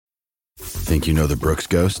Think you know the Brooks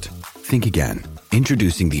Ghost? Think again.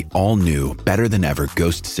 Introducing the all-new, better-than-ever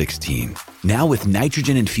Ghost 16. Now with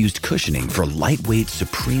nitrogen-infused cushioning for lightweight,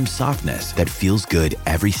 supreme softness that feels good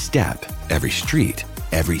every step, every street,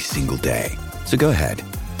 every single day. So go ahead,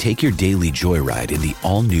 take your daily joyride in the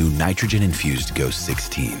all-new nitrogen-infused Ghost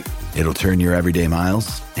 16. It'll turn your everyday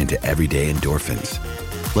miles into everyday endorphins.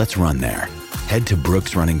 Let's run there. Head to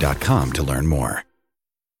brooksrunning.com to learn more.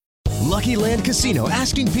 Lucky Land Casino,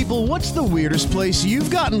 asking people, what's the weirdest place you've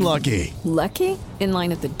gotten lucky? Lucky? In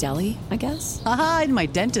line at the deli, I guess? Aha, in my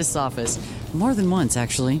dentist's office. More than once,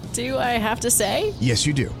 actually. Do I have to say? Yes,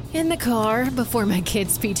 you do. In the car before my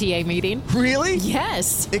kids' PTA meeting. Really?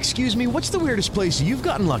 Yes. Excuse me, what's the weirdest place you've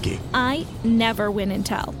gotten lucky? I never win and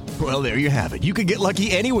tell. Well, there you have it. You can get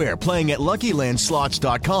lucky anywhere, playing at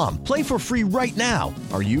LuckyLandSlots.com. Play for free right now.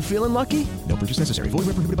 Are you feeling lucky? No purchase necessary. Void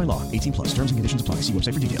where prohibited by law. 18 plus. Terms and conditions apply. See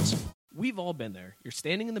website for details. We've all been there. You're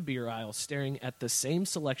standing in the beer aisle staring at the same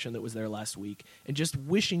selection that was there last week and just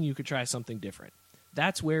wishing you could try something different.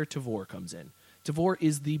 That's where Tavour comes in. Tavour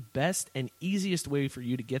is the best and easiest way for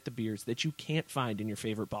you to get the beers that you can't find in your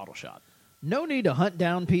favorite bottle shop. No need to hunt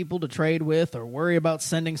down people to trade with or worry about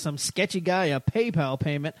sending some sketchy guy a PayPal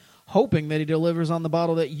payment hoping that he delivers on the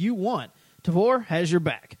bottle that you want. Tavour has your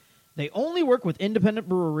back. They only work with independent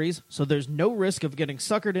breweries, so there's no risk of getting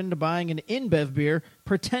suckered into buying an InBev beer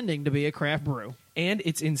pretending to be a craft brew. And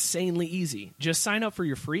it's insanely easy. Just sign up for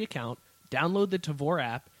your free account, download the Tavour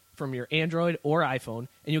app from your Android or iPhone,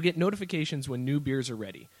 and you'll get notifications when new beers are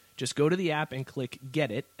ready. Just go to the app and click Get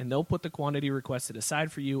It, and they'll put the quantity requested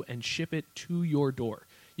aside for you and ship it to your door.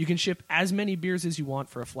 You can ship as many beers as you want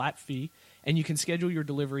for a flat fee, and you can schedule your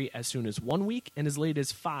delivery as soon as 1 week and as late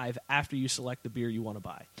as 5 after you select the beer you want to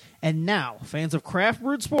buy. And now, fans of Craft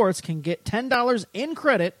Brewed Sports can get $10 in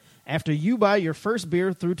credit after you buy your first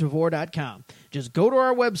beer through Tavour.com. Just go to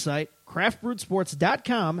our website,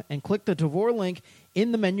 craftbrewedsports.com, and click the Tavour link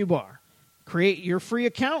in the menu bar. Create your free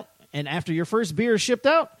account, and after your first beer is shipped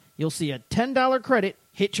out, you'll see a $10 credit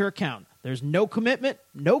hit your account. There's no commitment,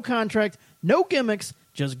 no contract, no gimmicks,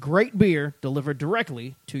 just great beer delivered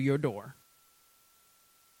directly to your door.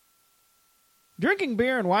 Drinking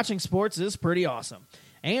beer and watching sports is pretty awesome.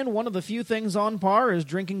 And one of the few things on par is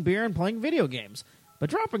drinking beer and playing video games. But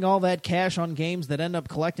dropping all that cash on games that end up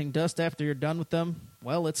collecting dust after you're done with them,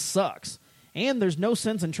 well, it sucks. And there's no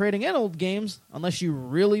sense in trading in old games unless you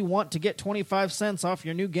really want to get 25 cents off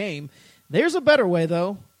your new game. There's a better way,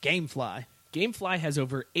 though. GameFly. GameFly has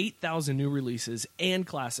over 8,000 new releases and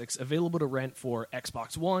classics available to rent for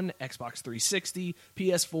Xbox One, Xbox 360,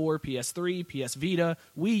 PS4, PS3, PS Vita,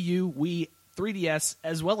 Wii U, Wii, 3DS,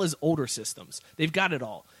 as well as older systems. They've got it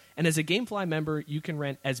all. And as a GameFly member, you can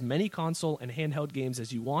rent as many console and handheld games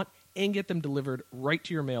as you want and get them delivered right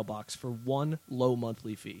to your mailbox for one low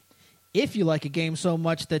monthly fee. If you like a game so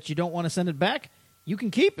much that you don't want to send it back, you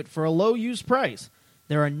can keep it for a low used price.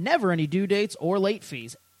 There are never any due dates or late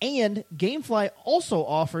fees. And GameFly also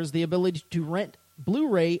offers the ability to rent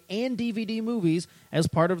Blu-ray and DVD movies as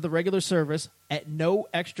part of the regular service at no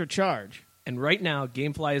extra charge. And right now,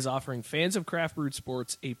 GameFly is offering fans of Craft Brewed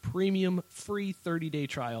Sports a premium free 30-day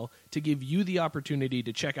trial to give you the opportunity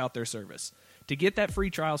to check out their service. To get that free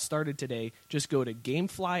trial started today, just go to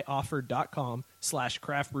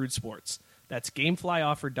GameFlyOffer.com/craftbrewedsports. That's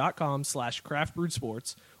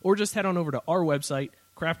GameFlyOffer.com/craftbrewedsports, or just head on over to our website,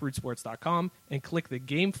 craftbrewedsports.com, and click the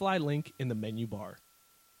GameFly link in the menu bar.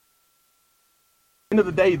 End of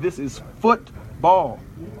the day, this is football.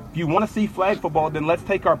 If you want to see flag football, then let's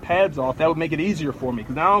take our pads off. That would make it easier for me,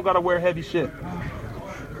 because now I don't got to wear heavy shit.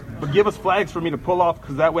 But give us flags for me to pull off,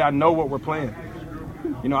 because that way I know what we're playing.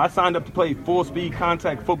 You know, I signed up to play full-speed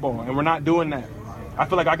contact football, and we're not doing that. I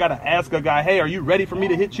feel like I got to ask a guy, hey, are you ready for me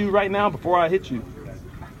to hit you right now before I hit you?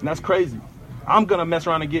 And that's crazy. I'm going to mess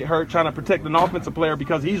around and get hurt trying to protect an offensive player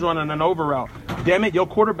because he's running an over route. Damn it, your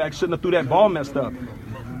quarterback shouldn't have threw that ball messed up.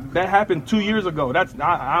 That happened 2 years ago.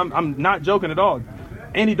 I'm not joking at all.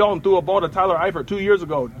 Andy Dalton threw a ball to Tyler Eifert 2 years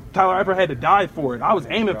ago. Tyler Eifert had to dive for it. I was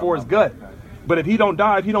aiming for his gut. But if he don't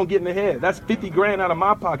dive, he don't get in the head. That's $50,000 out of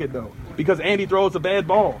my pocket, though, because Andy throws a bad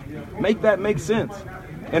ball. Make that make sense.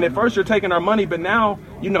 And at first you're taking our money, but now,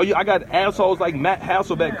 I got assholes like Matt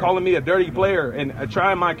Hasselbeck calling me a dirty player and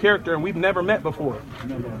trying my character, and we've never met before.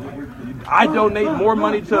 I donate more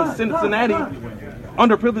money to Cincinnati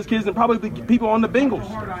underprivileged kids than probably the people on the Bengals.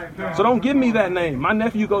 So don't give me that name. My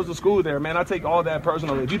nephew goes to school there, man. I take all that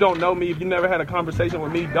personally. If you don't know me, if you never had a conversation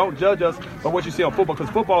with me, don't judge us by what you see on football,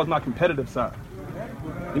 because football is my competitive side.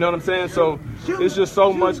 You know what I'm saying? So it's just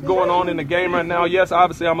so much going on in the game right now. Yes,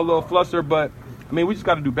 obviously I'm a little flustered, but I mean, we just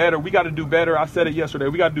got to do better. We got to do better. I said it yesterday.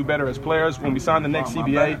 We got to do better as players when we sign the next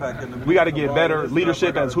CBA. We got to get better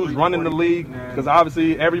leadership as who's running the league, because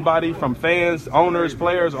obviously everybody from fans, owners,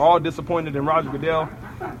 players are all disappointed in Roger Goodell.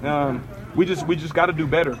 We just got to do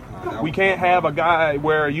better. We can't have a guy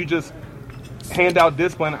where you just hand out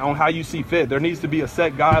discipline on how you see fit. There needs to be a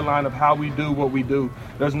set guideline of how we do what we do.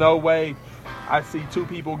 There's no way I see two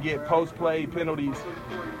people get post-play penalties,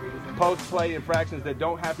 post-play infractions that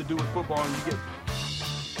don't have to do with football, and you get...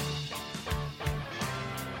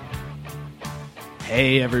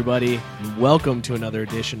 Hey everybody, and welcome to another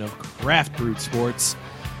edition of Craft Brewed Sports.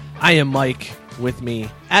 I am Mike. With me,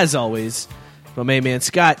 as always, my main man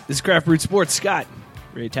Scott. This is Craft Brewed Sports. Scott,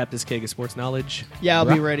 ready to tap this keg of sports knowledge? Yeah, I'll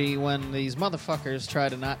be ready when these motherfuckers try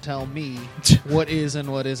to not tell me what is and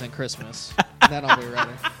what isn't Christmas. Then I'll be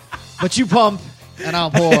ready. But you pump, and I'll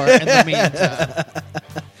pour in the meantime.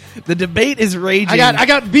 The debate is raging. I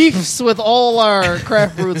got beefs with all our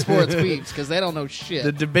Craft Brewed Sports beefs because they don't know shit.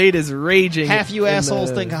 The debate is raging. Half you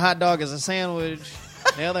assholes think a hot dog is a sandwich.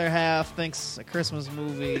 The other half thinks a Christmas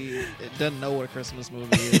movie. It doesn't know what a Christmas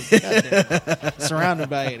movie is. Goddamn. Surrounded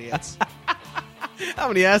by idiots. How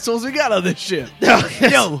many assholes we got on this ship?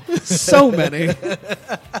 Yo, so many.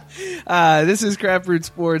 This is Craft Brewed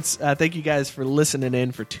Sports. Thank you guys for listening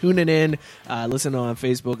in, for tuning in, listening on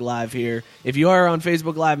Facebook Live here. If you are on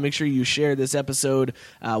Facebook Live, make sure you share this episode.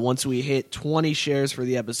 Once we hit 20 shares for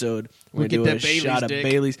the episode, we're going to do a shot of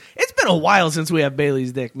Bailey's. It's been a while since we have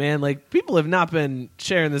Bailey's Dick, man. Like, people have not been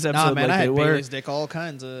sharing this episode man, like I had they were. Bailey's Dick all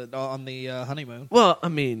kinds of on the honeymoon. Well, I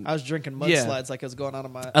mean, I was drinking mudslides like it was going on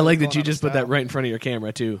in my. I like that you just put that right in front of your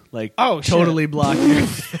camera too. Like, shit. totally blocked you.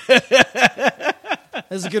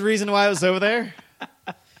 There's a good reason why I was over there.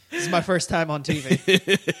 This is my first time on TV.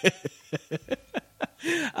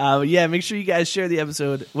 Yeah, make sure you guys share the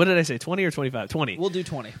episode. What did I say, 20 or 25? 20. We'll do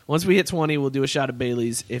 20. Once we hit 20, we'll do a shot of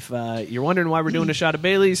Bailey's. If you're wondering why we're doing a shot of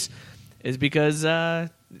Bailey's, is because,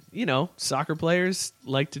 soccer players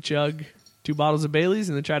like to chug 2 bottles of Bailey's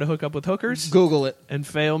and then try to hook up with hookers. Google it. And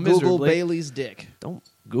fail miserably. Google Bailey's Dick. Don't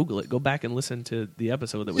Google it. Go back and listen to the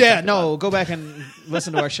episode that we talked about. Go back and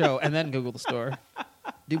listen to our show and then Google the store.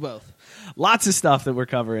 Do both. Lots of stuff that we're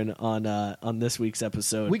covering on this week's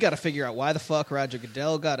episode. We got to figure out why the fuck Roger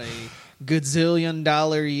Goodell got a gazillion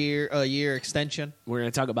dollar a year extension. We're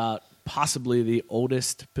going to talk about possibly the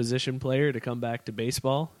oldest position player to come back to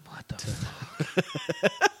baseball. What the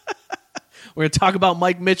fuck? We're going to talk about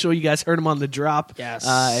Mike Mitchell. You guys heard him on The Drop. Yes.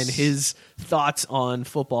 And his thoughts on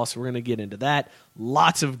football, so we're going to get into that.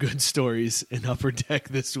 Lots of good stories in Upper Deck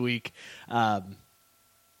this week.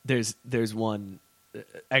 There's one...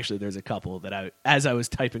 Actually, there's a couple that as I was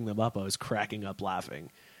typing them up, I was cracking up laughing,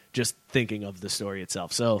 just thinking of the story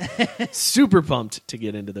itself. So super pumped to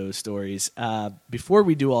get into those stories. Before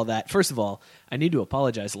we do all that, first of all, I need to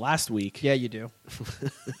apologize. Last week... Yeah, you do.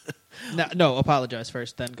 No, apologize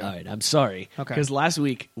first, then go. All right, I'm sorry. Okay. Because last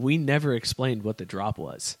week, we never explained what the drop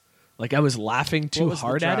was. Like, I was laughing too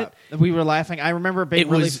hard at it. We were laughing. I remember it being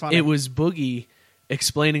really funny. It was Boogie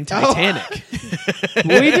explaining Titanic.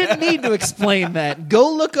 We didn't need to explain that.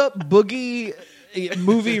 Go look up Boogie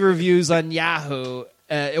movie reviews on Yahoo.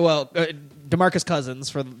 DeMarcus Cousins,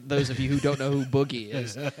 for those of you who don't know who Boogie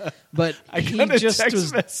is. But he just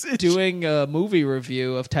was doing a movie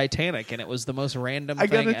review of Titanic, and it was the most random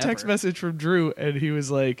thing ever. I got a text message from Drew, and he was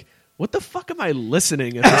like, what the fuck am I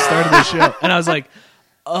listening at the start of the show? And I was like,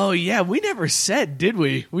 oh, yeah, we never said, did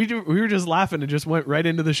we? We were just laughing and just went right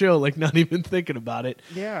into the show, like not even thinking about it.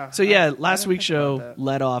 Yeah. So, yeah, last week's show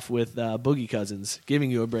led off with Boogie Cousins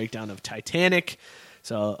giving you a breakdown of Titanic.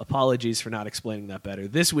 So apologies for not explaining that better.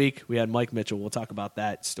 This week, we had Mike Mitchell. We'll talk about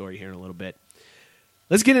that story here in a little bit.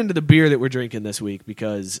 Let's get into the beer that we're drinking this week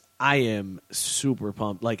because I am super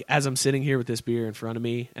pumped. Like, as I'm sitting here with this beer in front of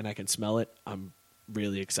me and I can smell it, I'm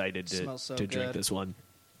really excited to drink this one.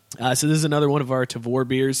 So this is another one of our Tavour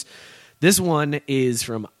beers. This one is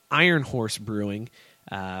from Iron Horse Brewing.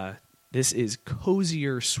 This is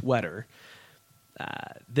Cozier Sweater.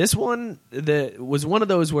 This one was one of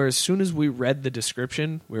those where as soon as we read the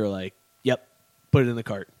description, we were like, yep, put it in the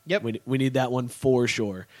cart. Yep. We need that one for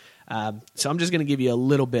sure. So I'm just going to give you a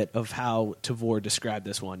little bit of how Tavour described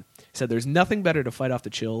this one. He said, there's nothing better to fight off the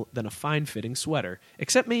chill than a fine-fitting sweater,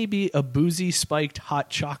 except maybe a boozy, spiked hot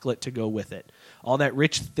chocolate to go with it. All that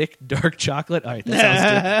rich, thick, dark chocolate. All right,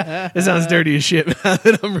 that sounds dirty as shit now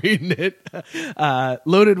that I'm reading it.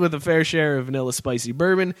 Loaded with a fair share of vanilla spicy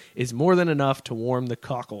bourbon is more than enough to warm the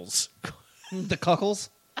cockles. The cockles?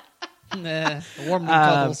 Warm the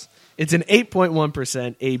cockles. It's an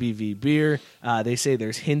 8.1% ABV beer. They say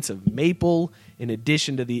there's hints of maple in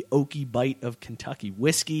addition to the oaky bite of Kentucky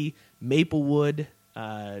whiskey. Maplewood.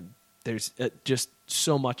 There's just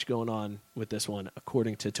so much going on with this one,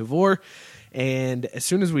 according to Tavour. And as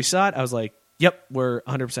soon as we saw it, I was like, yep, we're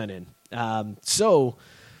 100% in. So,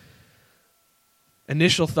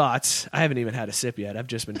 initial thoughts. I haven't even had a sip yet. I've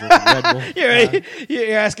just been drinking Red Bull.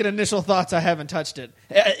 You're asking initial thoughts. I haven't touched it.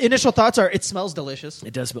 Initial thoughts are, it smells delicious.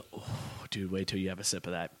 It does smell. Oh, dude, wait till you have a sip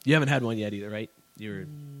of that. You haven't had one yet either, right? You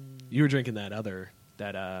were drinking that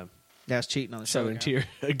Yeah, I was cheating on the show. Southern Tier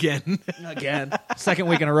again. Again. Second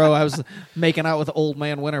week in a row, I was making out with Old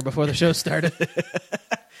Man Winter before the show started.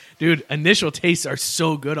 Dude, initial tastes are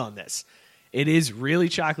so good on this. It is really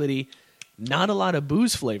chocolatey. Not a lot of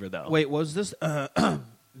booze flavor, though. Wait, was this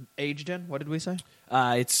aged in? What did we say?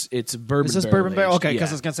 It's bourbon. Is this barrel bourbon barrel? aged. Okay, because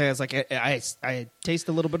Yeah. I was going to say, I taste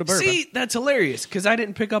a little bit of bourbon. See, that's hilarious because I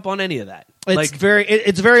didn't pick up on any of that. It's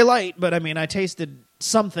very light, but I mean, I tasted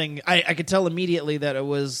something. I could tell immediately that it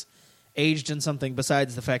was aged in something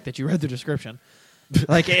besides the fact that you read the description.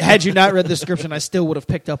 Like, had you not read the description, I still would have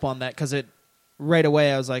picked up on that because right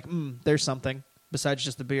away I was like, there's something besides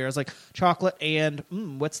just the beer. I was like, chocolate and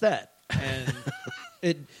what's that?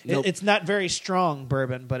 And Nope. it's not very strong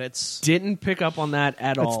bourbon, but it's Didn't pick up on that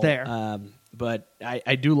at all. It's there. But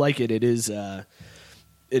I do like it. It is a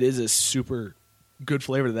super good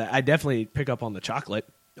flavor to that. I definitely pick up on the chocolate.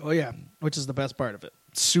 oh yeah, which is the best part of it.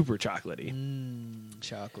 Super chocolatey.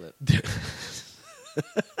 Chocolate.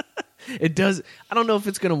 It does. I don't know if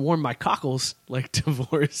it's going to warm my cockles like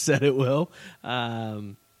Tavour said it will.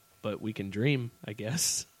 But we can dream, I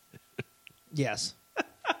guess. Yes.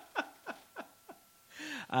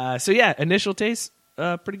 So yeah, initial taste,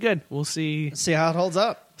 pretty good. We'll see. See how it holds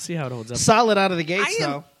up. See how it holds up. Solid out of the gates,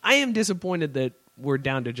 though. I am disappointed that we're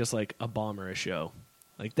down to just like a bomber a show.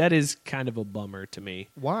 Like that is kind of a bummer to me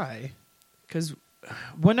Why? because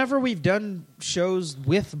Whenever we've done shows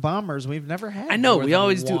with bombers, we've never had. I know more we than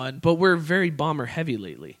always one. do, but we're very bomber heavy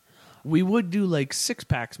lately. We would do like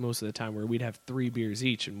 6-packs most of the time where we'd have 3 beers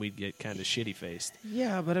each and we'd get kind of shitty faced.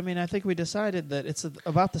 Yeah, but I mean, I think we decided that it's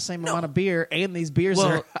about the same amount of beer, and these beers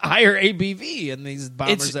Well, are higher ABV in these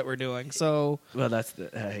bombers it's- that we're doing. So Well, that's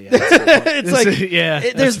the yeah. That's a good point. it's like yeah,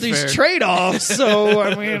 there's that's these fair. trade-offs. So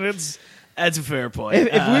I mean, it's That's a fair point.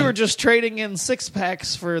 if we were just trading in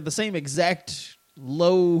 6-packs for the same exact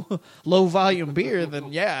low volume beer,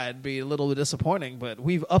 then yeah, it'd be a little bit disappointing. But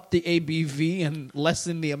we've upped the ABV and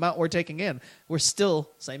lessened the amount we're taking in. We're still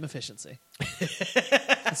same efficiency.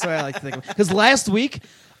 That's what I like to think of. Because last week,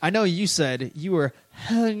 I know you said you were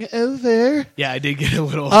hungover. yeah, I did get a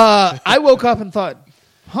little. I woke up and thought,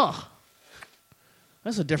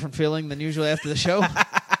 that's a different feeling than usually after the show.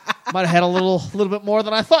 Might have had a little bit more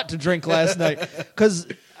than I thought to drink last night. Because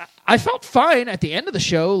I felt fine at the end of the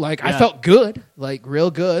show. Like, I Yeah. felt good. Like, real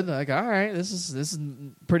good. Like, all right, this is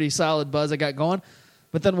pretty solid buzz I got going.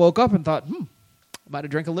 But then woke up and thought, might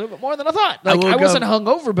have drank a little bit more than I thought. Like, I woke wasn't up-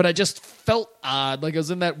 hungover, but I just felt odd. Like, I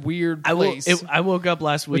was in that weird place I woke up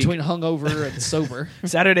last week. between hungover and sober.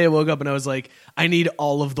 Saturday, I woke up and I was like, I need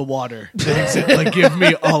all of the water. Like, give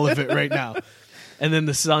me all of it right now. And then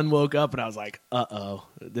the sun woke up and I was like, uh-oh,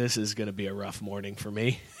 this is going to be a rough morning for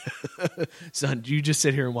me. Son, you just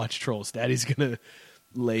sit here and watch Trolls. Daddy's going to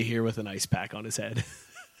lay here with an ice pack on his head.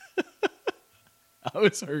 I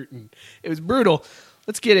was hurting. It was brutal.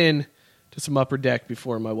 Let's get in to some Upper Deck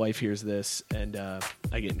before my wife hears this and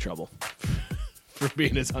I get in trouble for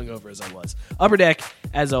being as hungover as I was. Upper Deck,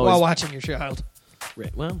 as always. While watching your child.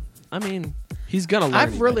 Right. Well, I mean, he's gonna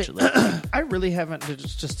learn eventually. I really haven't,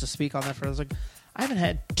 just to speak on that for a second, I haven't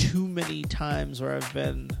had too many times where I've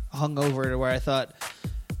been hungover to where I thought,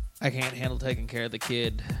 I can't handle taking care of the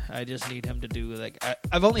kid. I just need him to do, like,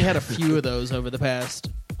 I've only had a few of those over the past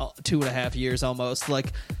 2.5 years almost.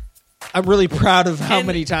 Like, I'm really proud of how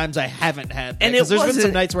many times I haven't had that. And Because it there's been some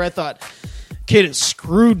wasn't- nights where I thought, kid is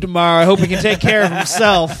screwed tomorrow. I hope he can take care of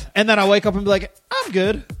himself. And then I wake up and be like, I'm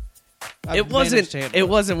good. I've managed to handle It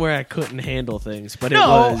wasn't where I couldn't handle things, but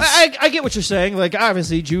No, it was. I get what you're saying. Like,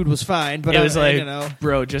 obviously, Jude was fine, but It was like, you know,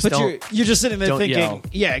 bro, just but don't. you're just sitting there don't thinking, yell.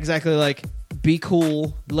 yeah, exactly. Like, be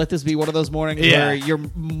cool. Let this be one of those mornings Yeah. where you're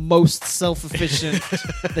most self-efficient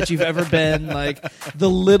that you've ever been. Like, the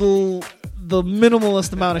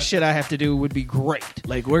minimalist amount of shit I have to do would be great.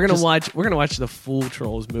 Like we're gonna Just- watch the full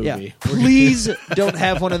Trolls movie. Yeah, We're please don't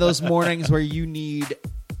have one of those mornings where you need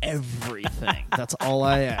everything. That's all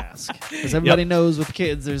I ask. Because everybody knows with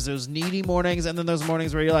kids, there's those needy mornings, and then there's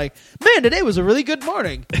mornings where you're like, man, today was a really good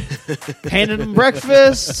morning. Handed them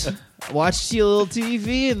breakfast, watched a little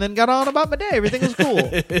TV, and then got on about my day. Everything was cool.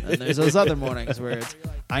 And there's those other mornings where it's,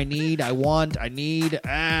 I need, and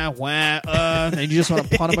you just want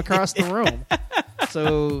to punt them across the room.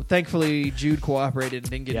 So thankfully, Jude cooperated and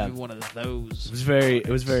didn't get Yeah. me one of those. It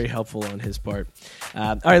was very helpful on his part.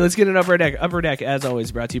 All right, let's get an Upper Deck. Upper Deck, as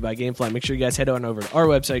always, brought to you by GameFly. Make sure you guys head on over to our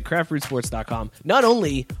website, craftbrewsports.com. Not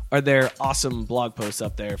only are there awesome blog posts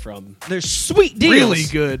up there from There's sweet deals. really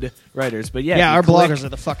good writers, but yeah, Yeah, if our you click- bloggers are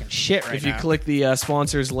the fucking shit right If now. you click the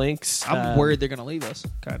sponsors links, I'm worried they're going to leave us,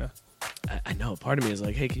 kind of. I know. Part of me is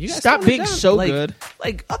like, hey, can you guys Stop tone it being down? so Like- good.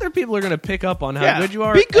 Like other people are going to pick up on how good you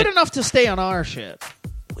are. Be good and enough to stay on our shit.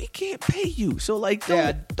 we can't pay you, so like, don't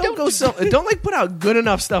Yeah, don't go so don't like put out good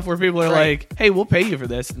enough stuff where people are Right. like, hey, we'll pay you for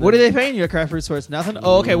this. And What are then- they paying you at Craft Fruit Sports? Nothing?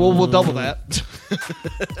 Oh, okay, well, we'll double that.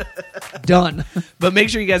 Done. But make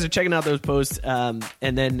sure you guys are checking out those posts, and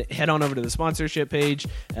then head on over to the sponsorship page.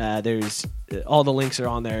 There's all the links are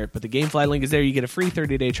on there, but the GameFly link is there. You get a free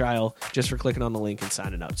 30-day trial just for clicking on the link and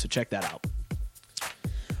signing up. So check that out.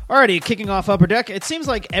 Alrighty, kicking off Upper Deck. It seems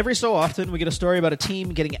like every so often we get a story about a team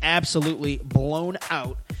getting absolutely blown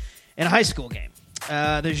out in a high school game.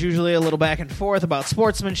 There's usually a little back and forth about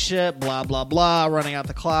sportsmanship, blah, blah, blah, running out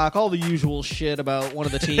the clock, all the usual shit about one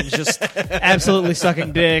of the teams just absolutely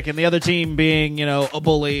sucking dick and the other team being, you know, a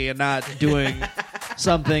bully and not doing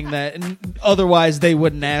something that otherwise they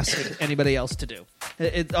wouldn't ask anybody else to do.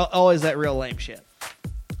 It's always that real lame shit.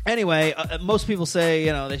 Anyway, most people say,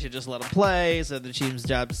 you know, they should just let them play, so the team's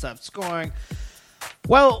job to stop scoring.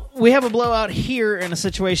 Well, we have a blowout here in a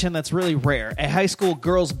situation that's really rare. A high school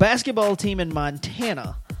girls basketball team in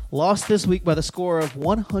Montana lost this week by the score of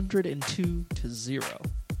 102-0.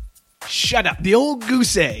 Shut up. The old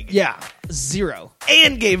goose egg. Yeah, 0.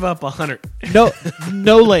 And gave up 100. No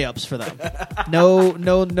layups for them.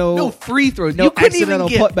 No free throws. No you couldn't even accidental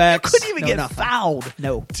get, putbacks. You couldn't even No get nothing. fouled.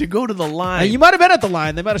 No. To go to the line. And you might have been at the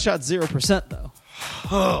line. They might have shot 0%, though.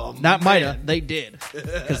 Oh, Not might have. They did.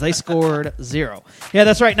 Because they scored 0. Yeah,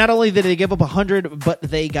 that's right. Not only did they give up 100, but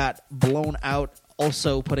they got blown out,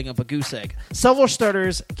 also putting up a goose egg. Several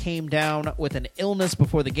starters came down with an illness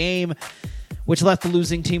before the game, which left the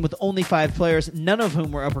losing team with only 5 players, none of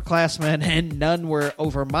whom were upperclassmen, and none were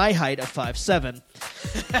over my height of 5'7".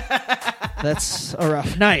 That's a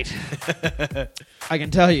rough night. I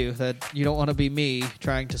can tell you that you don't want to be me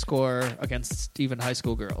trying to score against even high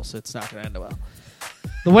school girls. It's not going to end well.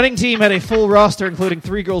 The winning team had a full roster, including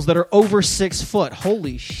 3 girls that are over 6 foot.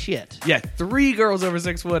 Holy shit. Yeah, 3 girls over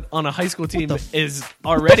 6 foot on a high school team the is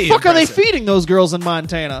already What the fuck are they impressive. feeding those girls in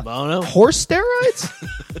Montana? I don't know. Horse steroids?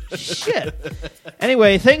 Shit.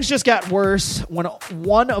 Anyway, things just got worse when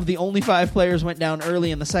one of the only 5 players went down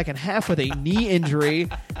early in the second half with a knee injury.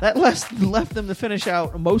 That left them to finish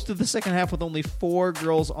out most of the second half with only 4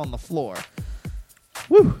 girls on the floor.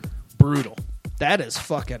 Woo. Brutal. That is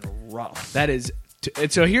fucking rough. That is.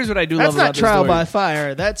 So here's what I do That's love not about this trial story. by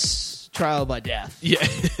fire. That's trial by death. Yeah.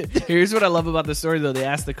 Here's what I love about the story, though. They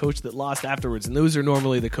asked the coach that lost afterwards, and those are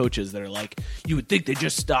normally the coaches that are like, you would think they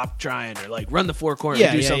just stop trying or like run the 4 corners Yeah,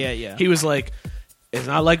 or do yeah, something. yeah. He was like, it's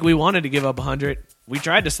not like we wanted to give up 100. We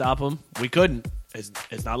tried to stop them. We couldn't.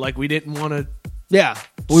 It's not like we didn't want to. Yeah.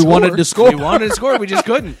 We wanted to score. We wanted to score. We just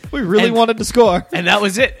couldn't. We really And- wanted to score. And that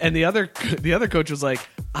was it. And the other coach was like,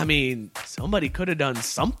 I mean, somebody could have done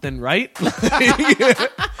something, right?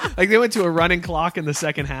 Like they went to a running clock in the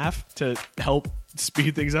second half to help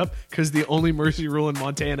speed things up because the only mercy rule in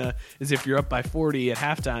Montana is if you're up by 40 at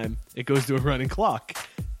halftime, it goes to a running clock.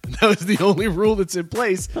 And that was the only rule that's in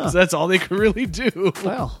place. So that's all they could really do.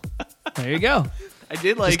 Well, there you go. I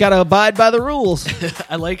did like Just got to abide by the rules.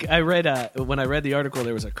 I read when I read the article,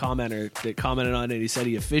 there was a commenter that commented on it. He said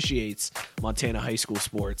he officiates Montana high school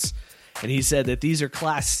sports, and he said that these are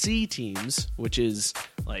Class C teams, which is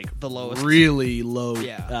like The lowest. really low.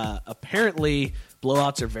 Yeah. Apparently,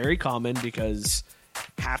 blowouts are very common because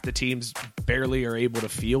half the teams barely are able to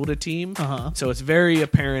field a team. Uh-huh. So it's very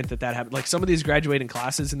apparent that happens. Like some of these graduating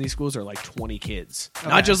classes in these schools are like 20 kids, Okay.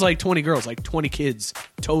 not just like 20 girls, like 20 kids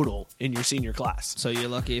total in your senior class. So you're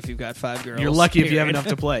lucky if you've got 5 girls. You're lucky if you have period. enough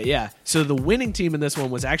to play. Yeah. So the winning team in this one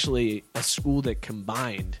was actually a school that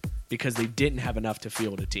combined because they didn't have enough to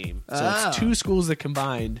field a team. So Oh. it's 2 schools that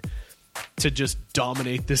combined to just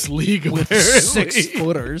dominate this league With apparently. 6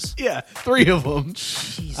 footers. Yeah, 3 of them.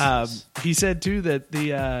 Jesus. He said too that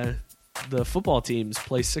the football teams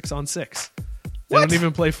play 6-on-6. They What? don't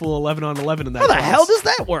even play full 11-on-11 in that. How the class. hell does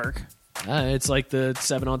that work? It's like the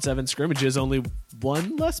 7-on-7 scrimmages, only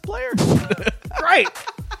 1 less player. Right.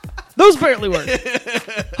 Those barely work.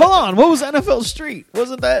 Hold on. What was NFL Street?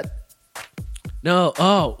 Wasn't that... No.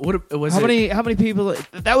 Oh, what was How it? many people...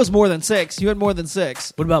 That was more than 6. You had more than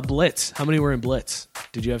 6. What about Blitz? How many were in Blitz?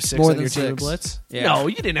 Did you have 6 More on than your team in 6. Blitz? Yeah. No,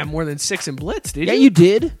 you didn't have more than 6 in Blitz, did Yeah, you? you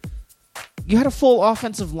did. you had a full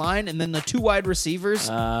offensive line and then the 2 wide receivers.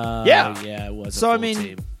 Yeah, it was. So a I full mean,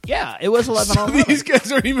 team. yeah, it was 11 So on 11. these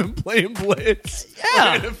guys aren't even playing blitz.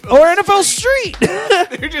 Yeah, or NFL Street.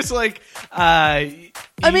 They're just like. I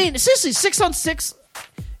mean, seriously, 6 on 6.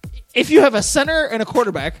 If you have a center and a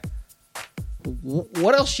quarterback,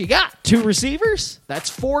 what else you got? 2 receivers? That's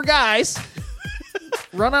 4 guys.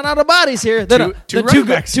 Running out of bodies here. Two running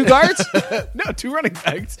backs. 2 guards? No, 2 running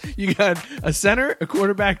backs. You got a center, a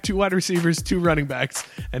quarterback, 2 wide receivers, 2 running backs,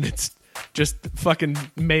 and it's just fucking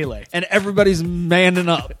melee. And everybody's manning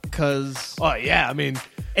up because Oh yeah, I mean,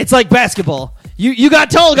 it's like basketball. You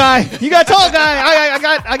got tall guy. You got tall guy.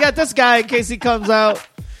 I got this guy in case he comes out.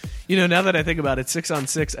 you know, now that I think about it, 6 on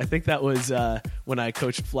 6. I think that was when I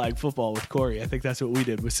coached flag football with Corey. I think that's what we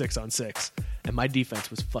did with 6 on 6, and my defense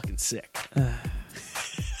was fucking sick.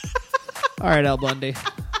 All right, Al Bundy.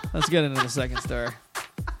 Let's get into the second story.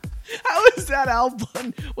 How is that Al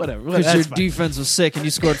Bundy? Whatever. Because That's your fine. defense was sick and you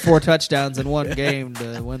scored 4 touchdowns in one game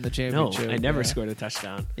to win the No, championship. I never Yeah. scored a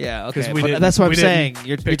touchdown. Yeah, 'Cause okay. we But didn't- that's what we I'm saying. didn't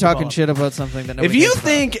You're pick the talking ball. shit about something that If nobody you cares about.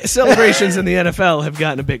 think celebrations in the NFL have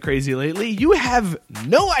gotten a bit crazy lately, you have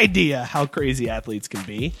no idea how crazy athletes can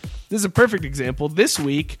be. This is a perfect example. This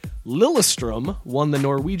week, Lillestrøm won the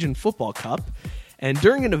Norwegian Football Cup, and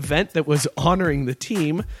during an event that was honoring the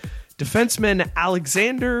team, defenseman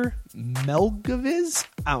Alexander Melgaviz,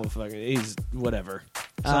 I don't fucking, he's whatever.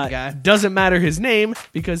 Some guy. Doesn't matter his name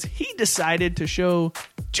because he decided to show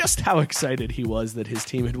just how excited he was that his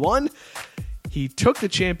team had won. He took the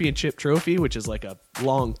championship trophy, which is like a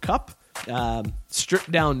long cup, stripped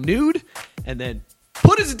down nude, and then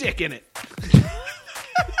put his dick in it.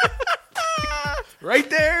 Right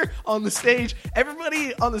there on the stage.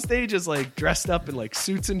 Everybody on the stage is like dressed up in like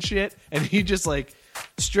suits and shit, and he just like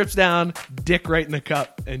strips down, dick right in the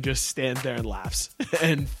cup, and just stands there and laughs.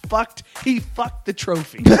 And he fucked the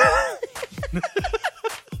trophy.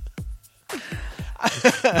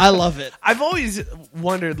 I love it. I've always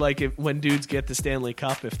wondered, like, when dudes get the Stanley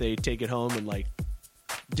Cup, if they take it home and like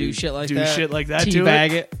Do shit like do that. shit like that to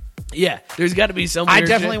Teabag it. it. Yeah, there's got to be some. I weird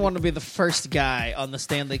definitely shit. want to be the first guy on the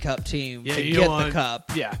Stanley Cup team Yeah, to you get want- the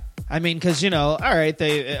cup. Yeah, I mean, because, all right,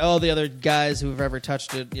 all the other guys who've ever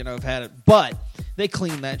touched it, have had it. But they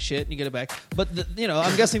clean that shit and you get it back. But,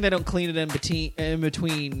 I'm guessing they don't clean it in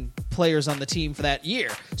between players on the team for that year.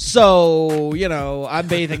 So, I'm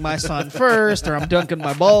bathing my son first or I'm dunking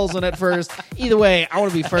my balls in it first. Either way, I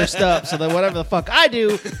want to be first up so that whatever the fuck I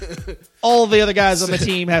do, all the other guys on the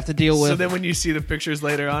team have to deal with. So then when you see the pictures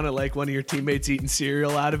later on of like one of your teammates eating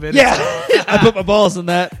cereal out of it, yeah, I put my balls in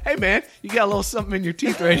that. hey man, you got a little something in your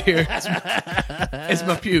teeth right here. It's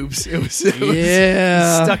my pubes. It was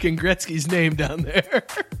Yeah. stuck in Gretzky's name down there.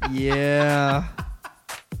 Yeah.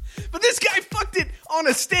 But this guy fucked it on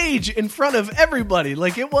a stage in front of everybody.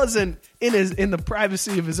 Like it wasn't in the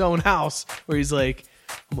privacy of his own house where he's like,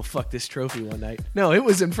 I'm gonna fuck this trophy one night. No, it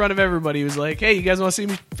was in front of everybody. He was like, hey, you guys want to see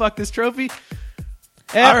me fuck this trophy?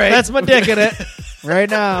 Yeah, All right. that's my dick in it right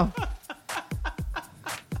now.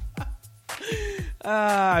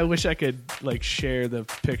 I wish I could like share the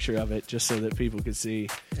picture of it just so that people could see.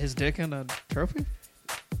 His dick in a trophy?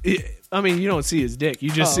 I mean, you don't see his dick. You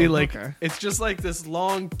just Oh, see like okay. it's just like this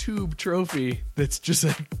long tube trophy that's just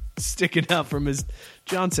like sticking out from his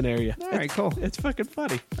Johnson area. All right, cool. It's fucking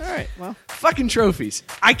funny. All right, well. Fucking trophies.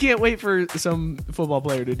 I can't wait for some football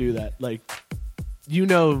player to do that. Like,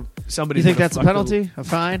 somebody. You think that's a penalty? A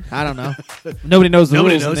fine? I don't know. Nobody knows the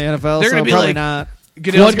Nobody rules knows. in the NFL, They're so gonna be probably like, not.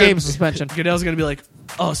 Goodell's One gonna- game suspension. Goodell's gonna be like,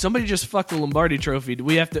 oh, somebody just fucked the Lombardi Trophy. Do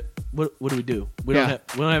we have to? What do we do? We Yeah.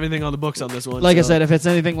 don't have anything on the books on this one. Like I so said, if it's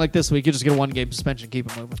anything like this week, you just get a 1-game suspension. Keep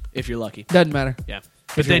it moving. if you're lucky, Doesn't matter. yeah.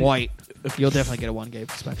 If you're white, you'll definitely get a 1-game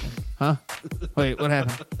suspension. Huh? Wait, what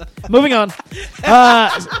happened? Moving on.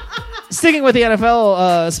 Sticking with the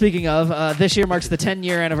NFL, speaking of, this year marks the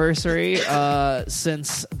 10-year anniversary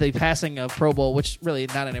since the passing of Pro Bowl, which really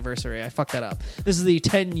not anniversary. I fucked that up. This is the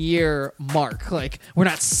 10-year mark. Like, we're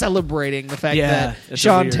not celebrating the fact Yeah, that that's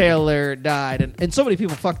Sean weird. Taylor died. And so many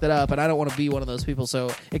people fucked it up, and I don't want to be one of those people,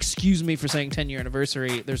 so excuse me for saying 10-year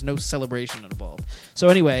anniversary. There's no celebration involved. So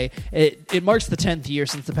anyway, it marks the 10th year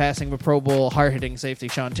since the passing of a Pro Bowl hard-hitting safety,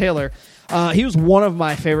 Sean Taylor. He was one of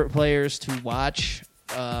my favorite players to watch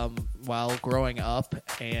while growing up,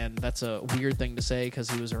 and that's a weird thing to say because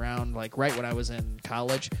he was around like right when I was in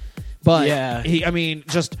college. But Yeah.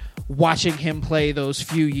 just watching him play those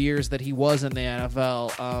few years that he was in the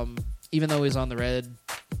NFL, even though he's on the red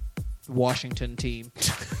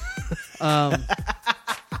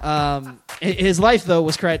His life, though,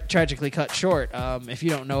 was tragically cut short. If you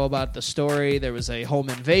don't know about the story, there was a home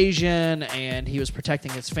invasion, and he was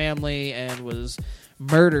protecting his family and was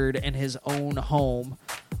murdered in his own home.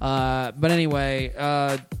 But anyway,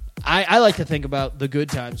 I like to think about the good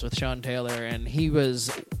times with Sean Taylor, and he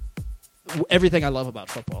was everything I love about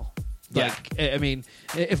football. Like, I mean,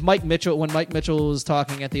 if when Mike Mitchell was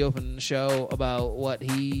talking at the open show about what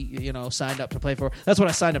he, signed up to play for, that's what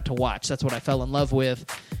I signed up to watch. That's what I fell in love with.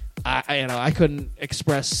 I couldn't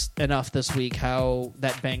express enough this week how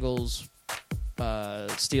that Bengals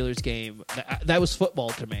Steelers game, that was football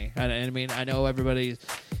to me. I mean, I know everybody's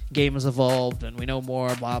game has evolved and we know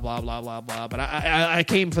more, blah, blah, blah, blah, blah. But I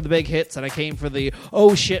came for the big hits and I came for the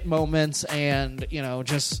oh shit moments and,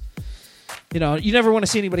 just... you never want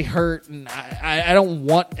to see anybody hurt, and I don't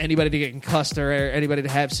want anybody to get concussed or anybody to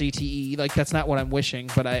have CTE. Like, that's not what I'm wishing,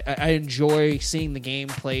 but I enjoy seeing the game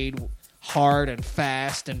played hard and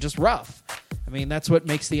fast and just rough. I mean, that's what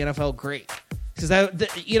makes the NFL great. Because,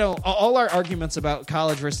 all our arguments about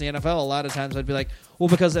college versus the NFL, a lot of times I'd be like, well,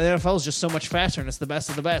 because the NFL is just so much faster and it's the best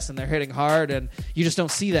of the best and they're hitting hard, and you just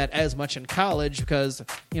don't see that as much in college because,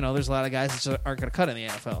 there's a lot of guys that just aren't going to cut in the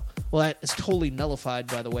NFL. Well, that is totally nullified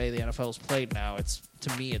by the way the NFL is played now.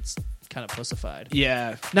 To me, it's kind of pussified.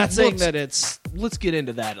 Yeah. Not saying that it's... Let's get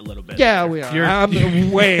into that a little bit. Yeah, we are.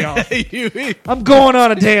 I'm way off. You- I'm going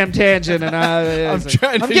on a damn tangent, and I'm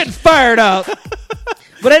getting fired up.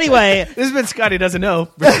 But anyway... This has been Scotty Doesn't Know.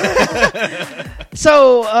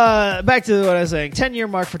 So, back to what I was saying. 10-year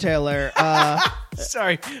mark for Taylor.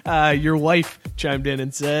 Sorry. Your wife chimed in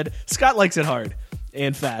and said, Scott likes it hard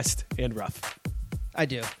and fast and rough. I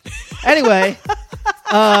do. Anyway,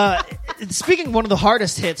 speaking of one of the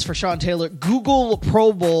hardest hits for Sean Taylor, Google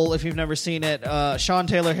Pro Bowl, if you've never seen it, Sean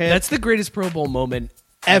Taylor hit. That's the greatest Pro Bowl moment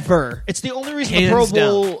ever. It's the only reason the Pro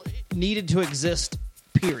Bowl needed to exist,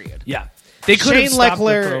 period. Yeah. They could have stopped the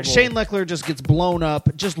Pro Bowl. Shane Leckler just gets blown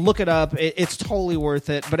up. Just look it up. It's totally worth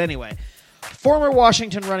it. But anyway, former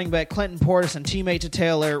Washington running back Clinton Portis and teammate to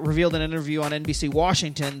Taylor revealed in an interview on NBC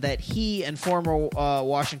Washington that he and former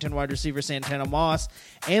Washington wide receiver Santana Moss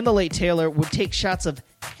and the late Taylor would take shots of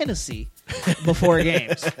Hennessy before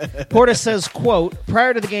games. Portis says, quote,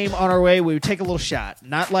 prior to the game on our way, we would take a little shot.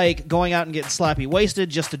 Not like going out and getting sloppy wasted,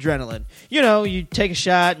 just adrenaline. You take a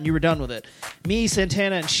shot and you were done with it. Me,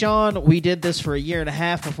 Santana, and Sean, we did this for a year and a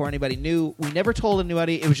half before anybody knew. We never told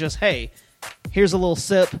anybody. It was just, hey, here's a little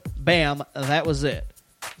sip. Bam. That was it.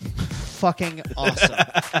 Fucking awesome.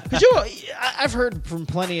 Because I've heard from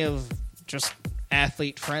plenty of just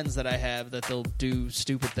athlete friends that I have that they'll do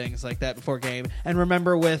stupid things like that before game. And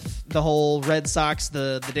remember with the whole Red Sox,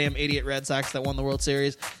 the damn idiot Red Sox that won the World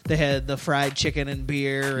Series, they had the fried chicken and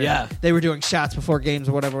beer. And yeah. They were doing shots before games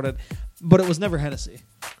or whatever. But it was never Hennessy.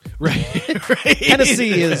 Right.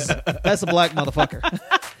 Hennessy that's a black motherfucker.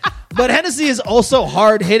 But Hennessy is also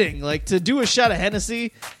hard hitting. Like, to do a shot of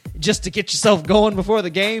Hennessy just to get yourself going before the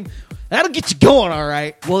game, that'll get you going, all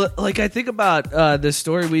right. Well, like, I think about the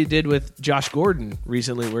story we did with Josh Gordon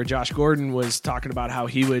recently, where Josh Gordon was talking about how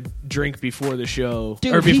he would drink before the show.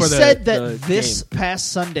 Dude, or before he said that this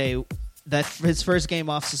past Sunday, that his first game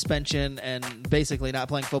off suspension and basically not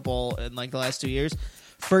playing football in like the last 2 years,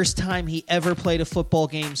 first time he ever played a football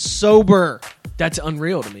game sober. That's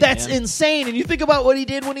unreal to me. That's insane. And you think about what he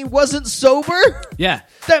did when he wasn't sober? Yeah.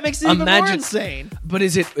 That makes it even more insane. But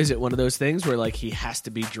is it one of those things where, like, he has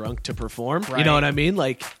to be drunk to perform? Right. You know what I mean?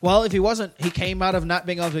 Like, well, if he wasn't, he came out of not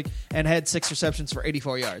being able to and had 6 receptions for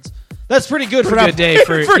 84 yards. That's pretty good for a good day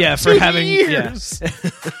for having years. Yeah.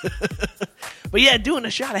 But yeah, doing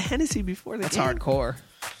a shot of Hennessy before the That's game. hardcore.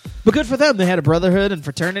 But good for them. They had a brotherhood and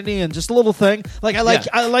fraternity and just a little thing. Like I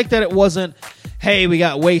like that it wasn't, hey, we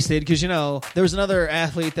got wasted, because there was another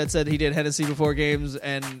athlete that said he did Hennessy before games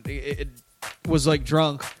and it was like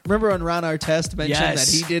drunk. Remember when Ron Artest mentioned that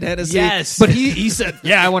he did Hennessy? Yes. But he said,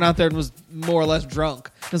 yeah, I went out there and was more or less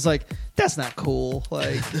drunk. It's like, that's not cool.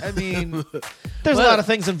 Like, I mean, there's a lot of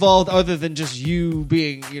things involved other than just you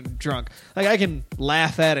being drunk. Like, I can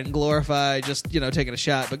laugh at and glorify just, taking a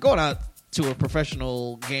shot, but going out to a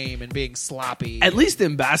professional game and being sloppy. At least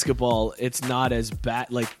in basketball, it's not as bad.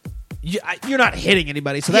 Like, you're not hitting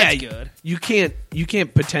anybody, so that's good. You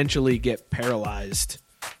can't potentially get paralyzed.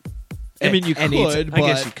 I mean, you could, but... I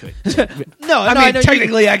guess you could. I know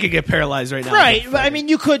technically, I could get paralyzed right now. Right, but I mean,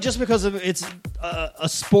 you could, just because it's a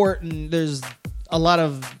sport and there's a lot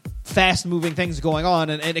of fast-moving things going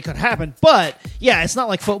on, and it could happen. But, yeah, it's not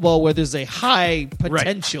like football where there's a high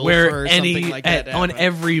potential for something like that. On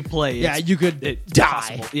every play. Yeah, you could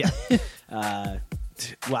die. Yeah.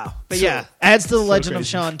 Wow. But So- yeah, adds to the so legend of crazy.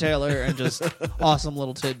 Sean Taylor and just awesome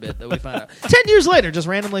little tidbit that we find out. 10 years later, just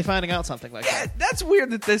randomly finding out something like that. That's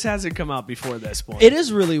weird that this hasn't come out before this point. It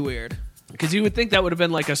is really weird. Because you would think that would have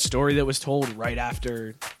been like a story that was told right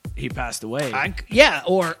after he passed away.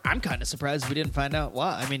 Or I'm kind of surprised we didn't find out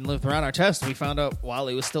why. I mean, throughout our test, we found out while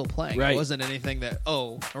he was still playing. Right. It wasn't anything that,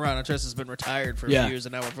 around our test has been retired for a Yeah. few years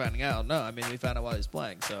and now we're finding out. No, I mean, we found out while he was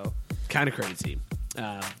playing, so. Kind of crazy.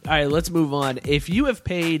 All right, let's move on. If you have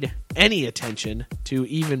paid any attention to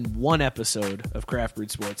even one episode of Craft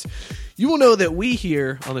Brewed Sports, you will know that we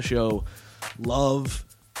here on the show love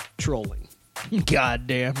trolling.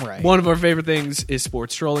 Goddamn right. One of our favorite things is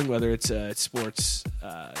sports trolling, whether it's a sports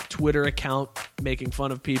Twitter account making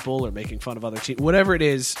fun of people or making fun of other teams. Whatever it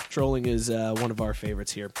is, trolling is one of our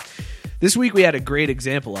favorites here. This week we had a great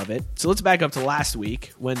example of it. So let's back up to last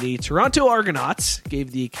week when the Toronto Argonauts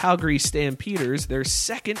gave the Calgary Stampeders their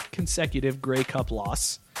second consecutive Grey Cup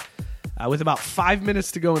loss. With about 5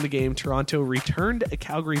 minutes to go in the game, Toronto returned a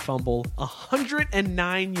Calgary fumble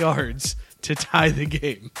 109 yards to tie the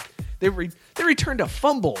game. They returned a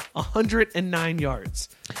fumble 109 yards.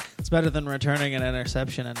 It's better than returning an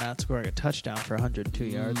interception and not scoring a touchdown for 102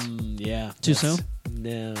 yards. Yeah. Too soon?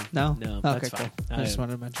 No. No? That's Okay, fine. cool. I just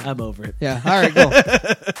wanted to mention. I'm over it. Yeah, all right,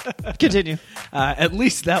 go. Continue. At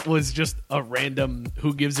least that was just a random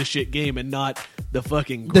who gives a shit game and not the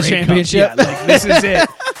fucking The Grey Cup. championship. Yeah, like, this is it.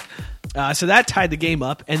 So that tied the game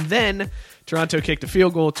up, and then Toronto kicked a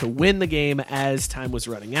field goal to win the game as time was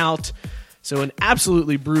running out. So an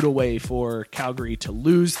absolutely brutal way for Calgary to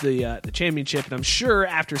lose the championship. And I'm sure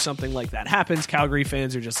after something like that happens, Calgary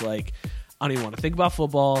fans are just like, I don't even want to think about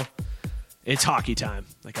football. It's hockey time.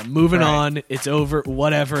 Like, I'm moving on. It's over.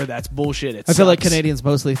 Whatever. That's bullshit. I feel like Canadians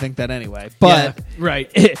mostly think that anyway. But Yeah,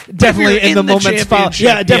 right. definitely If you're in the in the moments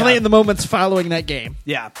championship, definitely yeah. in the moments following that game.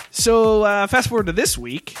 Yeah. So fast forward to this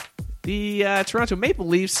week, the Toronto Maple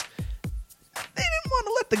Leafs, they didn't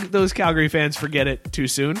want to let those Calgary fans forget it too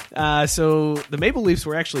soon. So the Maple Leafs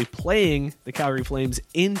were actually playing the Calgary Flames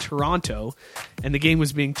in Toronto, and the game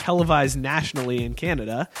was being televised nationally in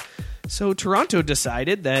Canada. So Toronto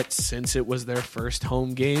decided that since it was their first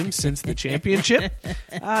home game since the championship,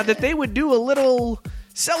 that they would do a little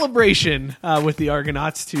celebration with the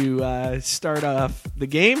Argonauts to start off the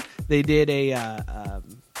game. They did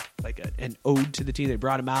an ode to the team. They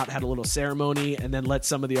brought them out, had a little ceremony, and then let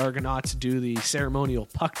some of the Argonauts do the ceremonial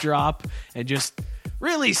puck drop and just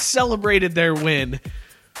really celebrated their win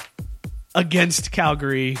against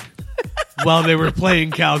Calgary while they were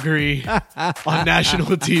playing Calgary on national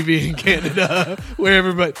TV in Canada, where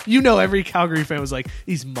everybody, every Calgary fan was like,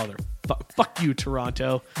 these fuck you,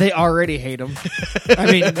 Toronto. They already hate them.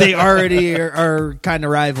 I mean, they already are kind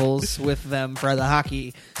of rivals with them for the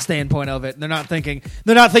hockey standpoint of it. They're not thinking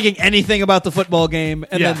anything about the football game,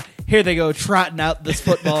 and then here they go trotting out this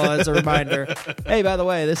football as a reminder. Hey, by the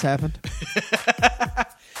way, this happened.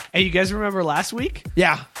 Hey, you guys remember last week?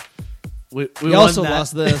 Yeah, We we won also that.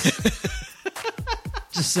 lost this.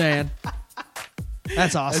 Just saying.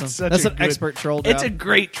 That's awesome. That's such That's a an good- expert troll job. It's a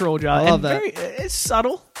great troll job. I love and that. It's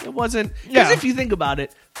subtle. It wasn't. Because Yeah. if you think about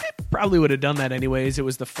it, they probably would have done that anyways. It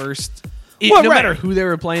was the first. Well, no right. matter who they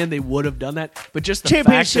were playing, they would have done that. But just the fact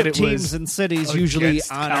championship that it teams was and cities usually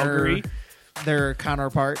against honor Calgary, their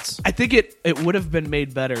counterparts. I think it would have been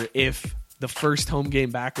made better if the first home game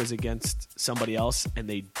back was against somebody else and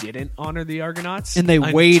they didn't honor the Argonauts. And they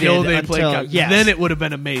waited played until- Calgary. yes. Then it would have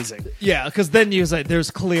been amazing. Yeah, because then you was like, there's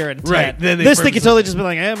clear intent. Right, then they This they could purposely- totally just be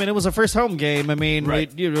like, I mean, it was a first home game. I mean,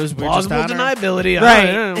 Right. we're just Plausible honoring- deniability.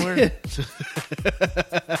 Right. We're-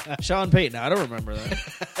 Sean Payton. I don't remember that.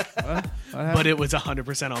 What happened? But it was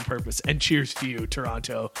 100% on purpose. And cheers to you,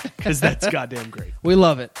 Toronto, because that's goddamn great. We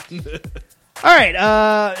love it. All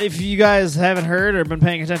right. If you guys haven't heard or been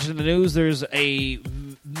paying attention to the news, there's a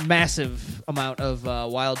massive amount of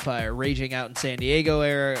wildfire raging out in San Diego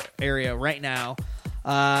area right now.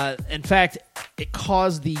 In fact, it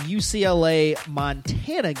caused the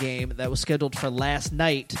UCLA-Montana game that was scheduled for last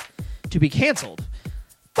night to be canceled.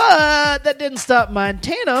 But that didn't stop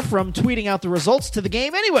Montana from tweeting out the results to the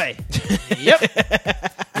game anyway. Yep.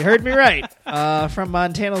 You heard me right. From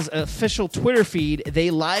Montana's official Twitter feed, they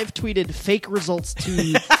live tweeted fake results to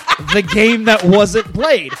the game that wasn't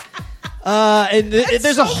played. And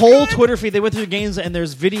there's a whole Twitter feed. They went through the games, and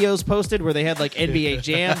there's videos posted where they had like NBA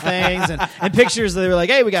Jam things and pictures. They were like,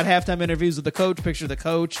 "Hey, we got halftime interviews with the coach. Picture of the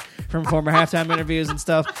coach from former halftime interviews and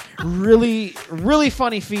stuff." Really, really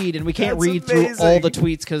funny feed, and we can't That's read through amazing. all the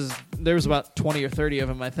tweets because there was about 20 or 30 of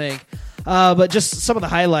them, I think. But just some of the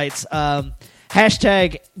highlights.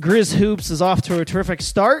 Hashtag GrizzHoops is off to a terrific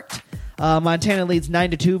start. Montana leads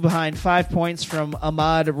 9-2 behind 5 points from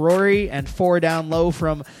Ahmad Rory and 4 down low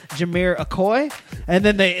from Jameer Okoye. And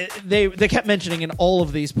then they kept mentioning in all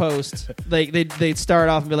of these posts, they'd start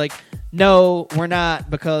off and be like, no, we're not,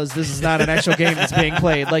 because this is not an actual game that's being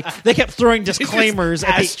played. Like, they kept throwing disclaimers.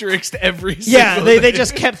 Asterisked every single Yeah, they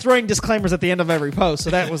just kept throwing disclaimers at the end of every post, so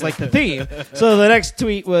that was like the theme. So the next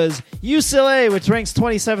tweet was, UCLA, which ranks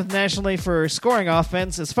 27th nationally for scoring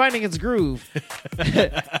offense, is finding its groove.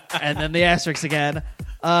 And then the asterisks again.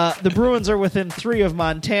 The Bruins are within 3 of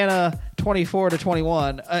Montana,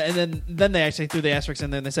 24-21. And then they actually threw the asterisks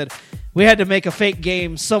in there and they said, we had to make a fake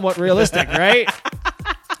game somewhat realistic, right?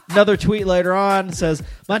 Another tweet later on says,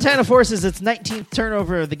 Montana forces its 19th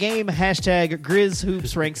turnover of the game. Hashtag Grizz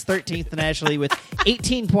Hoops ranks 13th nationally with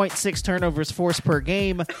 18.6 turnovers forced per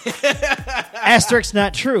game. Asterisk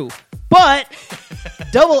not true. But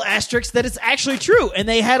double asterisk that it's actually true. And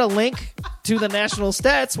they had a link to the national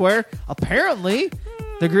stats where apparently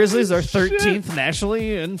the Grizzlies are 13th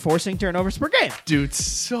nationally in forcing turnovers per game. Dude,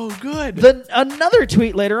 so good. Another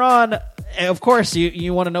tweet later on, of course,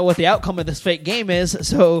 you want to know what the outcome of this fake game is.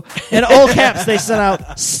 So, in all caps, they sent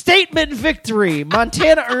out, statement victory.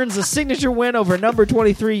 Montana earns a signature win over number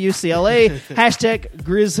 23 UCLA. Hashtag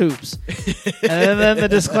Grizz Hoops. And then the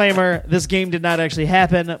disclaimer, this game did not actually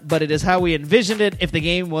happen, but it is how we envisioned it if the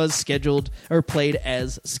game was scheduled or played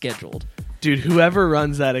as scheduled. Dude, whoever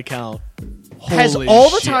runs that account has all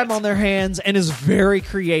the time on their hands and is very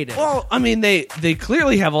creative. Well, I mean, they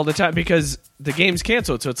clearly have all the time because the game's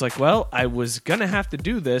canceled. So it's like, well, I was going to have to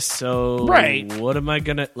do this, so what am I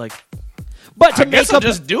going to, like... But to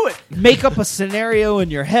just do it. Make up a scenario in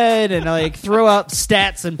your head and like throw out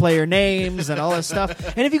stats and player names and all that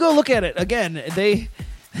stuff. And if you go look at it, again, they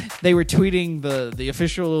were tweeting the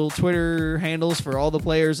official Twitter handles for all the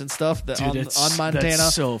players and stuff on Montana.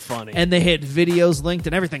 That's so funny. And they had videos linked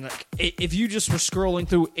and everything. Like, if you just were scrolling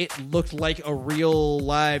through, it looked like a real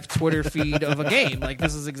live Twitter feed of a game. Like,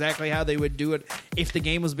 this is exactly how they would do it if the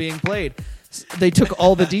game was being played. They took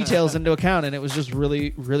all the details into account, and it was just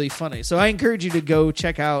really, really funny. So I encourage you to go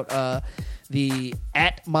check out the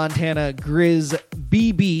 @Montana Grizz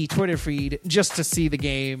BB Twitter feed just to see the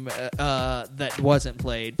game that wasn't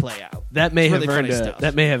played play out. That may have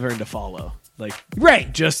earned a follow. Like,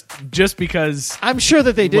 right, just because I'm sure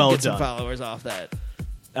that they did get some followers off that.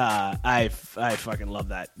 I fucking love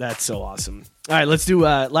that. That's so awesome. All right, let's do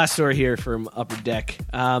last story here from Upper Deck.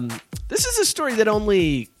 This is a story that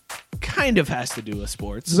only kind of has to do with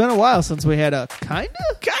sports. It's been a while since we had a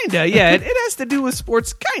kinda, yeah. It has to do with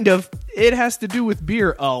sports, kind of. It has to do with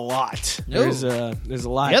beer a lot. There's a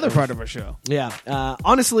lot. The other part of our show. Yeah.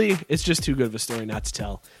 Honestly, it's just too good of a story not to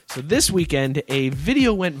tell. So this weekend, a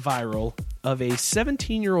video went viral of a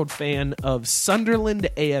 17-year-old fan of Sunderland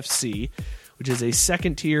AFC, which is a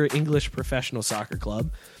second-tier English professional soccer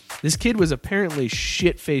club. This kid was apparently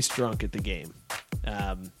shit-faced drunk at the game.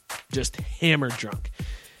 Just hammered drunk.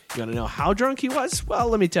 You want to know how drunk he was? Well,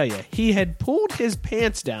 let me tell you. He had pulled his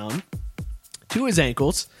pants down to his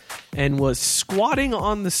ankles and was squatting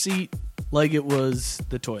on the seat like it was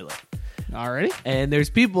the toilet. Alrighty. And there's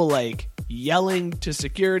people like yelling to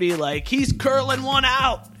security like, he's curling one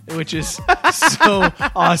out, which is so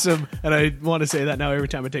awesome. And I want to say that now every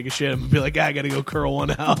time I take a shit. I'm going to be like, I got to go curl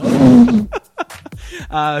one out.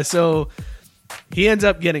 So he ends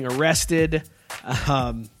up getting arrested.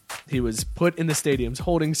 He was put in the stadium's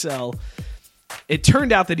holding cell. It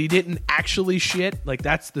turned out that he didn't actually shit. Like,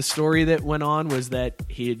 that's the story that went on, was that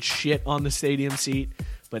he had shit on the stadium seat.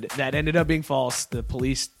 But that ended up being false. The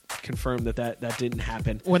police confirmed that didn't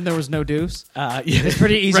happen. When there was no deuce? Yeah. It's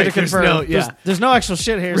pretty easy to confirm. There's no actual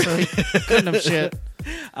shit here, so he couldn't have shit.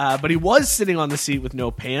 But he was sitting on the seat with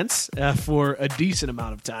no pants for a decent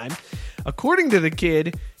amount of time. According to the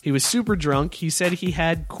kid, he was super drunk. He said he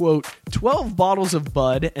had, quote, 12 bottles of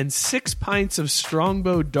Bud and 6 pints of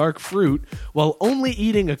Strongbow dark fruit while only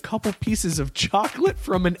eating a couple pieces of chocolate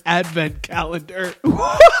from an advent calendar.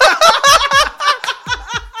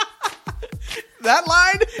 That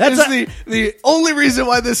line is the only reason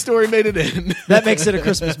why this story made it in. That makes it a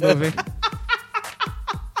Christmas movie.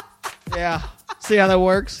 Yeah. See how that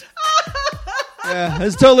works? Yeah,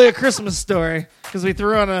 it's totally a Christmas story because he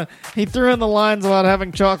threw in the lines about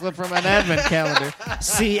having chocolate from an advent calendar.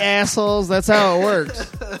 See, assholes, that's how it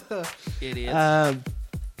works. Idiots.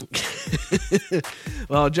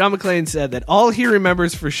 Well, John McClane said that all he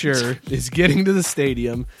remembers for sure is getting to the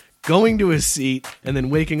stadium, going to his seat, and then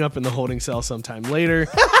waking up in the holding cell sometime later.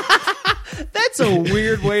 That's a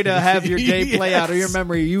weird way to have your day play out, or your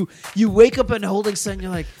memory. You wake up in a holding cell and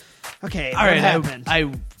you're like, okay, what happened?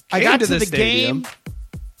 I got to the game,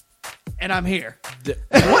 and I'm here.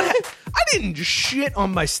 What? didn't shit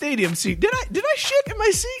on my stadium seat. Did I shit in my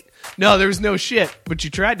seat? No, there was no shit, but you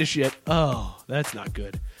tried to shit. Oh, that's not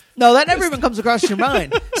good. No, that never even comes across your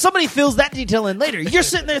mind. Somebody fills that detail in later. You're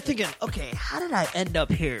sitting there thinking, okay, how did I end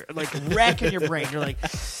up here? Like, racking your brain. You're like,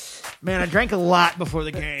 man, I drank a lot before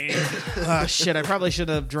the game. Oh, shit, I probably should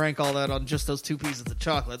have drank all that on just those 2 pieces of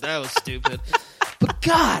chocolate. That was stupid. But,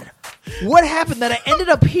 God, what happened that I ended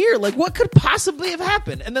up here? Like, what could possibly have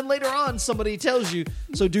happened? And then later on, somebody tells you,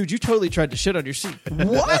 so, dude, you totally tried to shit on your seat.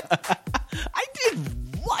 What? I did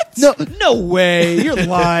what? No way. You're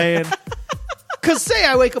lying. Because say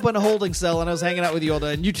I wake up in a holding cell and I was hanging out with you all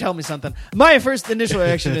day and you tell me something. My first initial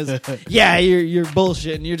reaction is, yeah, you're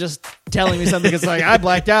bullshitting. You're just telling me something. It's like, I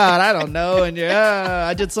blacked out. I don't know. And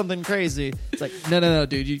I did something crazy. It's like, no,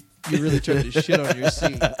 dude. You really tried to shit on your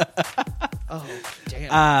seat. Oh,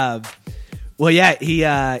 damn. Well, yeah,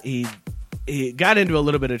 he got into a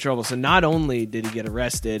little bit of trouble. So not only did he get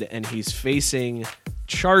arrested and he's facing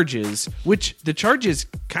charges, which the charges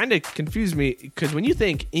kind of confused me because when you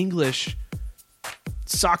think English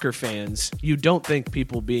soccer fans, you don't think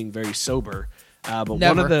people being very sober. But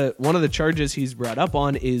Never. one of the charges he's brought up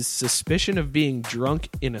on is suspicion of being drunk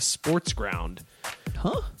in a sports ground.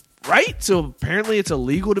 Huh? Right? So apparently it's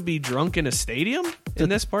illegal to be drunk in a stadium in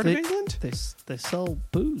this part of England? They sell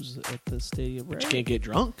booze at the stadium, right? But you can't get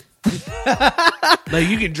drunk. Like,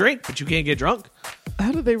 you can drink, but you can't get drunk.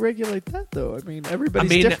 How do they regulate that, though? I mean,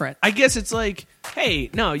 everybody's different. I guess it's like,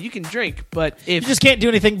 hey, no, you can drink, but if You just can't do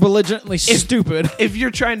anything belligerently stupid. if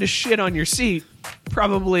you're trying to shit on your seat,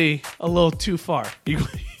 probably a little too far.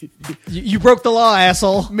 You broke the law,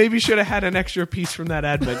 asshole. Maybe should have had an extra piece from that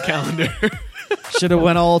advent calendar. Should have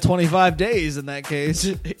went all 25 days in that case.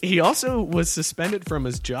 He also was suspended from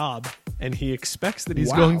his job, and he expects that he's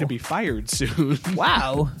Wow. going to be fired soon.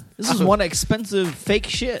 Wow. This is one expensive fake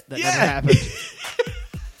shit that never happened.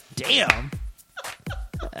 Damn.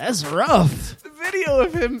 That's rough. The video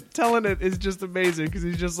of him telling it is just amazing because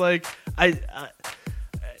he's just like, I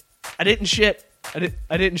didn't shit.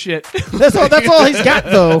 I didn't shit. That's all he's got,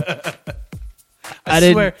 though. I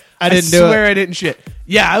didn't do it. I didn't shit.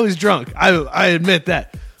 Yeah, I was drunk. I admit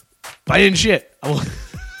that. But I didn't shit.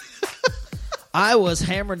 I was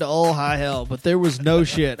hammered to all high hell, but there was no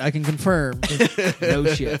shit. I can confirm. No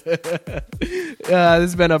shit. This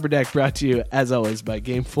has been Upper Deck, brought to you, as always, by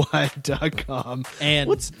Gamefly.com. And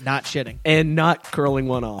not shitting. And not curling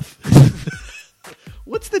one off.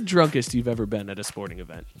 What's the drunkest you've ever been at a sporting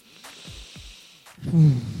event?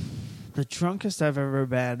 The drunkest I've ever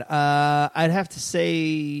been. I'd have to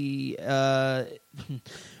say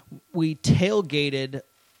we tailgated,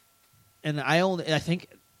 and I think,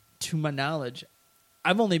 to my knowledge,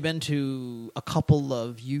 I've only been to a couple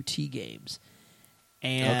of UT games.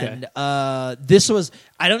 And this was,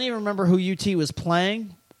 I don't even remember who UT was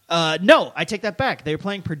playing. No, I take that back. They were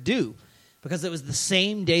playing Purdue because it was the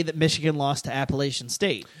same day that Michigan lost to Appalachian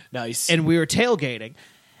State. Nice. And we were tailgating.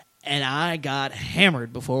 And I got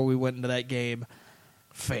hammered before we went into that game.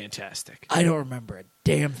 Fantastic. I don't remember a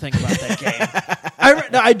damn thing about that game.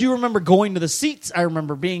 I do remember going to the seats. I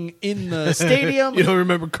remember being in the stadium. You don't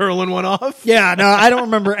remember curling one off? Yeah, no, I don't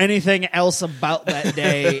remember anything else about that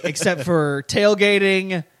day except for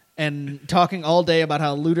tailgating and talking all day about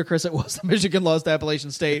how ludicrous it was that Michigan lost to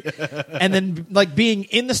Appalachian State. And then like being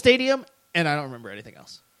in the stadium, and I don't remember anything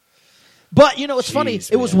else. But, you know, it's funny.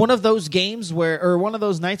 It was one of those games or one of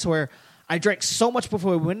those nights where I drank so much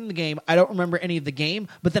before we went in the game, I don't remember any of the game.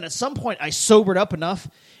 But then at some point, I sobered up enough,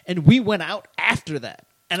 and we went out after that.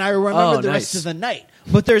 And I remember the rest of the night.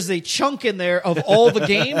 But there's a chunk in there of all the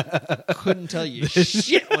game. Couldn't tell you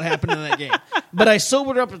shit what happened in that game. But I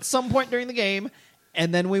sobered up at some point during the game,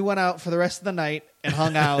 and then we went out for the rest of the night and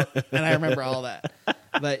hung out, and I remember all that.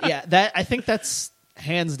 But, yeah, I think that's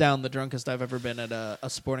hands down the drunkest I've ever been at a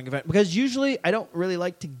sporting event, because usually I don't really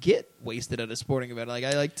like to get wasted at a sporting event. Like,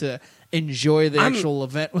 I like to enjoy the actual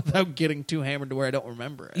event without getting too hammered to where I don't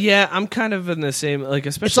remember it. Yeah, I'm kind of in the same, like,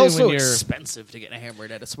 especially it's also when you're expensive to get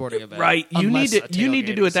hammered at a sporting event. right. You need to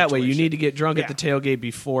do it that way. You situation. need to get drunk at the tailgate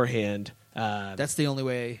beforehand. That's the only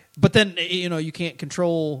way. But then, you know, you can't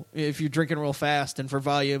control if you're drinking real fast and for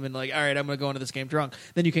volume and like, all right, I'm going to go into this game drunk.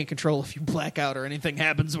 Then you can't control if you black out or anything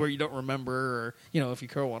happens where you don't remember, or, you know, if you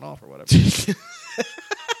curl one off or whatever.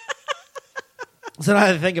 So now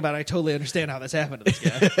that I think about it, I totally understand how this happened to this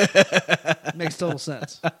guy. It makes total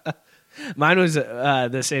sense. Mine was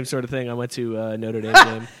the same sort of thing. I went to a Notre Dame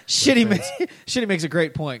game. Shitty makes a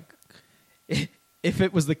great point. If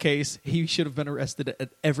it was the case, he should have been arrested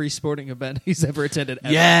at every sporting event he's ever attended.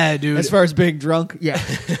 Ever. Yeah, dude. As far as being drunk, yeah.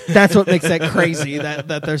 That's what makes that crazy,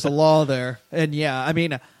 that there's a law there. And yeah, I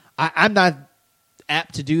mean, I'm not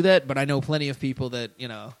apt to do that, but I know plenty of people that,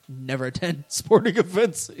 never attend sporting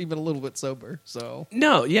events even a little bit sober. So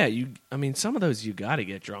No, yeah, some of those you got to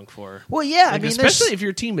get drunk for. well, yeah, Like, especially if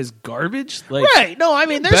your team is garbage. Like, right. No, I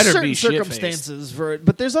mean, there's better certain be shit-faced. circumstances for it,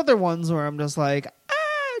 but there's other ones where I'm just like,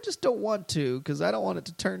 I just don't want to because I don't want it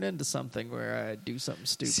to turn into something where I do something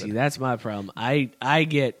stupid. See, that's my problem. I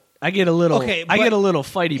get a little Okay, I but get a little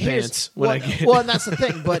fighty Here's- pants when well, I get. well, and that's the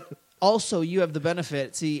thing. But also, you have the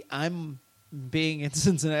benefit. See, I'm being in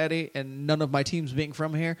Cincinnati, and none of my teams being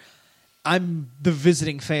from here. I'm the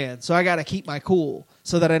visiting fan, so I got to keep my cool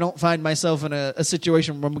so that I don't find myself in a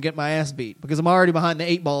situation where I'm gonna get my ass beat because I'm already behind the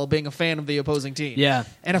 8 ball being a fan of the opposing team. Yeah,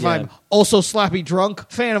 and if yeah. I'm also sloppy drunk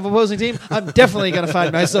fan of opposing team, I'm definitely gonna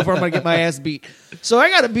find myself where I'm gonna get my ass beat. So I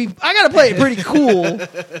gotta play it pretty cool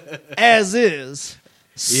as is.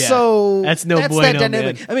 Yeah, So that's no that bueno,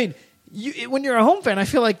 dynamic. man. I mean, when you're a home fan, I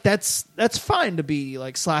feel like that's fine to be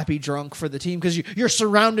like sloppy drunk for the team because you're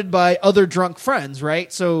surrounded by other drunk friends,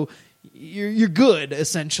 right? So you're good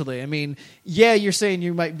essentially. I mean, yeah, you're saying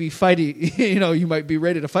you might be fighting, you might be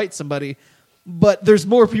ready to fight somebody, but there's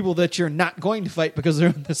more people that you're not going to fight because they're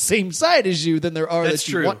on the same side as you than there are That's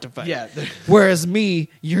that true. you want to fight. Yeah. Whereas me,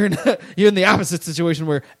 you're in the opposite situation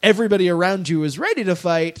where everybody around you is ready to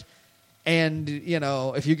fight. And,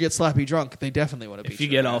 if you get sloppy drunk, they definitely want to beat If you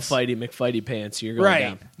your get all ass. fighty McFighty pants, you're going Right.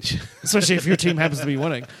 down. Especially if your team happens to be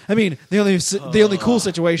winning. I mean, the only cool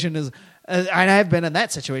situation is, and I've been in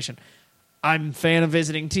that situation. I'm a fan of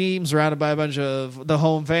visiting teams, surrounded by a bunch of the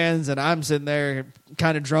home fans, and I'm sitting there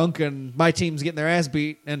kind of drunk, and my team's getting their ass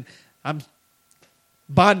beat, and I'm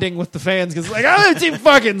bonding with the fans because like, oh, the team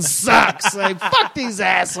fucking sucks. Like, fuck these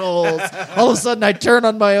assholes. All of a sudden, I turn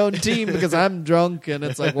on my own team because I'm drunk, and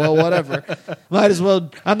it's like, well, whatever. Might as well.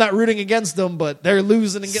 I'm not rooting against them, but they're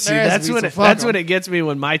losing and getting See, their ass that's beat. when so it, fuck that's 'em. when it gets me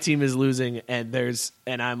when my team is losing and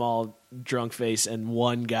I'm all drunk face and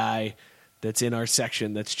one guy that's in our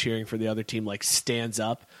section that's cheering for the other team like stands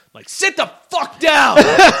up like sit the fuck down.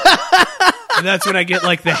 And that's when I get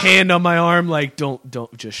like the hand on my arm like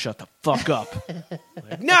don't just shut the fuck up.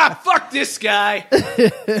 Like, nah, fuck this guy.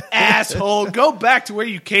 Asshole, go back to where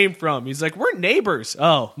you came from. He's like, we're neighbors.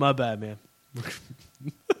 Oh, my bad, man.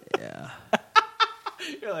 Yeah.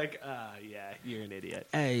 You're like, yeah, you're an idiot.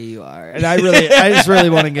 Hey, you are. And I just really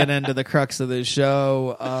want to get into the crux of this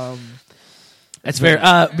show. That's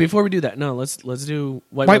fair. Before we do that, no, let's do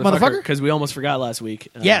White Motherfucker Motherfucker? because we almost forgot last week.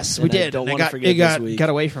 Yes, we and I did. don't And want to forget this week. got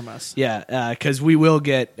away from us. Yeah, because we will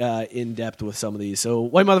get in depth with some of these. So,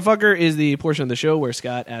 White Motherfucker is the portion of the show where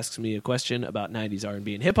Scott asks me a question about 90s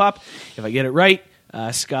R&B and hip hop. If I get it right,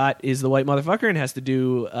 Scott is the White Motherfucker and has to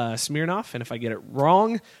do Smirnoff. And if I get it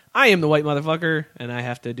wrong, I am the White Motherfucker and I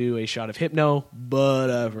have to do a shot of Hypno. But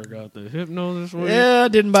I forgot the Hypno this week. Yeah,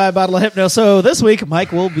 didn't buy a bottle of Hypno. So this week,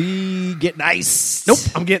 Mike will be getting iced. Nope,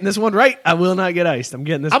 I'm getting this one right. I will not get iced. I'm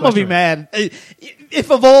getting this. I'm going to be question right. mad.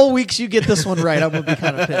 If of all weeks you get this one right, I'm going to be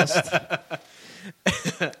kind of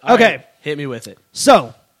pissed. All Okay. right, hit me with it.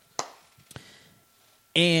 So,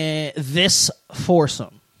 this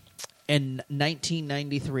foursome in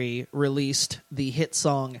 1993 released the hit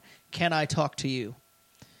song Can I Talk to You?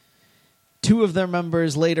 Two of their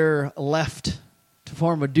members later left to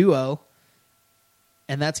form a duo,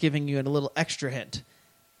 and that's giving you a little extra hint.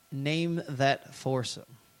 Name that foursome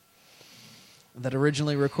that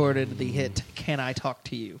originally recorded the hit Can I Talk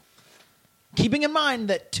to You? Keeping in mind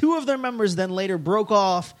that two of their members then later broke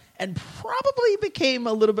off and probably became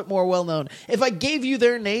a little bit more well-known. If I gave you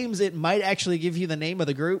their names, it might actually give you the name of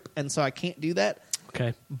the group, and so I can't do that.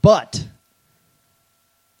 Okay. But,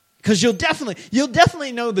 because you'll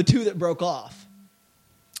definitely know the two that broke off.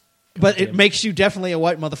 But it makes you definitely a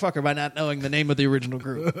white motherfucker by not knowing the name of the original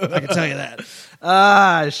group. I can tell you that.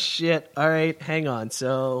 Ah, shit. All right, hang on.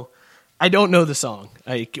 So, I don't know the song.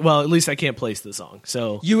 At least I can't place the song.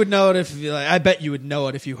 So You would know it I bet you would know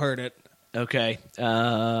it if you heard it. okay. So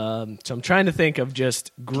I'm trying to think of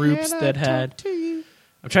just groups Can I that talk had. to you?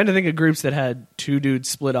 I'm trying to think of groups that had two dudes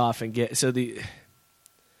split off and get. So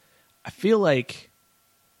I feel like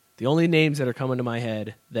the only names that are coming to my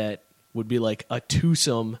head that would be like a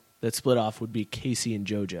twosome that split off would be Casey and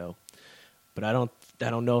JoJo, but I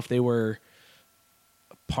don't know if they were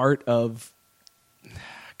part of.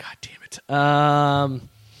 God damn it!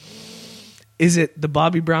 Is it the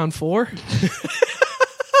Bobby Brown 4?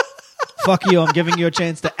 Fuck you, I'm giving you a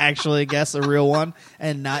chance to actually guess a real one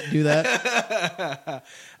and not do that.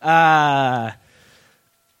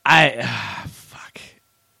 Fuck.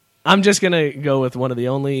 I'm just gonna go with one of the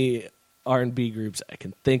only R&B groups I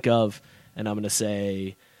can think of, and I'm gonna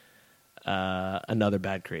say Another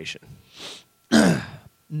Bad Creation.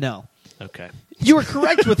 No. Okay. You were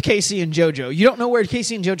correct with Casey and JoJo. You don't know where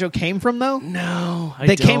Casey and JoJo came from, though? No,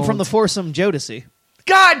 They came from the foursome Jodeci.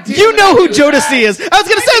 God damn You it, know who I knew Jodeci that. is. I was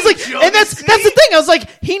going to say, I was like, Jodeci? and that's the thing. I was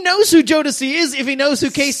like, he knows who Jodeci is if he knows who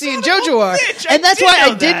Casey and JoJo are. bitch, And that's I why did I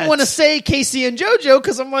know didn't that. want to say Casey and JoJo,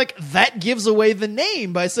 because I'm like, that gives away the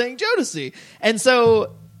name by saying Jodeci. And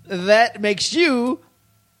so that makes you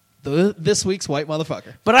this week's white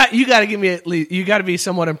motherfucker. But you got to give me at least. You got to be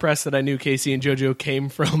somewhat impressed that I knew Casey and JoJo came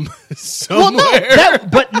from Well, somewhere.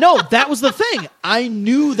 that was the thing. I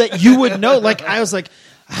knew that you would know. Like, I was like,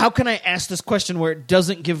 how can I ask this question where it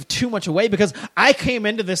doesn't give too much away? Because I came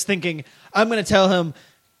into this thinking, I'm going to tell him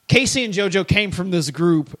Casey and JoJo came from this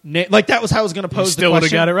group. Like, that was how I was going to pose the still would've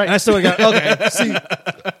question. got it right. And I still would have got it. Okay. See,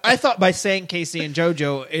 I thought by saying Casey and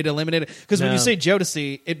JoJo, it eliminated. Because when No. you say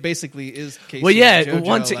Jodeci, it basically is Casey Well, yeah. and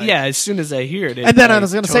JoJo. like- As soon as I hear it, And then I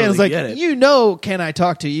was going to say, I was like, get it. you know, Can I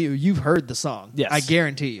Talk to You? You've heard the song. Yes. I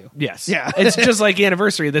guarantee you. Yes. Yeah. It's just like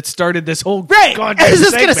Anniversary that started this whole Right. goddamn I was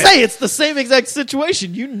just going to segment. say, it's the same exact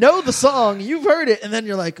situation. You know the song, you've heard it, and then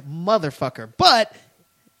you're like, motherfucker. But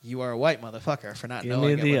you are a white motherfucker for not Give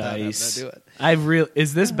knowing me it the without having ice. to do it.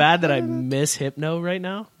 Is this bad that I miss Hypno right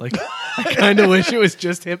now? Like, I kind of wish it was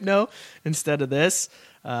just Hypno instead of this.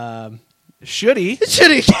 Should he? Should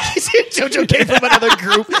he? JoJo came from another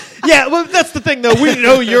group. Yeah, well, that's the thing, though. We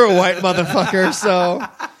know you're a white motherfucker, so.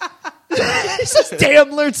 It's just damn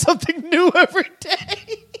learn something new every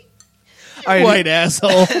day. All right, White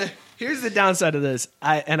asshole. Here's the downside of this.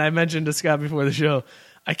 I mentioned to Scott before the show,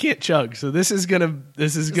 I can't chug, so this is gonna be awful.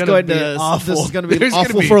 This is going to be There's gonna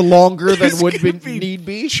awful for longer than there's would gonna need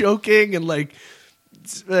be. choking and like,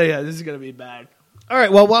 yeah, this is gonna be bad. All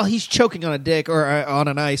right. Well, while he's choking on a dick or on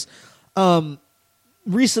an ice,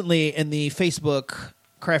 recently in the Facebook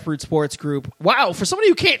Craft Root Sports group, wow, for somebody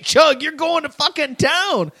who can't chug, you're going to fucking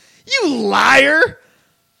town. You liar.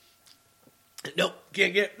 Nope,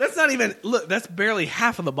 can't get. That's not even. Look, that's barely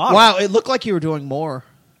half of the bottle. Wow, it looked like you were doing more.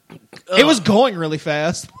 It was going really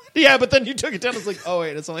fast. Yeah, but then you took it down. It's like, oh,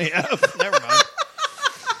 wait, it's only half. Never mind.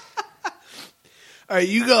 All right,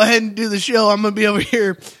 you go ahead and do the show. I'm gonna be over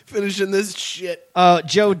here finishing this shit.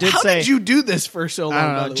 Joe did How say. did you do this for so long? I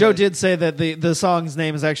don't by know. the Joe way? did say that the song's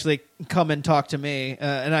name is actually Come and Talk to Me.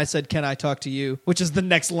 And I said, Can I Talk to You? Which is the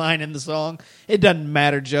next line in the song. It doesn't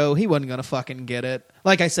matter, Joe. He wasn't going to fucking get it.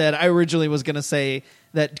 Like I said, I originally was going to say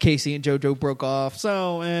that Casey and JoJo broke off.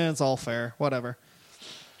 So, it's all fair. Whatever.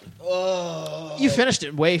 Oh. You finished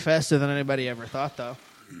it way faster than anybody ever thought, though.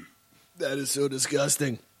 That is so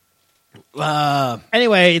disgusting.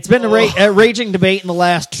 Anyway, it's been a raging debate in the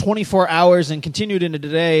last 24 hours and continued into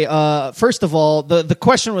today. First of all, the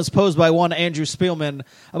question was posed by one Andrew Spielman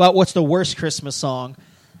about what's the worst Christmas song,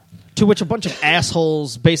 to which a bunch of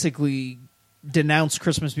assholes basically denounced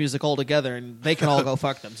Christmas music altogether, and they can all go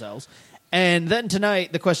fuck themselves. And then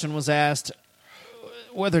tonight, the question was asked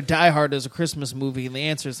whether Die Hard is a Christmas movie, and the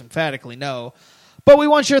answer is emphatically no. But we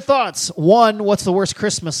want your thoughts. One, what's the worst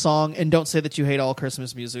Christmas song? And don't say that you hate all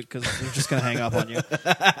Christmas music, because we're just going to hang up on you.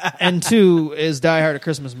 And two, is Die Hard a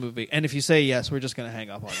Christmas movie? And if you say yes, we're just going to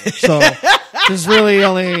hang up on you. So this is really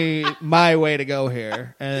only my way to go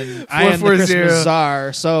here. And I am the 440. Christmas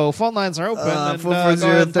czar. So phone lines are open. and, go ahead and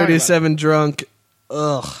talk about it. 440-37 drunk.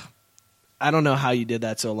 Ugh. I don't know how you did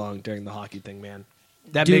that so long during the hockey thing, man.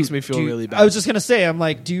 That Dude, makes me feel really bad. I was just going to say, I'm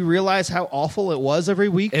like, do you realize how awful it was every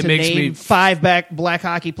week It to makes name me- 5 black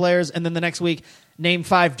hockey players, and then the next week name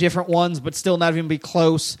 5 different ones, but still not even be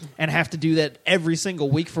close, and have to do that every single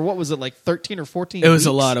week for, what was it, like 13 or 14 It was weeks?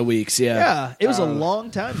 a lot of weeks, yeah. Yeah, it was a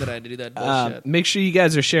long time that I had to do that bullshit. Make sure you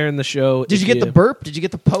guys are sharing the show. Did you get the burp? Did you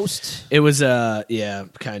get the post? It was yeah,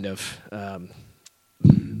 kind of.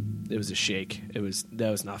 It was a shake. That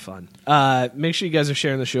was not fun. Make sure you guys are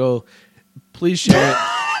sharing the show. Please share it,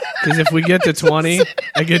 because if we get to 20,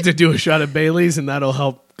 I get to do a shot of Bailey's, and that'll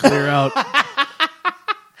help clear out.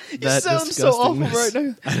 You sound so awful right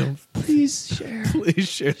now. I don't. Please share. Please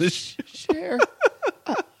share this. Share.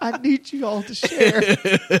 I need you all to share.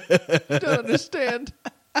 Don't understand.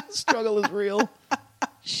 The struggle is real.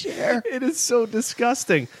 Share. It is so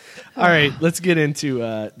disgusting. All right, let's get into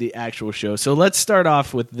the actual show. So let's start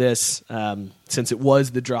off with this. Since it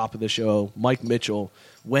was the drop of the show, Mike Mitchell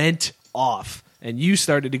went off, and you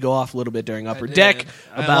started to go off a little bit during Upper Deck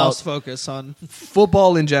I about lost focus on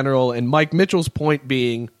football in general, and Mike Mitchell's point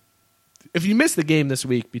being, if you missed the game this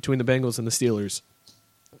week between the Bengals and the Steelers,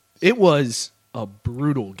 it was a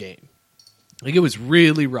brutal game. Like, it was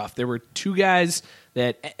really rough. There were 2 guys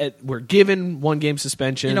that were given 1-game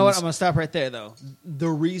suspensions. You know what? I'm going to stop right there, though. The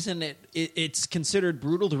reason it's considered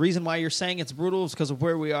brutal, the reason why you're saying it's brutal is because of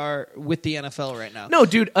where we are with the NFL right now. No,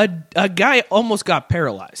 dude, a guy almost got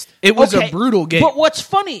paralyzed. It was a brutal game. But what's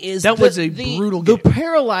funny is that was a brutal game. The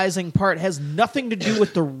paralyzing part has nothing to do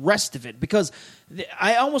with the rest of it, because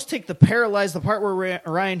I almost take the part where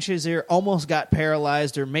Ryan Shazier almost got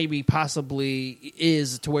paralyzed, or maybe possibly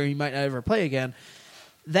is to where he might not ever play again.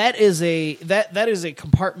 That is a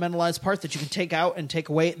compartmentalized part that you can take out and take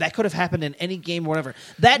away. That could have happened in any game or whatever.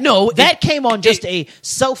 That came on just a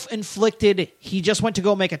self-inflicted. He just went to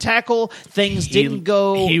go make a tackle. Things didn't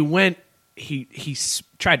go. He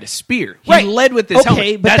tried to spear. He Right. led with his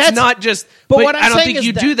helmet. But that's not just. but But what I'm I don't saying think is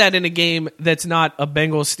you that- do that in a game that's not a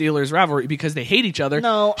Bengals-Steelers rivalry because they hate each other.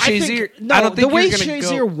 No, I don't think the way you're gonna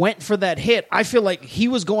Shazier went for that hit, I feel like he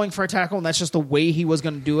was going for a tackle, and that's just the way he was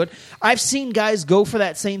going to do it. I've seen guys go for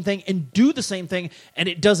that same thing and do the same thing, and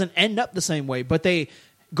it doesn't end up the same way. But they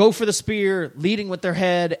go for the spear, leading with their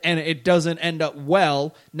head, and it doesn't end up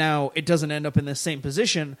well. Now, it doesn't end up in the same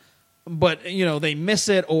position, but they miss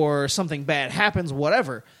it or something bad happens,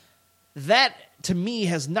 whatever. That, to me,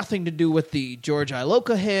 has nothing to do with the George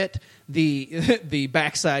Iloka hit, the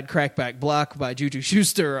backside crackback block by Juju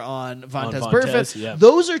Schuster on Vontaze Burfict. Yeah.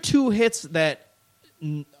 Those are two hits that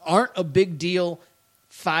aren't a big deal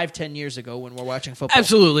 5-10 years ago when we're watching football.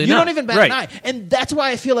 Absolutely You not. don't even bat an eye. And that's why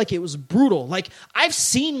I feel like it was brutal. Like, I've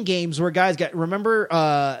seen games where guys remember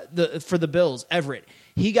for the Bills, Everett.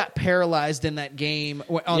 He got paralyzed in that game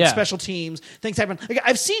on special teams. Things happen. Like,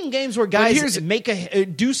 I've seen games where guys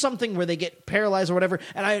do something where they get paralyzed or whatever,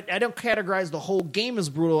 and I don't categorize the whole game as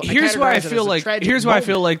brutal. Here's why I feel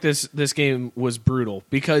like this game was brutal,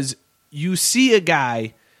 because you see a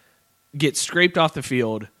guy get scraped off the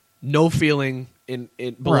field, no feeling in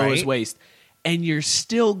below his waist, and you're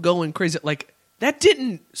still going crazy. Like, that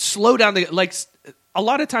didn't slow down a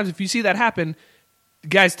lot of times if you see that happen,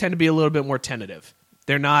 guys tend to be a little bit more tentative.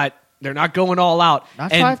 They're not going all out.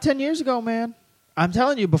 Not 5-10 years ago, man. I'm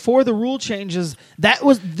telling you, before the rule changes, this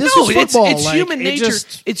was football. It's human nature.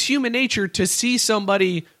 It's human nature to see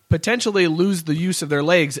somebody potentially lose the use of their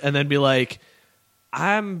legs and then be like,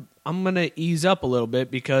 I'm gonna ease up a little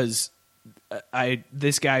bit because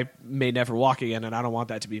this guy may never walk again, and I don't want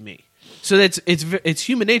that to be me. So it's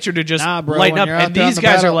human nature to just lighten up, and these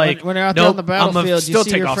guys are like, when you're out there on the battlefield, still you see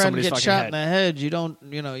take your off friend somebody's get fucking shot head. in the head.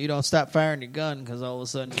 You don't stop firing your gun because all of a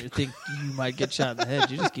sudden you think you might get shot in the head.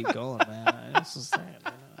 You just keep going, man. It's just saying,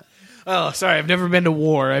 Oh, sorry, I've never been to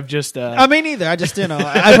war. I've just. I mean, neither. I just I've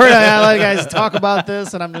heard a lot of guys talk about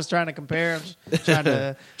this, and I'm just trying to compare. I'm just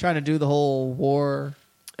trying to do the whole war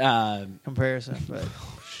comparison, but.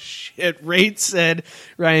 Rate said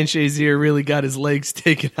Ryan Shazier really got his legs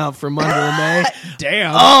taken out from under him. Eh?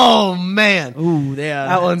 Damn. Oh, man. Ooh, yeah.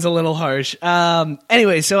 That one's a little harsh.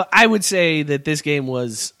 Anyway, so I would say that this game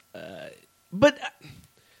was... but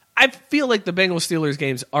I feel like the Bengals-Steelers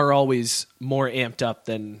games are always more amped up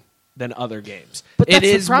than other games. But that's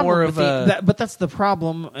it is the problem more of a... but that's the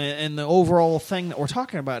problem, and the overall thing that we're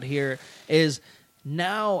talking about here is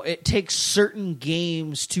now it takes certain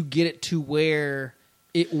games to get it to where...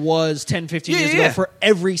 it was 10, 15 years ago for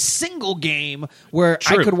every single game where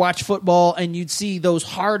I could watch football and you'd see those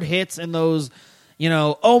hard hits and those,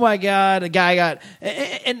 oh my God, a guy got...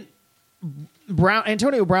 And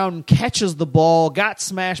Antonio Brown catches the ball, got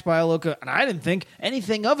smashed by Iloka, and I didn't think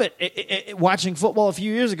anything of it watching football a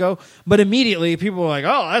few years ago, but immediately people were like,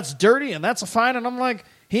 oh, that's dirty and that's a fine, and I'm like...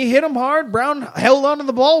 He hit him hard. Brown held onto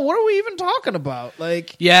the ball. What are we even talking about?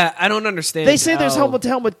 Yeah, I don't understand. They say there's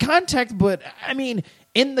helmet-to-helmet contact, but, I mean,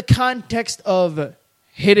 in the context of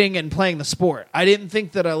hitting and playing the sport, I didn't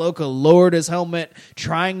think that Iloka lowered his helmet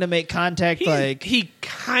trying to make contact. He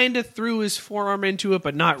kind of threw his forearm into it,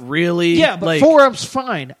 but not really. Yeah, but forearm's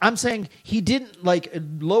fine. I'm saying he didn't,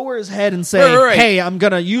 lower his head and say, hey, I'm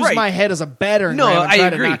going to use my head as a battering ram and try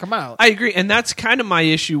to knock him out. I agree, and that's kind of my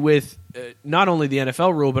issue with... not only the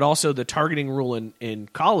NFL rule, but also the targeting rule in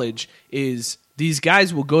college is these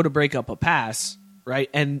guys will go to break up a pass, right?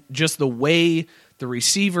 And just the way the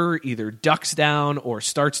receiver either ducks down or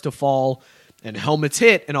starts to fall and helmets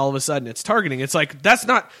hit, and all of a sudden it's targeting. It's like, that's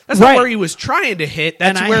not where he was trying to hit.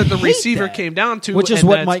 That's where the receiver came down to. Which is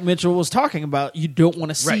what Mike Mitchell was talking about. You don't want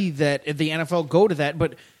to see that if the NFL go to that,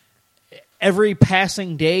 but every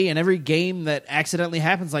passing day and every game that accidentally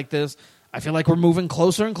happens like this, I feel like we're moving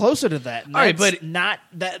closer and closer to that. And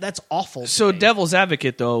that's awful. So, devil's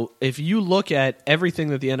advocate, though, if you look at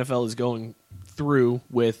everything that the NFL is going through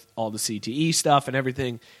with all the CTE stuff and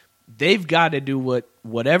everything, they've got to do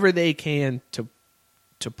whatever they can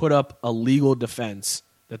to put up a legal defense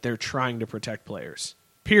that they're trying to protect players.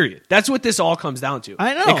 Period. That's what this all comes down to.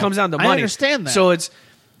 I know. It comes down to money. I understand that. So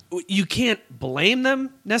you can't blame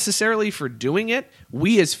them necessarily for doing it.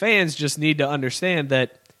 We as fans just need to understand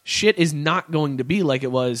that shit is not going to be like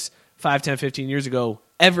it was 5, 10, 15 years ago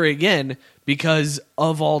ever again because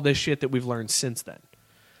of all this shit that we've learned since then.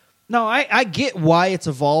 No, I get why it's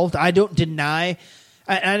evolved. I don't deny.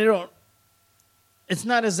 I don't. It's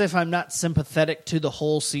not as if I'm not sympathetic to the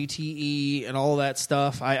whole CTE and all that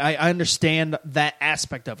stuff. I understand that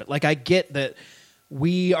aspect of it. Like, I get that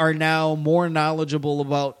we are now more knowledgeable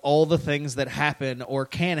about all the things that happen or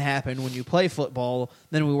can happen when you play football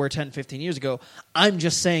than we were 10, 15 years ago. I'm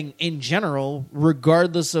just saying, in general,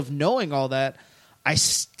 regardless of knowing all that, I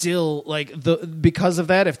still, like, because of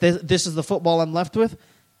that, if this is the football I'm left with,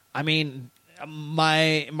 I mean,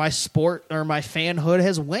 my sport or my fanhood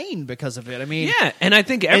has waned because of it. I mean, yeah, and I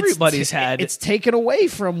think everybody's it's taken away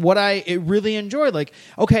from what I really enjoyed. Like,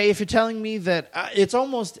 okay, if you're telling me that it's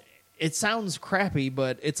almost, it sounds crappy,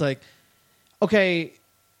 but it's like, okay,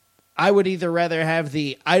 I would either rather have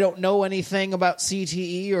I don't know anything about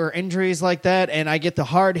CTE or injuries like that, and I get the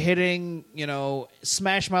hard hitting,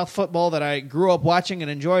 smash mouth football that I grew up watching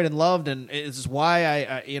and enjoyed and loved, and is why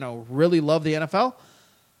I really love the NFL.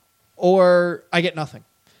 Or I get nothing.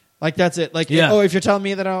 Like, that's it. Like, if you're telling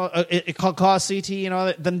me that it can cause CT and all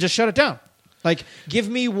that, then just shut it down. Like, give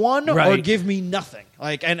me one or give me nothing.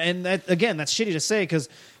 Like, and that, again, that's shitty to say because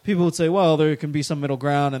people would say, well, there can be some middle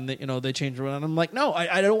ground and they change around. And I'm like, no,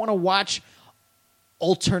 I don't want to watch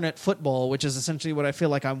alternate football, which is essentially what I feel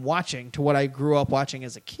like I'm watching to what I grew up watching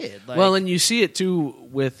as a kid. Like, well, and you see it too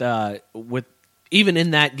with even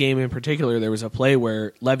in that game in particular, there was a play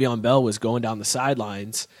where Le'Veon Bell was going down the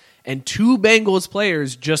sidelines. And 2 Bengals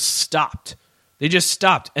players just stopped. They just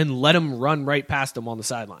stopped and let him run right past him on the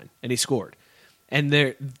sideline, and he scored.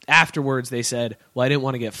 And afterwards, they said, "Well, I didn't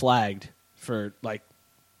want to get flagged for like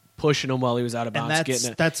pushing him while he was out of bounds."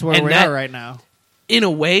 And that's where we are right now. In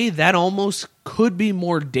a way, that almost could be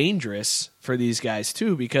more dangerous for these guys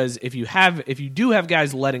too, because if you do have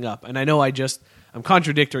guys letting up, and I know I'm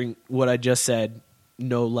contradicting what I just said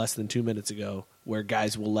no less than 2 minutes ago, where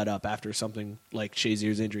guys will let up after something like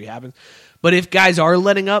Shazier's injury happens. But if guys are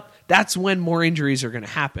letting up, that's when more injuries are going to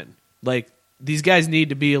happen. Like, these guys need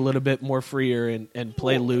to be a little bit more freer and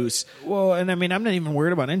play loose. Well, and I mean, I'm not even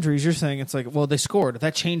worried about injuries. You're saying it's like, well, they scored.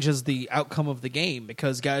 That changes the outcome of the game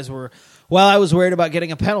because guys were, well, I was worried about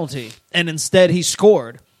getting a penalty, and instead he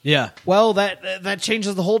scored. Yeah. Well, that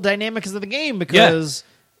changes the whole dynamics of the game because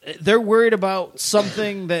they're worried about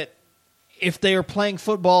something that, if they are playing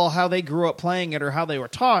football how they grew up playing it or how they were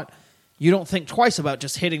taught, you don't think twice about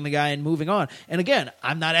just hitting the guy and moving on. And again,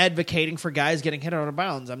 I'm not advocating for guys getting hit out of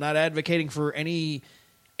bounds. I'm not advocating for any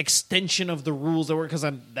extension of the rules that were, because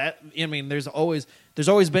there's always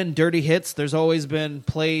been dirty hits. There's always been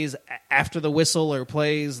plays after the whistle or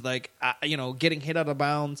plays like getting hit out of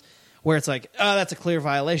bounds where it's like, oh, that's a clear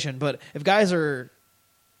violation. But if guys are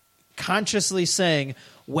consciously saying,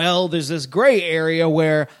 well, there's this gray area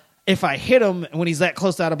where if I hit him when he's that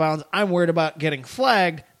close to out of bounds, I'm worried about getting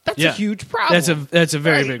flagged. That's a huge problem. That's a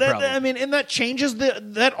very big problem. I mean, and that changes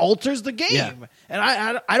that alters the game. Yeah. And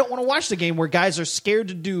I don't want to watch the game where guys are scared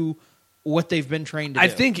to do what they've been trained to do. I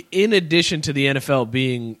think in addition to the NFL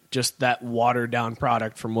being just that watered down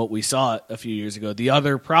product from what we saw a few years ago, the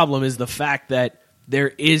other problem is the fact that there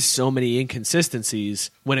is so many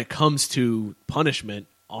inconsistencies when it comes to punishment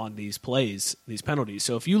on these plays, these penalties.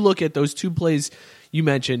 So if you look at those 2 plays you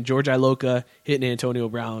mentioned, George Iloka hitting Antonio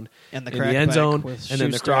Brown and in the end zone, and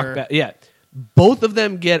then the croc back. Yeah. Both of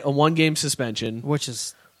them get a 1-game suspension. Which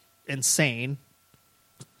is insane.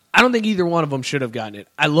 I don't think either one of them should have gotten it.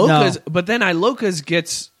 But then Iloka's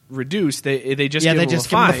gets reduced. They just give him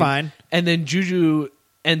a fine. And then Juju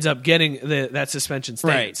ends up getting that suspension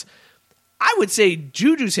stands. Right. I would say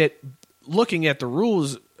Juju's hit, looking at the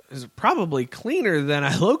rules, is probably cleaner than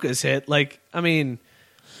Iloka's hit. Like, I mean...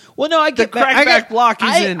 Well, no, I get the crackback block.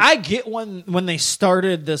 I get when they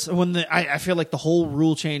started this. I feel like the whole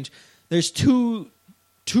rule change. There's two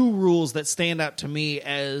rules that stand out to me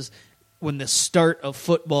as when the start of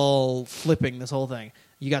football flipping this whole thing.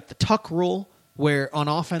 You got the tuck rule where on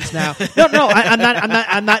offense now.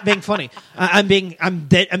 I'm not being funny. I'm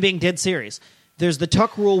being dead serious. There's the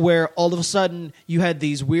tuck rule where all of a sudden you had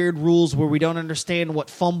these weird rules where we don't understand what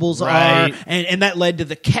fumbles are, and that led to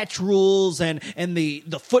the catch rules and the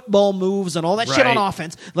football moves and all that shit on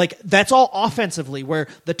offense. Like, that's all offensively, where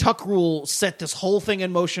the tuck rule set this whole thing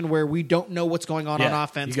in motion where we don't know what's going on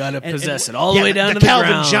offense. You got to possess it all the way down to the Calvin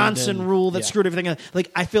ground. Johnson rule that screwed everything up. Like,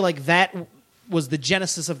 I feel like that was the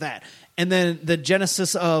genesis of that. And then the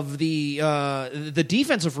genesis of the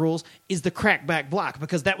defensive rules is the crackback block,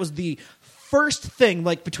 because that was the first thing,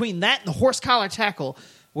 like between that and the horse collar tackle,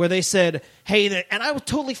 where they said, hey, and I was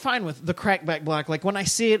totally fine with the crackback block. Like when I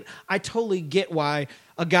see it, I totally get why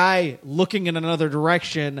a guy looking in another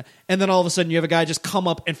direction, and then all of a sudden you have a guy just come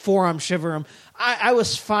up and forearm shiver him. I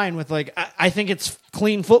was fine with, like, I think it's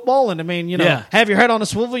clean football, and I mean, have your head on a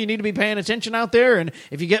swivel. You need to be paying attention out there, and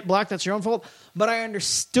if you get blocked, that's your own fault. But I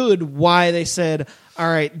understood why they said, all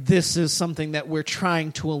right, this is something that we're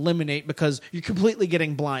trying to eliminate because you're completely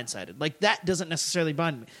getting blindsided. Like, that doesn't necessarily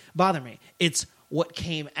bother me. It's what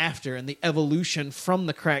came after and the evolution from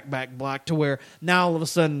the crackback block to where now all of a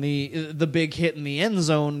sudden the big hit in the end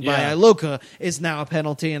zone by Iloka is now a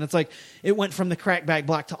penalty, and it's like it went from the crackback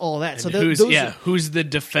block to all that. And So who's the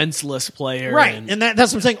defenseless player, right? And that's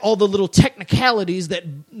what I'm saying. All the little technicalities that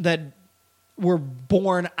were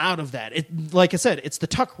born out of that. It, like I said, it's the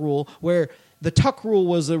tuck rule, where the tuck rule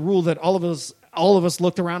was a rule that all of us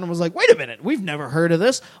looked around and was like, wait a minute, we've never heard of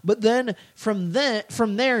this. But then from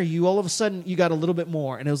there, you all of a sudden you got a little bit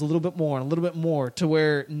more, and it was a little bit more and a little bit more, to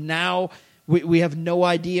where now we have no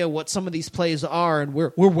idea what some of these plays are, and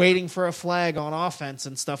we're waiting for a flag on offense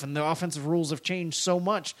and stuff. And the offensive rules have changed so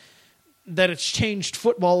much that it's changed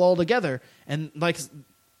football altogether. And like,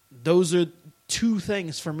 those are two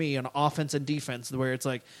things for me on offense and defense, where it's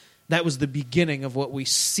like that was the beginning of what we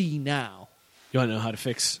see now. You want to know how to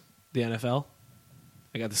fix the NFL?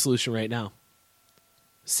 I got the solution right now.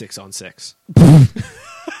 6-on-6.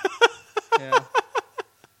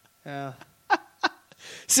 Yeah.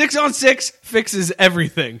 6-on-6 fixes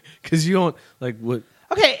everything, because you don't like what.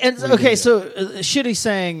 Okay, so Shitty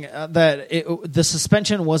saying that the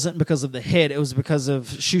suspension wasn't because of the hit; it was because of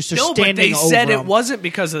Schuster standing over him. No, but they said it wasn't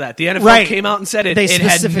because of that. The NFL came out and said it. It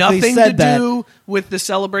had nothing to do with the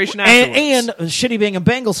celebration afterwards. And Shitty being a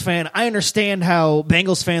Bengals fan, I understand how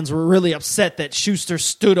Bengals fans were really upset that Schuster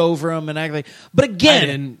stood over him and acted. But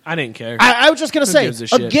again, I didn't care. I was just going to say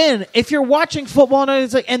again, if you're watching football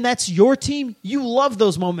and that's your team, you love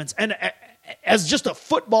those moments. And as just a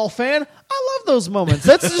football fan, I love those moments.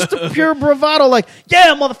 That's just a pure bravado. Like,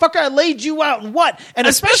 yeah, motherfucker, I laid you out, and what? And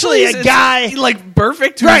especially a guy like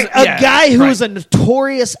Burfict, right? A guy who was a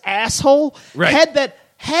notorious asshole. Right.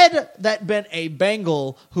 Had that been a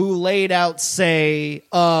Bengal who laid out, say,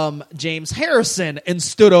 James Harrison and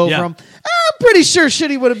stood over him, I'm pretty sure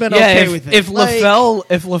Shitty would have been okay with it. If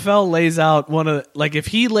LaFell lays out if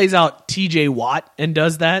he lays out TJ Watt and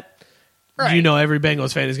does that. Right. You know, every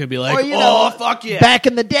Bengals fan is going to be like, fuck yeah. Back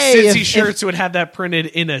in the day, Cincy shirts would have that printed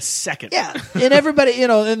in a second. Yeah, and everybody,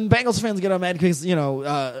 and Bengals fans get on mad because,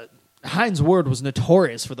 Hines Ward was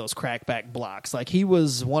notorious for those crackback blocks. Like, he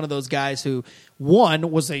was one of those guys who, one,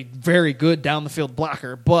 was a very good down-the-field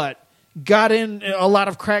blocker, but got in a lot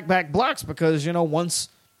of crackback blocks because, once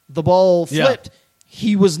the ball flipped,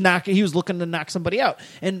 he was looking to knock somebody out.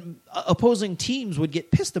 And opposing teams would get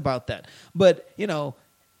pissed about that. But,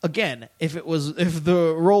 again, if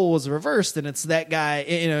the role was reversed and it's that guy,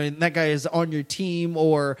 and that guy is on your team,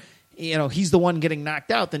 or he's the one getting knocked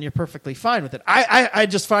out, then you're perfectly fine with it. I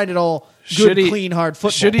just find it all good, clean, hard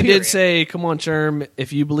football. Shitty did say, "Come on, Sherm,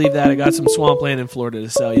 if you believe that, I got some swampland in Florida to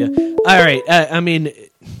sell you." All right,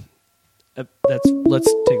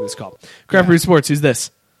 let's take this call. Craft Root Sports, who's this?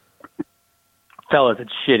 Fellas,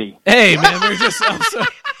 it's Shitty. Hey, man, we're just.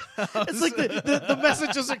 It's like the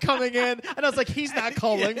messages are coming in, and I was like, he's not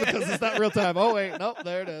calling because it's not real time. Oh, wait. Nope,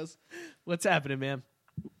 there it is. What's happening, man?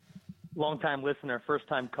 Long-time listener,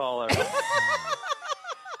 first-time caller.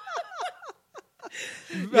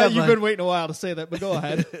 You've been waiting a while to say that, but go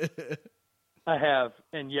ahead. I have,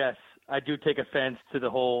 and yes, I do take offense to the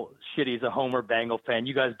whole Shitty's a Homer Bengal fan.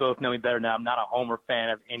 You guys both know me better now. I'm not a Homer fan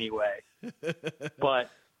of any way.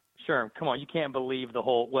 But, sure, come on, you can't believe the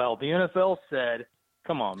whole, the NFL said...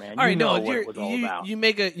 Come on, man. What it was all about. You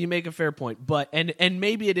make a fair point, but and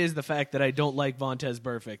maybe it is the fact that I don't like Vontaze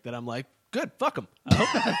Burfict that I'm like, good, fuck him.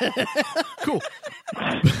 Cool.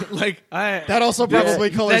 That also probably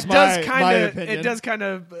colors my opinion. It does kind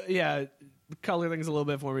of color things a little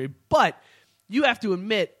bit for me, but you have to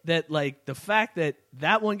admit that the fact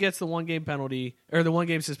that one gets the 1 game penalty or the 1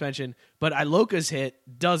 game suspension, but Iloka's hit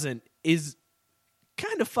doesn't is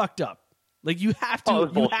kind of fucked up. You have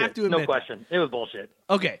to. You have to admit. No question. It was bullshit.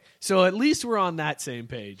 Okay, so at least we're on that same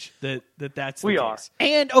page. That's the we case. are.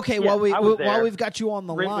 And okay, while we've got you on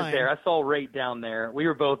the Rate line, was there. I saw Rate down there. We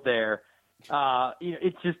were both there.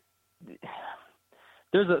 It's just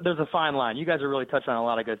there's a fine line. You guys are really touching on a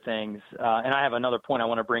lot of good things, and I have another point I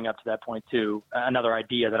want to bring up to that point too. Another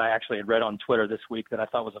idea that I actually had read on Twitter this week that I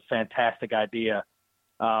thought was a fantastic idea.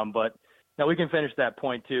 But now we can finish that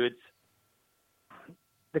point too.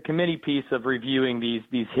 the committee piece of reviewing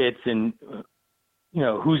these hits and,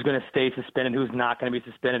 who's going to stay suspended, who's not going to be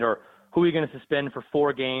suspended, or who are you going to suspend for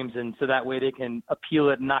 4 games, and so that way they can appeal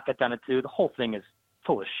it and knock it down to 2. The whole thing is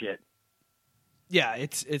full of shit. Yeah,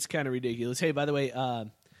 it's kind of ridiculous. Hey, by the way,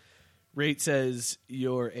 Rate says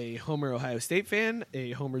you're a Homer Ohio State fan,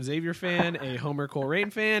 a Homer Xavier fan, a Homer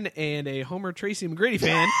Coleraine fan, and a Homer Tracy McGrady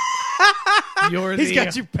fan. You're He's the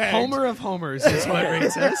got you pegged. Homer of Homers is what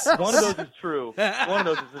Rate says. One of those is true.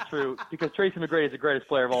 Because Tracy McGrady is the greatest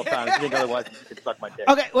player of all time. If you think otherwise, you could suck my dick.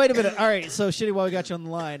 Okay, wait a minute. All right, so Shitty, while we got you on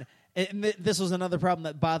the line, and this was another problem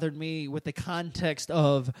that bothered me with the context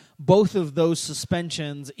of both of those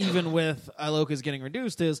suspensions, even with Iloka's getting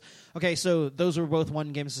reduced, is, okay, so those were both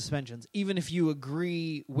 1-game suspensions. Even if you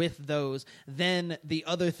agree with those, then the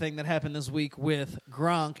other thing that happened this week with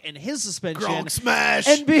Gronk and his suspension. Gronk smash!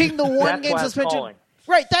 And being the 1-game why suspension. calling.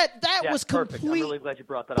 Right, that Yeah, was perfect. complete I'm really glad you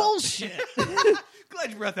brought that bullshit.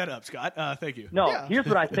 Glad you brought that up, Scott. Thank you. No, Yeah. Here's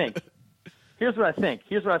what I think. Here's what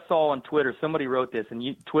I saw on Twitter. Somebody wrote this,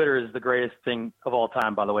 and Twitter is the greatest thing of all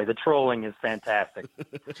time, by the way. The trolling is fantastic.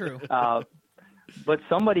 True. But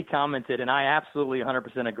somebody commented, and I absolutely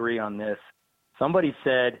 100% agree on this. Somebody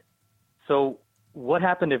said, so what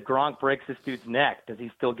happened if Gronk breaks this dude's neck? Does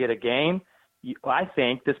he still get a game? I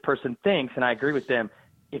think this person thinks, and I agree with them,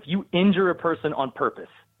 if you injure a person on purpose,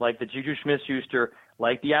 like the Juju Smith-Schuster,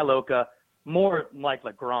 like the Iloka, more like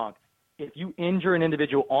Gronk, if you injure an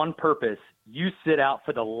individual on purpose, you sit out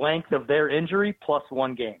for the length of their injury plus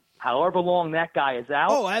 1 game. However long that guy is out,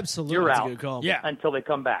 Oh, absolutely. you're That's a out good call. Yeah. until they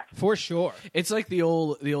come back. For sure. It's like the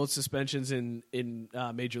old suspensions in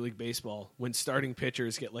Major League Baseball when starting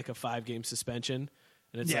pitchers get like a 5-game suspension,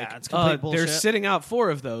 and it's Yeah, like it's complete they're bullshit. sitting out 4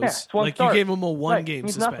 of those. Yeah, it's one like start. you gave them a 1-game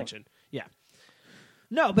means nothing. suspension. Yeah.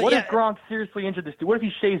 No, but What yeah, if Gronk seriously injured this dude? What if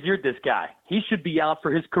he Shazier'd this guy? He should be out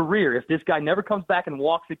for his career. If this guy never comes back and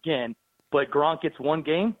walks again, but Gronk gets 1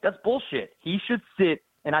 game, that's bullshit. He should sit,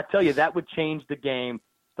 and I tell you, that would change the game.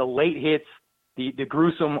 The late hits, the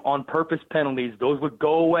gruesome on-purpose penalties, those would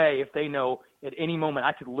go away if they know at any moment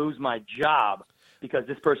I could lose my job because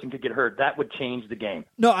this person could get hurt. That would change the game.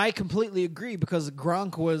 No, I completely agree because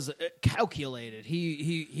Gronk was calculated.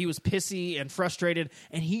 He was pissy and frustrated,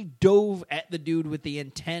 and he dove at the dude with the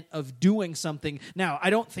intent of doing something. Now, I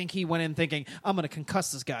don't think he went in thinking, I'm going to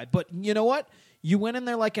concuss this guy. But you know what? You went in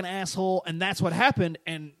there like an asshole, and that's what happened,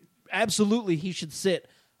 and absolutely he should sit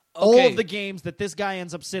all Okay. of the games that this guy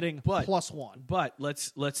ends up sitting plus 1. But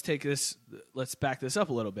let's take this. Let's back this up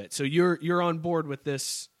a little bit. So you're on board with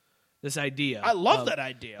this idea. I love that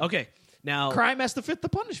idea. Okay, now Crime has to fit the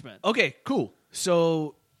punishment. Okay, cool.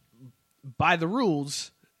 So by the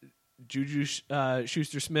rules, Juju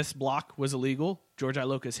Schuster-Smith's block was illegal. George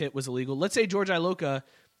Iloka's hit was illegal. Let's say George Iloka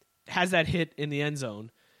has that hit in the end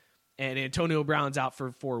zone, and Antonio Brown's out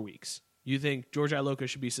for 4 weeks. You think George Iloka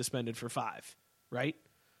should be suspended for 5, right?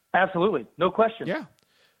 Absolutely. No question. Yeah.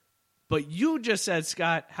 But you just said,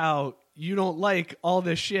 Scott, how you don't like all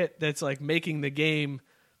this shit that's like making the game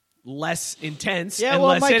less intense. Yeah, and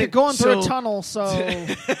well, less Mike, in you're it. going through a So- tunnel, so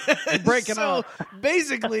you're breaking so up.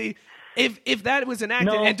 basically, if that was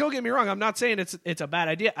enacted, No. and don't get me wrong, I'm not saying it's a bad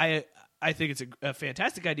idea. I think it's a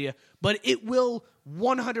fantastic idea, but it will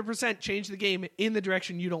 100% change the game in the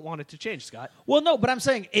direction you don't want it to change, Scott. Well, no, but I'm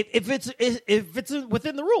saying if it's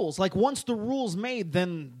within the rules, like once the rules made,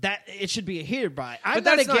 then that it should be adhered by. I'm But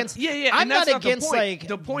not that's against. and I'm that's not against the point. like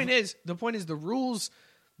the point is the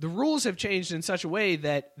rules have changed in such a way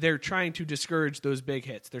that they're trying to discourage those big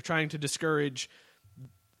hits. They're trying to discourage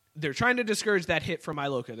that hit from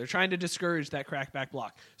Iloka. They're trying to discourage that crackback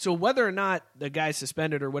block. So whether or not the guy's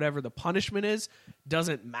suspended or whatever the punishment is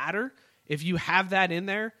doesn't matter. If you have that in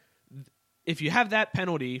there, if you have that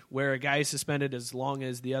penalty where a guy is suspended as long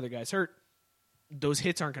as the other guy's hurt, those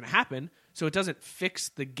hits aren't going to happen. So it doesn't fix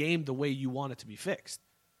the game the way you want it to be fixed.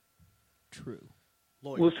 true.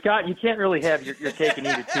 Well, Scott, you can't really have your cake and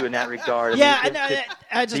eat it too in that regard. Yeah, I mean,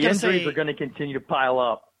 I just the gotta injuries say, are going to continue to pile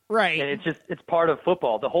up. right. And it's part of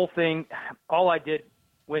football. The whole thing, all I did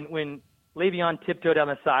when Le'Veon tiptoed down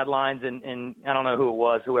the sidelines and I don't know who it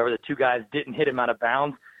was, whoever, the 2 guys didn't hit him out of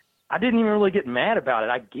bounds, I didn't even really get mad about it.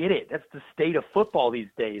 I get it. That's the state of football these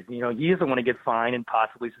days. You know, he doesn't want to get fined and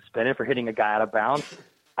possibly suspended for hitting a guy out of bounds.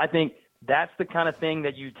 I think that's the kind of thing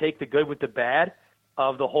that you take the good with the bad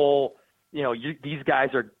of the whole, you know, these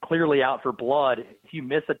guys are clearly out for blood. If you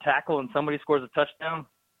miss a tackle and somebody scores a touchdown,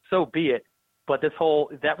 so be it. But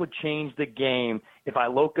that would change the game if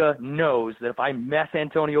Iloka knows that if I mess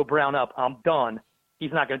Antonio Brown up, I'm done.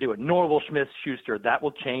 He's not going to do it. Nor will Smith-Schuster. That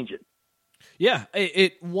will change it. Yeah,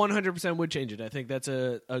 it 100% would change it. I think that's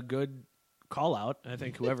a good call out. I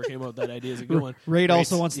think whoever came up with that idea is a good one. Raid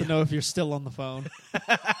also wants to know if you're still on the phone.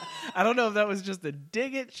 I don't know if that was just a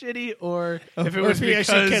dig at Shitty or if it Or was if he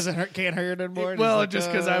actually because can't hear it anymore. well,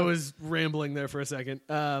 just because I was rambling there for a second.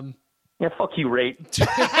 Yeah, fuck you, Rate.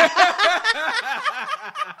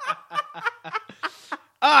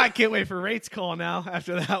 I can't wait for Rate's call now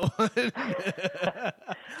after that one.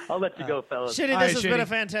 I'll let you go, fellas. Shitty, All this right, has Shitty. been a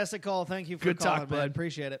fantastic call. Thank you for Good calling, talk, man. bud.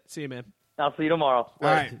 Appreciate it. See you, man. I'll see you tomorrow. All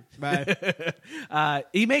right. Bye.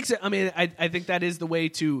 He makes it. I mean, I think that is the way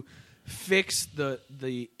to fix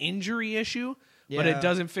the injury issue, but Yeah. it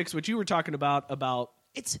doesn't fix what you were talking about.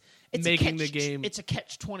 It's making a the catch, game. It's a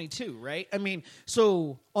catch-22, right? I mean,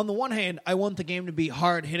 so on the one hand, I want the game to be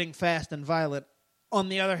hard, hitting, fast, and violent. On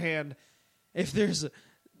the other hand, if there's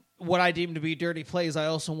what I deem to be dirty plays, I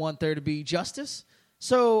also want there to be justice.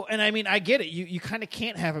 So, and I mean, I get it. You kind of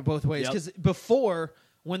can't have it both ways, because before,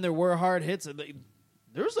 when there were hard hits,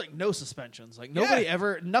 there was like no suspensions. Like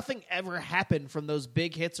nothing ever happened from those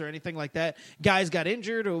big hits or anything like that. Guys got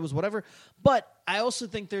injured or it was whatever. But I also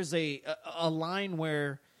think there's a line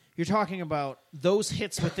where you're talking about those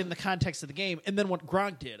hits within the context of the game, and then what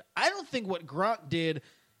Gronk did. I don't think what Gronk did,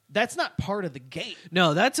 that's not part of the game.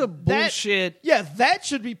 No, that's a bullshit. That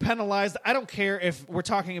should be penalized. I don't care if we're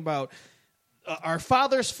talking about our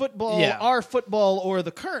father's football, our football, or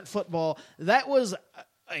the current football. That was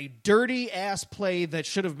a dirty ass play that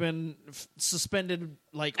should have been suspended.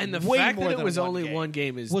 And the way fact more that it than was only game one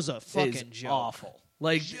game was a fucking joke. Awful.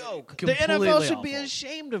 Like joke. The completely NFL should be awful.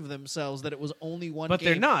 ashamed of themselves that it was only one But game.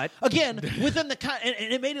 they're not. Again, within the and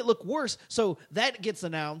it made it look worse. So that gets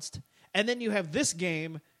announced, and then you have this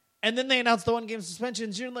game, and then they announce the one game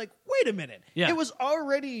suspensions. You're like, wait a minute. Yeah. It was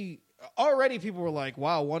already people were like,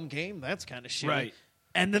 wow, one game, that's kind of shit. Right.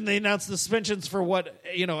 And then they announced the suspensions for what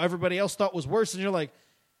everybody else thought was worse, and you're like,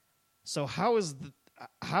 so how is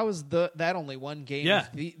that only one game? Yeah.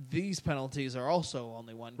 If these penalties are also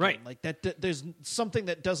only one game. Right. Like that. There's something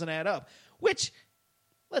that doesn't add up. Which,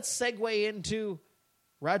 let's segue into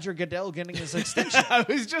Roger Goodell getting his extension. I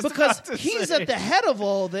was just because about to he's say. at the head of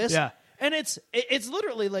all this. Yeah. And it's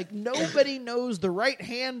literally like nobody knows. The right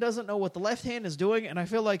hand doesn't know what the left hand is doing, and I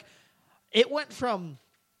feel like it went from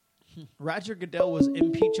Roger Goodell was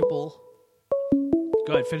impeachable.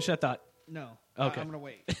 Go ahead, finish that thought. No. Okay. I'm going to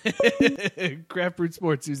wait. Craft Brewed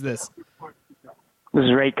Sports, who's this? This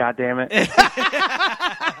is Rate, goddammit.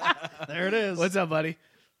 There it is. What's up, buddy?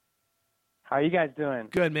 How you guys doing?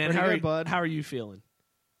 Good, man. Pretty good, bud. How are you feeling?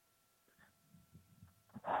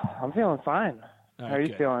 I'm feeling fine. All How are right, you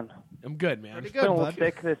good. feeling? I'm good, man. Pretty Been a good, little bud.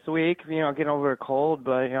 sick this week, getting over a cold,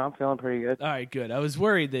 but I'm feeling pretty good. All right, good. I was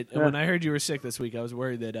worried that when I heard you were sick this week, I was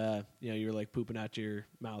worried that you were like pooping out your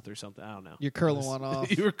mouth or something. I don't know. You're curling one off.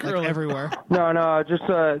 You were curling like everywhere. No, just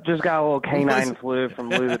got a little canine flu from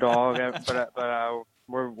Lou the dog, but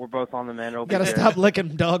we're both on the mend. It'll be Got to good. stop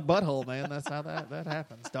licking dog butthole, man. That's how that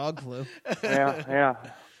happens. Dog flu. Yeah.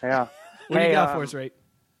 What do you got for us, right?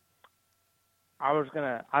 I was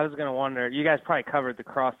gonna wonder. You guys probably covered the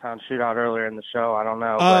Crosstown shootout earlier in the show. I don't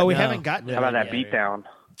know. Oh, we No. haven't gotten How about that that beatdown?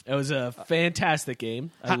 It was a fantastic game.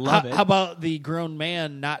 I love it. How about the grown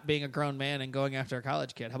man not being a grown man and going after a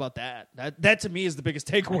college kid? How about that? That to me is the biggest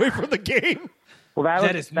takeaway from the game. Well,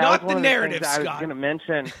 That is not was one the of narrative, things I was Scott. going to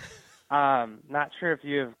mention. Not sure if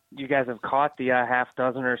you guys have caught the half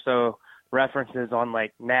dozen or so references on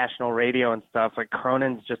like national radio and stuff. Like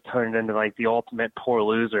Cronin's just turned into like the ultimate poor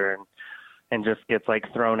loser and just gets like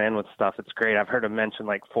thrown in with stuff. It's great. I've heard him mentioned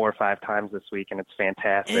like 4 or 5 times this week, and it's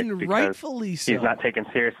fantastic. And because rightfully so. He's not taken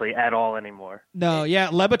seriously at all anymore. No, yeah,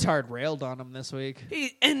 Lebitard railed on him this week.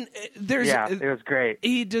 It was great.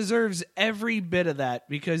 He deserves every bit of that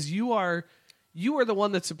because you are the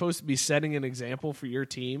one that's supposed to be setting an example for your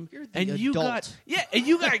team. You're the and you adult.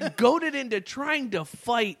 got goaded into trying to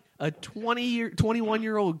fight a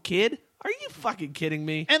 21-year-old kid. Are you fucking kidding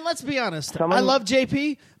me? And let's be honest, I love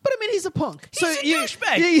JP, but I mean he's a punk. He's a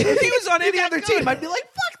douchebag. If he was on any other team, I'd be like,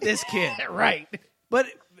 fuck this kid. Right. But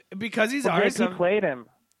because he's ours, JP played him.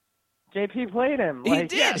 JP played him. He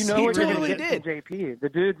did. You know He what you're totally going to get did. from JP. The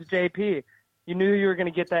dude's JP. You knew you were going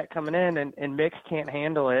to get that coming in, and Mick can't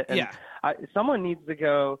handle it. And someone needs to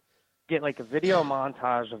go get like a video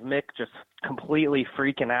montage of Mick just completely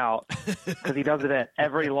freaking out because he does it at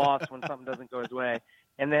every loss when something doesn't go his way,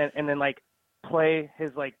 and then like play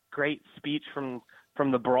his like great speech from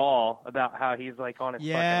the brawl about how he's like on his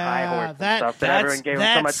fucking high horse and stuff that everyone gave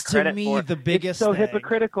him so much credit to me for. the biggest it's so thing.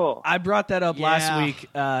 hypocritical. I brought that up last Yeah. week.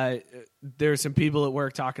 There were some people at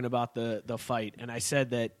work talking about the fight, and I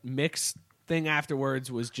said that Mick's thing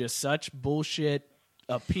afterwards was just such bullshit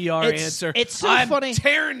a PR answer. It's so I'm funny.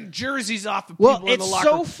 tearing jerseys off of people in the locker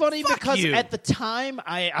room. It's so funny Fuck because you. at the time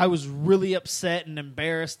I was really upset and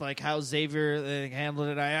embarrassed, like how Xavier handled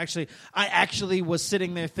it. I actually was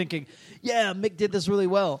sitting there thinking, yeah, Mick did this really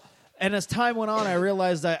well. And as time went on, I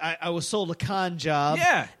realized I was sold a con job.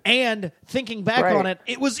 Yeah. And thinking back on it,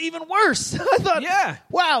 it was even worse. I thought,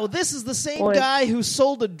 wow, this is the same guy who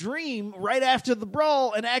sold a dream right after the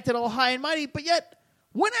brawl and acted all high and mighty, but yet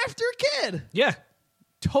went after a kid. Yeah.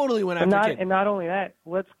 Totally went after a kid. And not only that,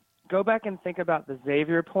 let's go back and think about the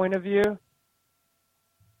Xavier point of view.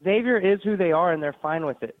 Xavier is who they are, and they're fine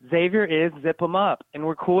with it. Xavier is zip them up, and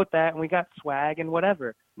we're cool with that, and we got swag and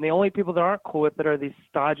whatever. And the only people that aren't cool with it are these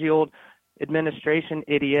stodgy old administration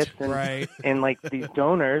idiots and, and like these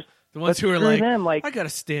donors. The ones who are like, I got to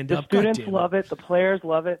stand up. The students love it. The players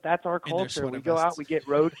love it. That's our culture. We go out, we get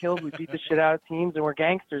road killed, we beat the shit out of teams, and we're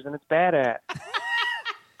gangsters, and it's badass.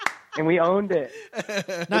 And we owned it.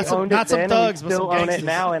 Not some thugs, but still own it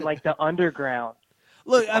now in like the underground.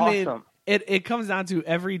 Look, I mean, it comes down to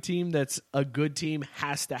every team that's a good team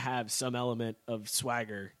has to have some element of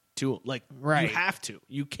swagger to it. Like, you have to.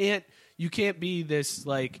 You can't be this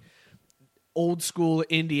like old school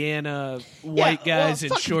Indiana white guys in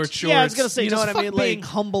short shorts. Yeah, I was gonna say, you know what I mean? Being like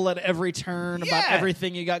humble at every turn about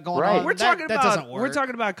everything you got going on. We're talking that doesn't work. We're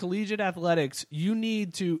talking about collegiate athletics. You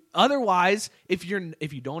need to. Otherwise, if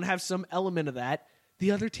you don't have some element of that,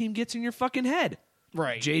 the other team gets in your fucking head.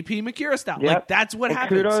 Right. JP McCura style. Yep. Like that's what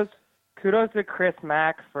happens. Kudos to Chris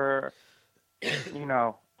Mack for,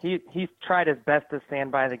 he tried his best to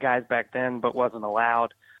stand by the guys back then, but wasn't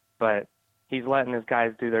allowed. But he's letting his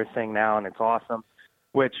guys do their thing now, and it's awesome.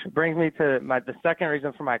 Which brings me to the second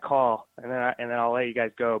reason for my call, and then I'll let you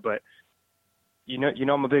guys go. But you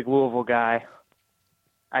know I'm a big Louisville guy.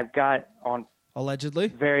 I've got on allegedly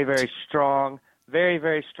very very strong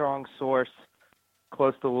source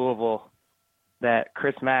close to Louisville that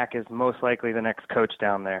Chris Mack is most likely the next coach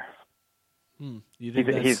down there. You think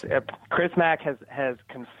Chris Mack has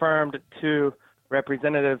confirmed to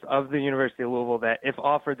representatives of the University of Louisville that if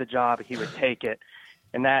offered the job, he would take it.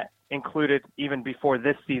 And that included even before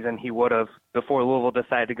this season, before Louisville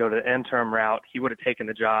decided to go to the interim route, he would have taken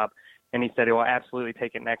the job. And he said he will absolutely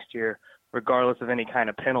take it next year, regardless of any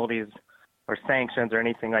kind of penalties or sanctions or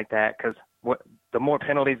anything like that. Because the more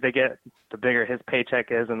penalties they get, the bigger his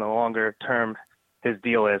paycheck is and the longer term his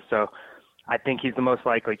deal is. So I think he's the most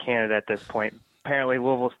likely candidate at this point. Apparently,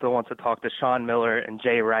 Louisville still wants to talk to Sean Miller and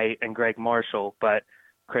Jay Wright and Greg Marshall, but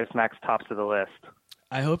Chris Mack's tops of the list.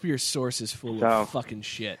 I hope your source is full of fucking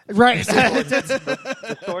shit. Right.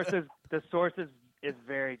 The source is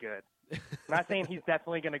very good. I'm not saying he's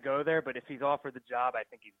definitely going to go there, but if he's offered the job, I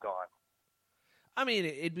think he's gone. I mean,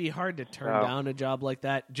 it'd be hard to turn down a job like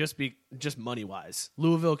that just money wise.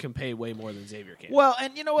 Louisville can pay way more than Xavier can. Well,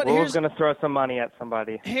 and you know what? Louisville's going to throw some money at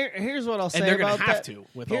somebody. Here's what I'll say and they're about gonna have that. To.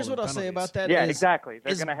 With here's all what the I'll say penalties. about that. Yeah, exactly.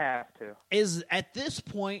 They're going to have to. Is at this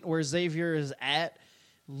point where Xavier is at,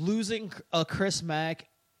 losing a Chris Mack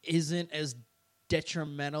isn't as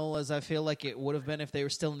detrimental as I feel like it would have been if they were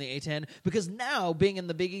still in the A-10, because now being in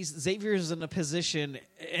the Big East, Xavier's in a position,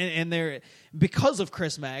 and they're because of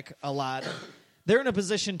Chris Mack a lot. They're in a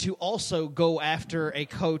position to also go after a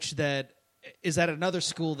coach that is at another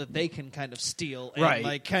school that they can kind of steal and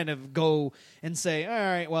like kind of go and say, all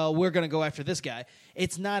right, well, we're going to go after this guy.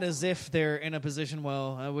 It's not as if they're in a position,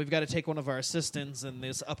 we've got to take one of our assistants and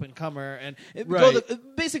this up-and-comer and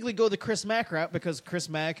basically go the Chris Mack route, because Chris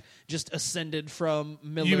Mack just ascended from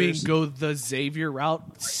Miller's. You mean go the Xavier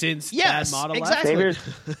route since that model exactly.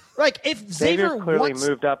 left? Like if Xavier clearly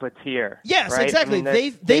moved up a tier. Yes, right? exactly. I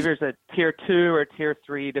mean, Xavier's a tier 2 or tier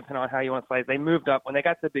 3, depending on how you want to slice. They moved up. When they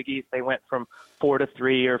got to the Big East, they went from 4 to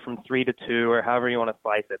 3 or from 3 to 2 or however you want to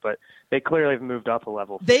slice it. But they clearly have moved up a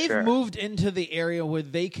level. They've moved into the area where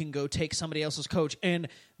they can go take somebody else's coach. And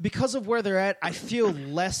because of where they're at, I feel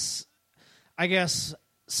less, I guess,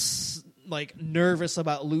 like nervous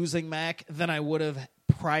about losing Mack than I would have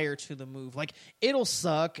prior to the move. Like, it'll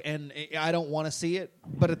suck, and I don't want to see it.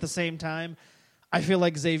 But at the same time, I feel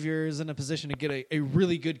like Xavier is in a position to get a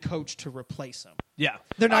really good coach to replace him. Yeah.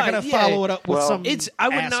 They're not going to follow it up with some I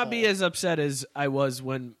would not be asshole. as upset as I was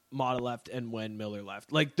when Mata left and when Miller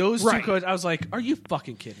left. Like, those two coaches, I was like, are you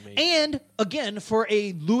fucking kidding me? And, again, for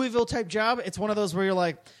a Louisville-type job, it's one of those where you're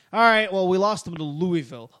like, all right, well, we lost him to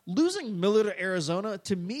Louisville. Losing Miller to Arizona,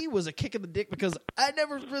 to me, was a kick in the dick because I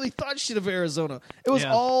never really thought shit of Arizona. It was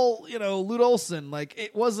all, Lute Olson. Like,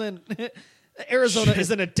 it wasn't... Arizona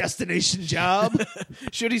isn't a destination job.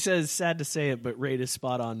 Shooty says, sad to say it, but Raid is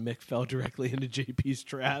spot on. Mick fell directly into JP's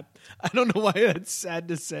trap. I don't know why that's sad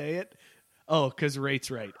to say it. Oh, because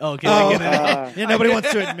rate's right. Oh, okay. Yeah, nobody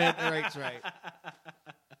wants to admit rate's right.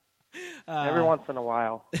 Every once in a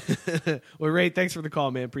while. Well, Ray, thanks for the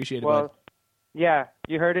call, man. Appreciate it, Well, bud. yeah,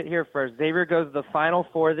 you heard it here first. Xavier goes to the Final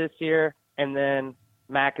Four this year, and then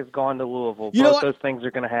Mac is gone to Louisville. You know Both what? those things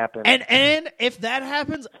are going to happen. And if that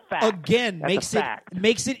happens, Fact. again, That's a fact.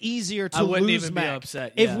 makes it easier to I wouldn't lose even be Mac.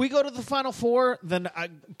 upset, If yeah. we go to the Final Four, then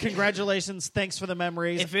congratulations, thanks for the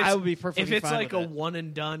memories. I would be perfectly If it's fine like with a it. one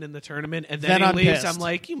and done in the tournament, and Then then he I'm leaves, pissed. I'm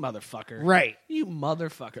like, you motherfucker. Right. You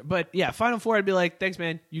motherfucker. But yeah, Final Four, I'd be like, thanks,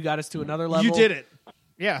 man. You got us to another level. You did it.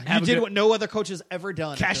 Yeah, Have you a did good- what no other coach has ever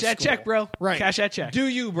done. Cash at that this check, school. bro. Right. Cash that check. Do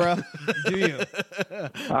you, bro? Do you?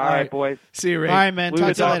 All right, boys. See you, Ray. All right, man. Lou Talk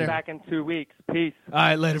to you Dog later. back in 2 weeks. Peace. All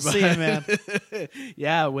right, later, bud. See you, man.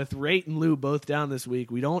 Yeah, with Rate and Lou both down this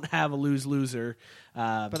week, we don't have a lose-loser.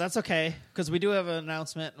 But that's okay because we do have an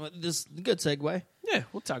announcement. This is a good segue. Yeah,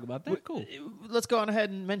 we'll talk about that. Cool. Let's go on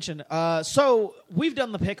ahead and mention. So we've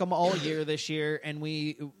done the pick'em all year this year, and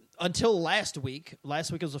we until last week.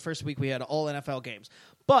 Last week was the first week we had all NFL games.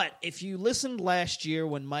 But if you listened last year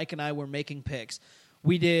when Mike and I were making picks,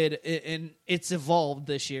 we did, and it's evolved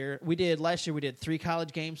this year. Last year we did 3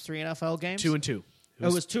 college games, 3 NFL games. 2 and 2.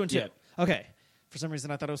 It was 2 and 2. Yeah. Okay. For some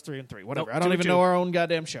reason I thought it was 3 and 3. Whatever. Nope, I don't 2 even and know 2. our own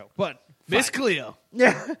goddamn show. But Miss fine. Cleo.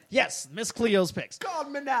 Yeah. Yes, Miss Cleo's picks. Call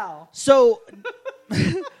me now. So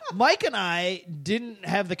Mike and I didn't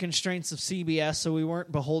have the constraints of CBS, so we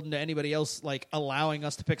weren't beholden to anybody else like allowing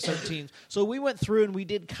us to pick certain teams. So we went through and we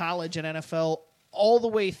did college and NFL all the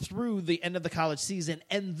way through the end of the college season,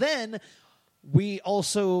 and then we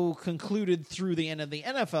also concluded through the end of the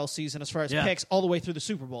NFL season as far as picks all the way through the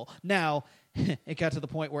Super Bowl. Now, it got to the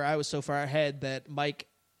point where I was so far ahead that Mike,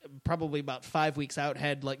 probably about 5 weeks out,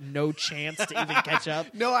 had like no chance to even catch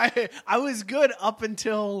up. No, I was good up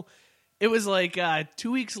until it was like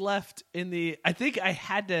 2 weeks left in the. I think I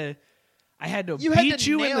had to You had beat to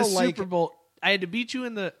you in the nail, like- Super Bowl. I had to beat you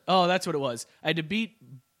in the. Oh, that's what it was. I had to beat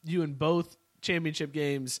you in both championship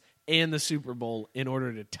games and the Super Bowl in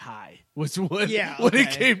order to tie. Was what what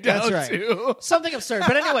it came down that's right. to. Something absurd.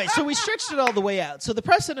 But anyway, so we stretched it all the way out. So the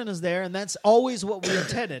precedent is there, and that's always what we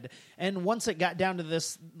intended. And once it got down to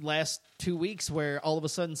this last 2 weeks where all of a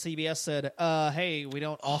sudden CBS said, hey, we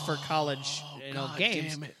don't offer college God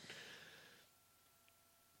games. damn it.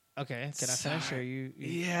 Okay, can I finish? Or you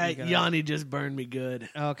Yeah, you gonna- Yanni just burned me good.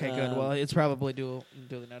 Okay, good. Well, it's probably duly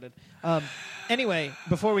noted. Anyway,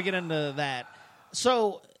 before we get into that,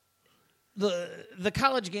 so the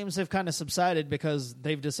college games have kind of subsided because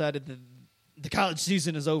they've decided that the college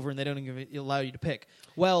season is over and they don't even allow you to pick.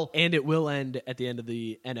 Well, And it will end at the end of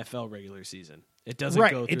the NFL regular season. It doesn't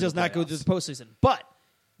right, go through it does the not go playoffs. through the postseason, but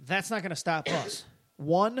that's not going to stop us.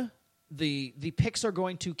 One, the picks are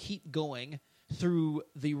going to keep going through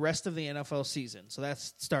the rest of the NFL season. So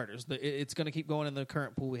that's starters. It's going to keep going in the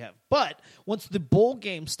current pool we have. But once the bowl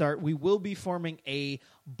games start, we will be forming a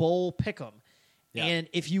bowl pick'em. Yeah. And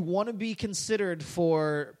if you want to be considered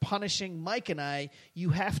for punishing Mike and I, you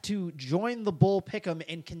have to join the bowl pick'em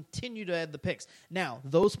and continue to add the picks. Now,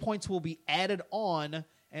 those points will be added on,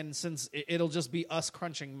 and since it'll just be us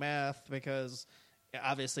crunching math because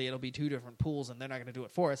obviously it'll be 2 different pools and they're not going to do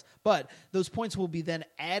it for us, but those points will be then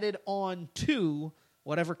added on to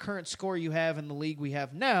whatever current score you have in the league we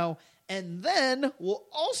have now, and then we'll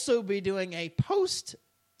also be doing a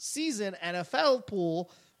post-season NFL pool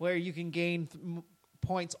where you can gain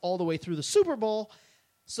points all the way through the Super Bowl.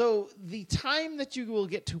 So the time that you will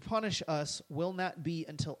get to punish us will not be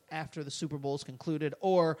until after the Super Bowl is concluded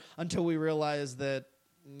or until we realize that,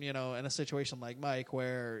 in a situation like Mike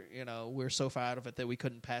where, we're so far out of it that we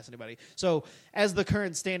couldn't pass anybody. So as the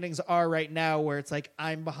current standings are right now where it's like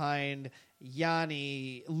I'm behind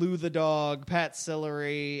Yanni, Lou the dog, Pat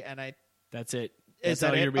Sillery, and That's it. Is That's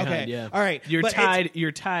how that it? you're behind. Okay. Yeah. All right. You're But tied.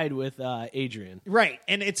 You're tied with Adrian. Right,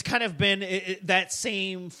 and it's kind of been that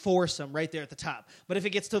same foursome right there at the top. But if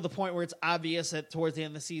it gets to the point where it's obvious towards the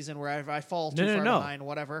end of the season where if I fall too far behind,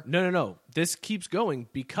 whatever. No. This keeps going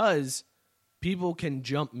because people can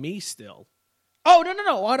jump me still. Oh,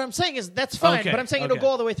 no. What I'm saying is that's fine, Okay, but I'm saying okay. it'll go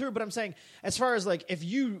all the way through. But I'm saying as far as like if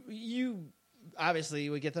you obviously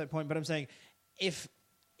would get to that point, but I'm saying if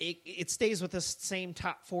it stays with this same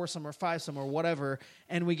top foursome or fivesome or whatever,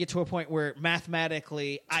 and we get to a point where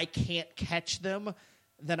mathematically I can't catch them,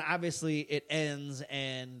 then obviously it ends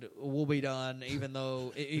and we'll be done, even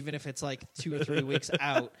if it's like 2 or 3 weeks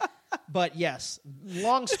out. But yes,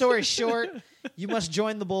 long story short, you must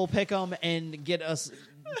join the Bull Pick'em and get us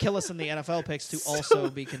kill us in the NFL picks to also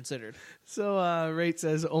be considered. So Rate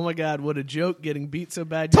says, "Oh my God, what a joke! Getting beat so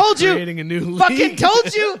bad, Told you, creating a new league." fucking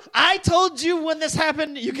told you. I told you when this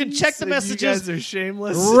happened. You can check the messages. You guys are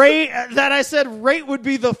shameless. Rate that I said Rate would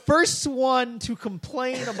be the first one to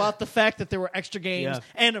complain about the fact that there were extra games,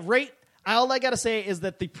 and Rate. All I got to say is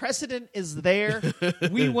that the precedent is there.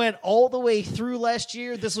 We went all the way through last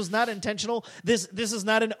year. This was not intentional. This is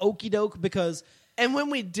not an okey doke because. And when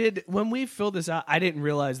we filled this out, I didn't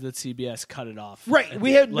realize that CBS cut it off. Right,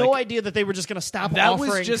 we had no idea that they were just going to stop that offering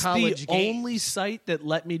was just college the games. only site that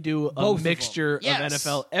let me do a Both of mixture of, them. Yes.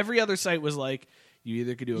 NFL. Every other site was like, you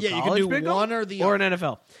either could do a Yeah, you college can do pick'em one or the or an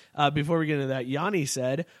NFL. Before we get into that, Yanni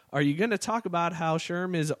said, "Are you going to talk about how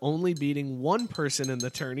Sherm is only beating one person in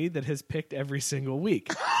the tourney that has picked every single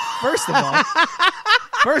week?" First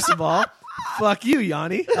of all, fuck you,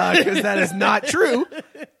 Yanni, because that is not true.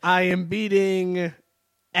 I am beating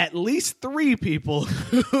at least 3 people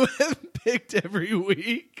who have picked every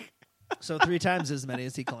week. So 3 times as many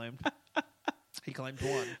as he claimed. He claimed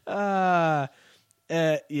 1.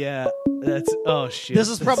 Yeah, that's shit. This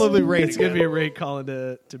is probably Ray. It's gonna be a Ray calling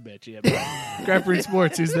to bitch. Yeah, Craft Brewed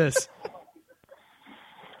Sports. Who's this?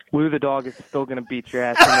 Lou the dog is still going to beat your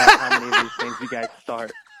ass no matter how many of these things you guys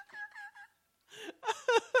start.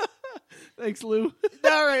 Thanks, Lou.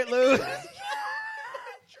 All right, Lou.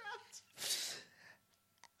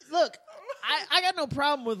 Look, I got no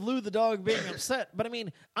problem with Lou the dog being upset, but I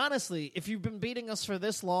mean, honestly, if you've been beating us for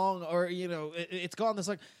this long, or it's gone this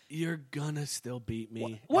long, you're gonna still beat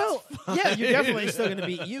me. Well, yeah, you're definitely still gonna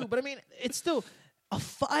beat you, but I mean, it's still a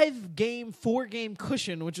 4-game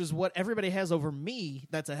cushion, which is what everybody has over me.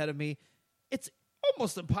 That's ahead of me. It's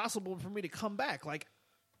almost impossible for me to come back. Like,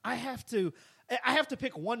 I have to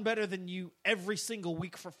pick one better than you every single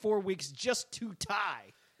week for 4 weeks just to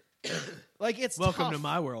tie. Like, it's welcome tough. to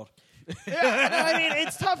my world. Yeah, I mean,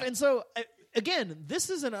 it's tough. And so, again, this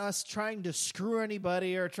isn't us trying to screw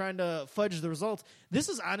anybody or trying to fudge the results. This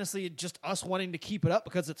is honestly just us wanting to keep it up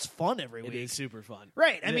because it's fun every week. It is super fun,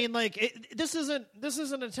 right? I mean, like, this isn't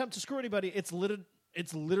an attempt to screw anybody. It's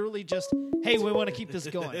literally just, hey, we want to keep this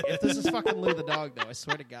going. If this is fucking Lou the dog, though, I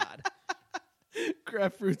swear to God.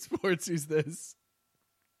 Craft Fruit Sports. Who's this?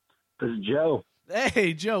 This is Joe.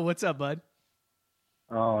 Hey, Joe. What's up, bud?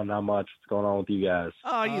 Oh, not much. What's going on with you guys?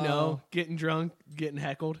 Oh, you know, getting drunk, getting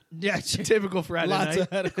heckled. Yeah, typical Friday lots night. of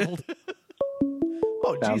heckled.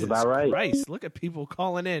 Oh, Sounds Jesus about right. Christ. Look at people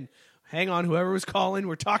calling in. Hang on, whoever was calling,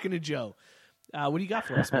 we're talking to Joe. What do you got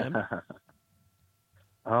for us, man?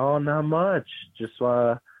 Oh, not much. Just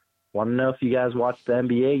want to know if you guys watched the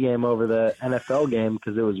NBA game over the NFL game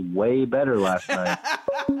because it was way better last night.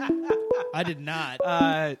 I did not.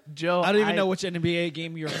 Joe, I don't even know which NBA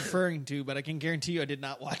game you're referring to, but I can guarantee you I did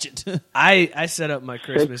not watch it. I set up my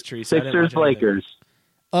Christmas tree. So Sixers, Lakers.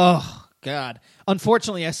 Oh, God.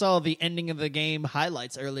 Unfortunately, I saw the ending of the game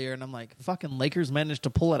highlights earlier, and I'm like, fucking Lakers managed to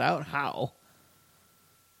pull it out? How?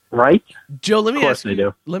 Right? Joe, let me ask they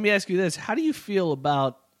do. Let me ask you this. How do you feel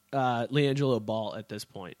about LiAngelo Ball at this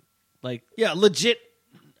point? Like, yeah, legit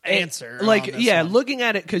answer. Like, yeah, looking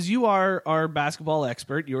at it, because you are our basketball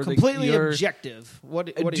expert. You're completely objective. What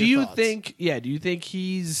are do your you thoughts? think? Yeah, do you think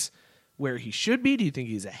he's where he should be? Do you think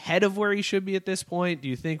he's ahead of where he should be at this point? Do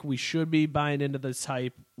you think we should be buying into this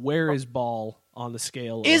hype? Where is Ball on the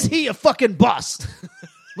scale? Is he a fucking bust?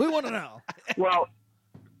 We want to know.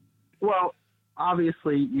 Well,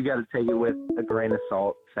 obviously you got to take it with a grain of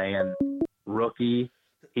salt. Saying rookie,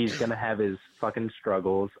 he's gonna have his fucking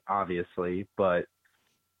struggles, obviously, but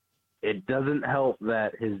it doesn't help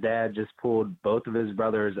that his dad just pulled both of his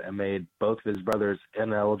brothers and made both of his brothers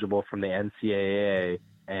ineligible from the NCAA,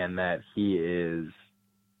 and that his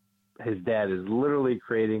dad is literally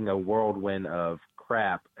creating a whirlwind of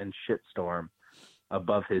crap and shitstorm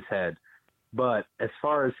above his head. But as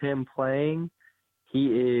far as him playing, he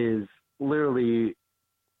is literally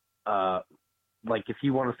like, if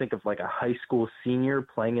you want to think of like a high school senior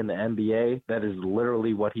playing in the NBA, that is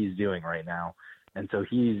literally what he's doing right now. And so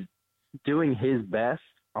he's doing his best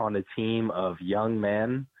on a team of young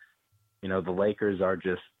men. You know, the Lakers are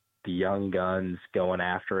just the young guns going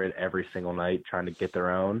after it every single night, trying to get their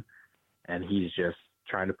own. And he's just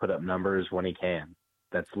trying to put up numbers when he can.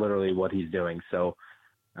 That's literally what he's doing. So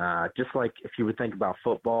just like if you would think about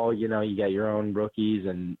football, you know, you got your own rookies,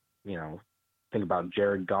 and, you know, think about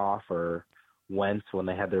Jared Goff or Wentz when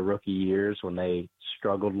they had their rookie years, when they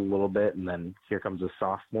struggled a little bit, and then here comes a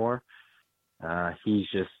sophomore. He's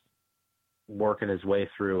just working his way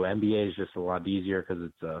through. NBA is just a lot easier because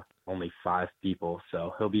it's only 5 people,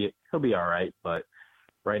 so he'll be all right. But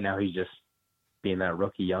right now he's just being that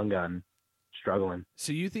rookie young gun, struggling.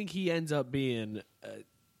 So you think he ends up being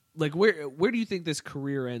like where do you think this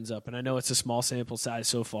career ends up? And I know it's a small sample size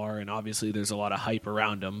so far, and obviously there's a lot of hype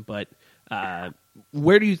around him, but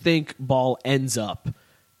where do you think Ball ends up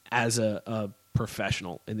as a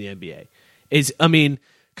professional in the NBA?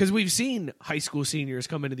 Because we've seen high school seniors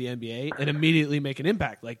come into the NBA and immediately make an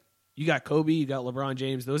impact. Like, you got Kobe, you got LeBron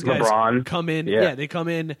James. Those guys come in. Yeah, they come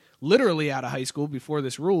in literally out of high school before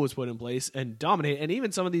this rule was put in place and dominate. And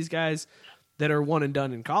even some of these guys that are one and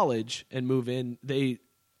done in college and move in, they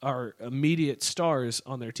are immediate stars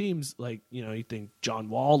on their teams. Like, you think John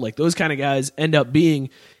Wall, like those kind of guys end up being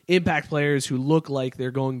impact players who look like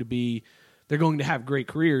they're going to have great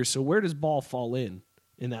careers. So where does Ball fall in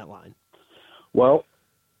that line? Well,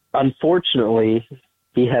 unfortunately,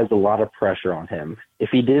 he has a lot of pressure on him. If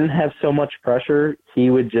he didn't have so much pressure, he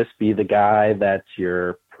would just be the guy that's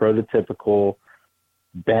your prototypical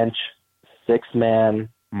bench six-man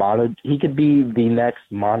Mono. He could be the next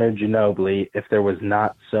Manu Ginobili if there was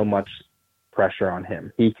not so much pressure on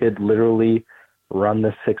him. He could literally run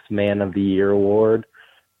the Sixth Man of the Year award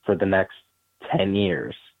for the next 10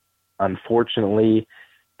 years. Unfortunately,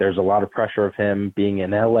 there's a lot of pressure of him being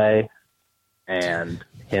in LA and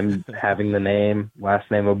him having the last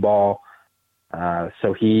name of Ball.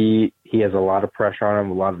 So he has a lot of pressure on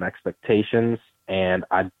him, a lot of expectations, and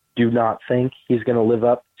I do not think he's going to live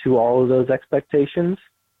up to all of those expectations.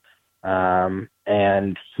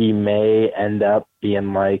 And he may end up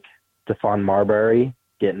being like Stephon Marbury,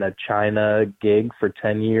 getting a China gig for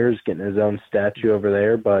 10 years, getting his own statue over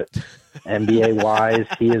there. But NBA-wise,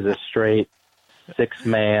 he is a straight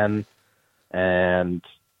six-man, and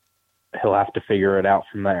he'll have to figure it out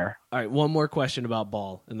from there. All right, one more question about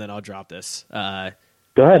Ball, and then I'll drop this. Go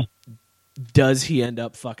ahead. Does he end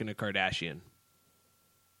up fucking a Kardashian?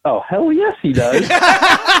 Oh, hell yes, he does.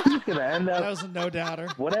 He's going to end up... That was a no-doubter.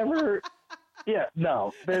 Whatever... Yeah,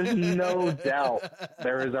 no, there's no doubt.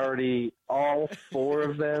 There is already all four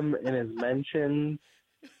of them in his mentions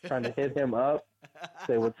trying to hit him up,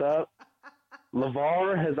 say what's up.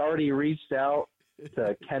 LeVar has already reached out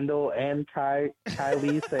to Kendall and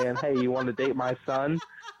Kylie saying, hey, you want to date my son?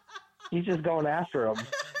 He's just going after him.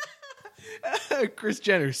 Kris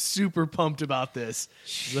Jenner's super pumped about this.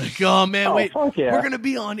 She's like, oh, man, wait, yeah. We're going to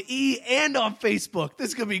be on E and on Facebook. This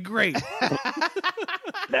is going to be great.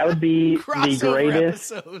 That would be the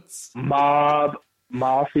greatest episodes. mob,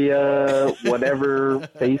 mafia, whatever,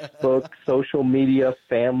 Facebook, social media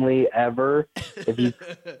family ever. If you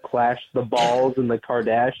clash the Balls and the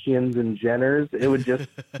Kardashians and Jenners, it would just,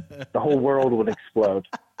 the whole world would explode.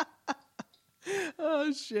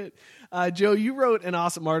 Oh, shit. Joe, you wrote an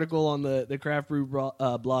awesome article on the Craft Brew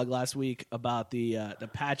blog last week about the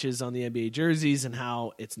patches on the NBA jerseys and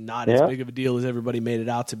how it's not as big of a deal as everybody made it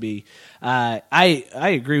out to be. I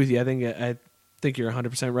agree with you. I think you're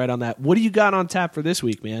 100% right on that. What do you got on tap for this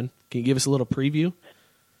week, man? Can you give us a little preview?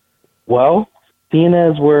 Well, seeing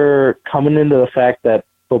as we're coming into the fact that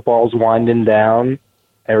football's winding down,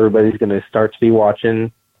 everybody's going to start to be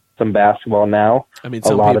watching some basketball now. I mean,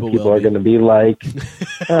 a lot of people are going to be like,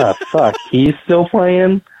 fuck, he's still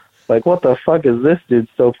playing? Like, what the fuck is this dude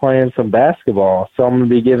still playing some basketball? So I'm going to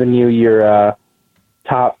be giving you your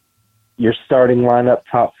starting lineup,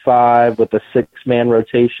 top five, with a six-man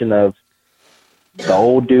rotation of the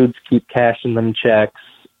old dudes keep cashing them checks,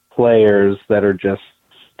 players that are just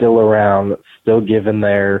still around, still giving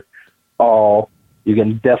their all. You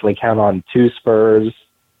can definitely count on two Spurs,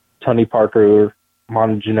 Tony Parker,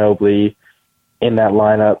 Manu Ginobili in that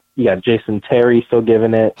lineup. You got Jason Terry still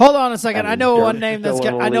giving it. Hold on a second. I know one name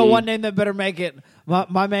that better make it.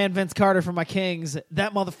 My man Vince Carter from my Kings.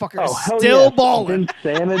 That motherfucker is still balling.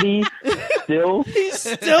 Insanity. He's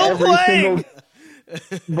still playing.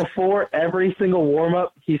 Before every single warm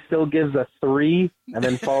up, he still gives a three and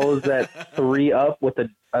then follows that three up with a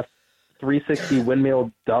 360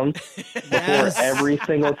 windmill dunk before every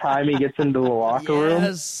single time he gets into the locker room.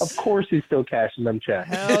 Of course he's still cashing them checks.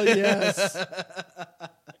 Hell yes.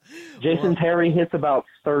 Jason Terry hits about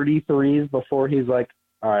 33s before he's like,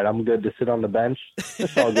 all right, I'm good to sit on the bench.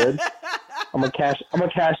 It's all good. I'm gonna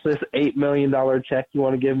cash this $8 million check you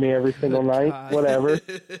want to give me every single night. God. Whatever.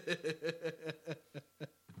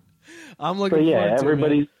 I'm looking forward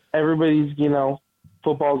to everybody's,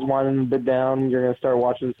 football's winding a bit down. You're going to start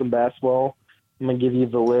watching some basketball. I'm going to give you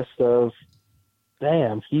the list of,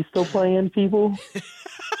 damn, he's still playing, people?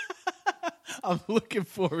 I'm looking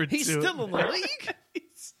forward to it. He's still in the league?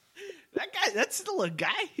 That guy, that's still a guy?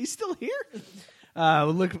 He's still here?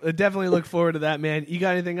 Definitely look forward to that, man. You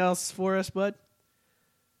got anything else for us, bud?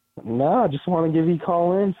 No, I just want to give you a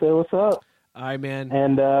call in, say what's up. All right, man.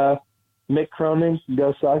 And Mick Cronin,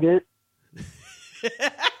 go suck it.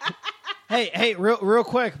 Hey, real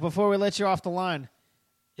quick before we let you off the line,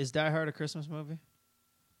 is Die Hard a Christmas movie?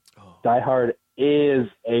 Die Hard is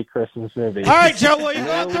a Christmas movie. All right, Joe. Well, you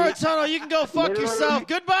go through a tunnel. You can go fuck yourself.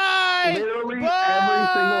 Goodbye. Literally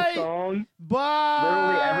Bye. every single song. Bye.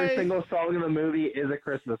 Literally every single song in the movie is a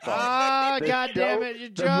Christmas song. Ah, The God damn it,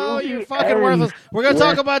 the Joe, movie you're fucking ends worthless. We're going to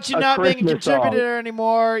talk with about you a not being a Christmas song. contributor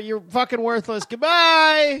anymore. You're fucking worthless.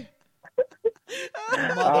 Goodbye.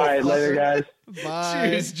 All right, later, guys. Bye.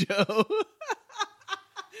 Cheers, Joe.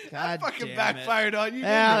 God fucking damn backfired it. on you.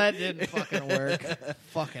 Yeah, didn't that didn't fucking work.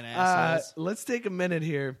 Fucking it? assholes. Let's take a minute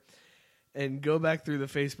here and go back through the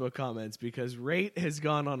Facebook comments because Rate has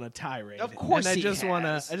gone on a tirade. Of course, and I he just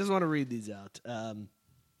has. I just want to read these out.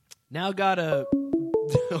 Now got a.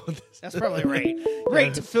 That's probably Rate.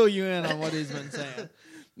 Rate to fill you in on what he's been saying.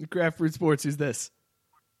 Craft Fruit Sports. Who's this?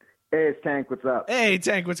 Hey, it's Tank. What's up? Hey,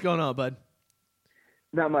 Tank. What's going on, bud?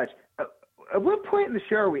 Not much. At what point in the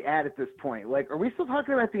show are we at this point? Like, are we still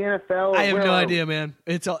talking about the NFL? I have Where no are idea, man.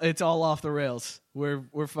 It's all off the rails. We're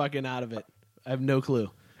fucking out of it. I have no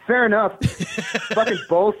clue. Fair enough. Fucking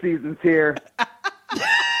bowl season's here.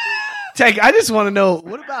 Tank, I just want to know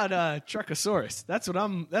what about Truckosaurus? That's what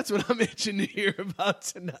I'm itching to hear about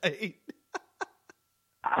tonight.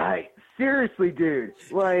 Seriously, dude.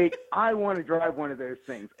 Like, I want to drive one of those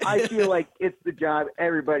things. I feel like it's the job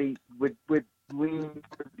everybody would lean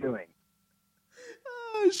for doing.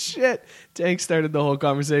 Oh shit! Tank started the whole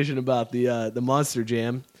conversation about the Monster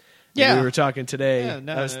Jam. Yeah, we were talking today. Yeah,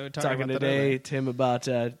 no, I was we were talking about that today earlier. to him about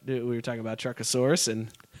we were talking about Truckosaurus and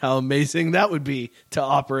how amazing that would be to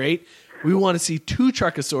operate. We want to see 2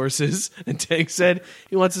 Truckosauruses, and Tank said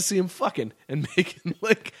he wants to see him fucking and making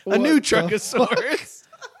like a new Truckosaurus.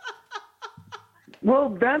 Well,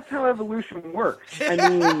 that's how evolution works. I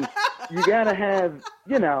mean, you got to have,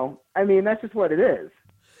 that's just what it is.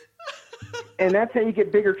 And that's how you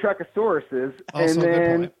get bigger Truckosauruses. Also and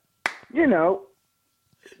a good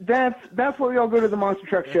then, that's what we all go to the Monster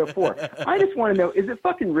Truck Show for. I just want to know, is it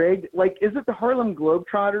fucking rigged? Like, is it the Harlem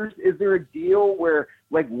Globetrotters? Is there a deal where,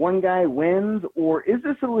 like, one guy wins? Or is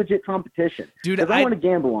this a legit competition? Dude, 'Cause I want to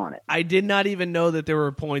gamble on it. I did not even know that there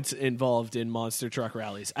were points involved in monster truck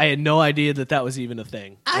rallies. I had no idea that was even a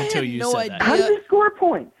thing until you said that. How do they score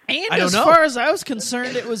points? And I don't as know. far as I was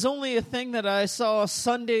concerned, it was only a thing that I saw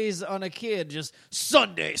Sundays on a kid. Just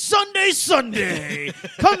Sunday.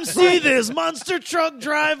 Come see this monster truck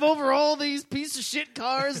drive over all these piece of shit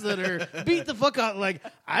cars that are beat the fuck out. Like,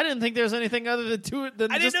 I didn't think there was anything other than to it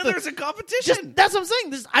than I didn't just know there was a competition. That's what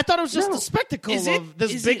I'm saying. I thought it was just No. the spectacle Is it- of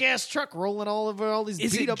this is big it- ass truck rolling all over all these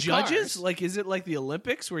Is beat it up judges? cars. Like, is it like the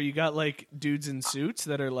Olympics where you got like dudes in suits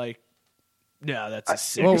that are like, no, that's a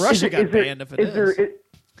sick. Well, Russia got Is there- banned if it is there- is.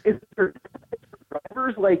 Is there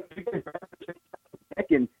drivers like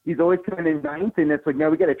and he's always coming in ninth, and it's like, no,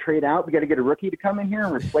 we got to trade out. We got to get a rookie to come in here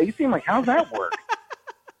and replace him. Like, how's that work?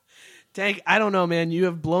 Tank, I don't know, man. You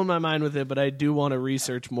have blown my mind with it, but I do want to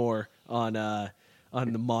research more on the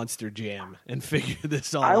Monster Jam and figure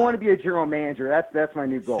this all I out. want to be a general manager. That's my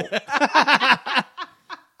new goal.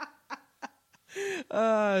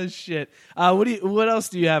 Oh shit! What else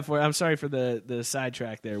do you have for? I'm sorry for the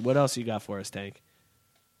sidetrack there. What else you got for us, Tank?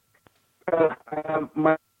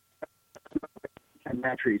 My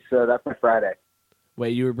entry, so that's my Friday.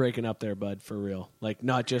 Wait, you were breaking up there, bud. For real, like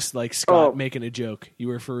not just like Scott Oh. making a joke. You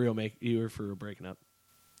were for real. You were for real breaking up.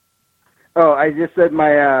 Oh, I just said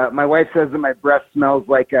my wife says that my breath smells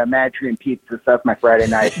like Mad Tree and pizza. So that's my Friday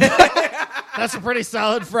night. That's a pretty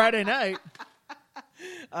solid Friday night.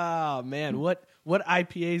 Oh man, what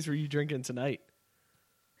IPAs were you drinking tonight?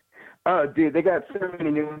 Oh, dude, they got so many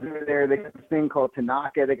new ones over there. They got this thing called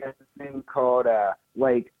Tanaka. They got this thing called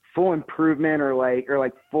like Full Improvement or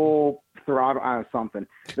like Full Throttle or something.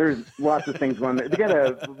 There's lots of things going there. They got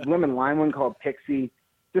a lemon lime one called Pixie.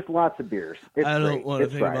 Just lots of beers. It's I don't great. want to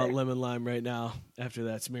It's think Friday. about lemon lime right now. After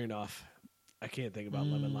that Smirnoff, I can't think about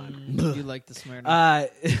lemon lime. You like the Smirnoff?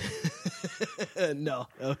 No,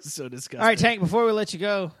 that was so disgusting. All right, Tank, before we let you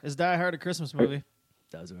go, is Die Hard a Christmas movie?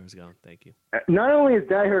 That was where I was going. Thank you. Not only is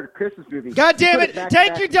Die Hard a Christmas movie. God damn put it! back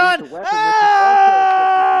Tank, to you're back done! with the Weapon, which is also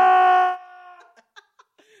a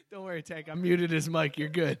Don't worry, Tank. I muted his mic. You're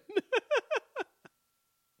good.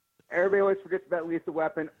 Everybody always forgets about Lethal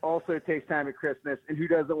Weapon. Also takes time at Christmas. And who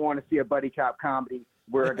doesn't want to see a buddy cop comedy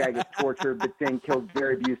where a guy gets tortured but then kills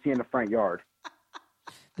Gary Busey in the front yard?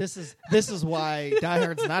 This is why Die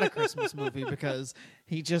Hard's not a Christmas movie, because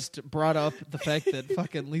he just brought up the fact that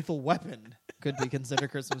fucking Lethal Weapon could be considered a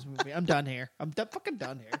Christmas movie. I'm done here. I'm fucking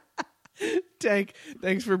done here. Tank,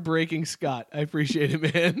 thanks for breaking Scott. I appreciate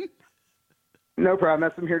it, man. No problem.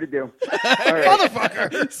 That's what I'm here to do.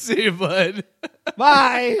 Motherfucker. See you, bud.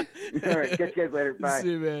 Bye. All right. Catch you guys later. Bye.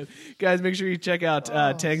 See you, man. Guys, make sure you check out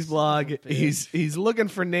Tank's blog. He's looking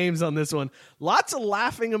for names on this one. Lots of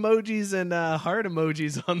laughing emojis and heart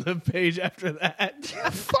emojis on the page after that.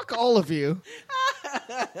 Fuck all of you.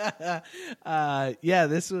 Yeah,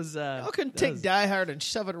 this was. Y'all can take Die Hard and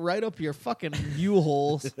shove it right up your fucking mule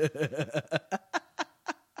holes.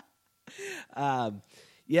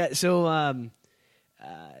 Yeah, so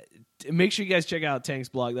make sure you guys check out Tank's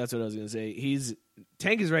blog. That's what I was going to say.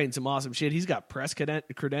 Tank is writing some awesome shit. He's got press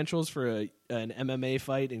credentials for an MMA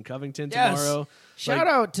fight in Covington tomorrow. Shout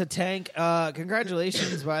out to Tank.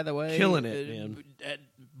 Congratulations, by the way. Killing it, man.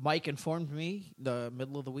 Mike informed me the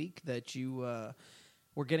middle of the week that you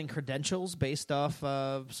were getting credentials based off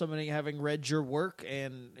of somebody having read your work,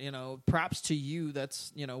 and props to you.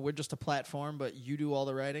 That's we're just a platform, but you do all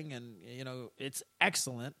the writing, and it's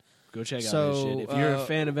excellent. Go check out this shit. If you're a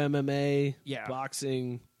fan of MMA,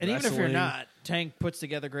 boxing, and wrestling, even if you're not, Tank puts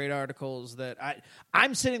together great articles that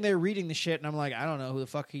I'm sitting there reading the shit, and I'm like, I don't know who the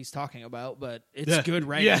fuck he's talking about, but it's good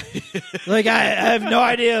writing. Yeah. Like I have no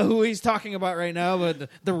idea who he's talking about right now, but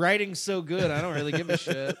the writing's so good, I don't really give a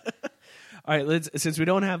shit. All right, since we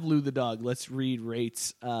don't have Lou the dog, let's read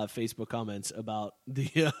Rate's Facebook comments about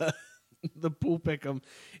the pool pick'em.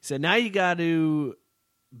 He said, now you got to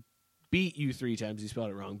beat you 3 times. He spelled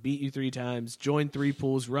it wrong. Beat you 3 times, join 3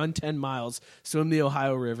 pools, run 10 miles, swim the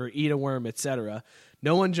Ohio River, eat a worm, etc.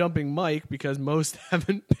 No one jumping Mike because most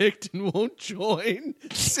haven't picked and won't join.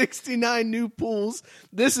 69 new pools.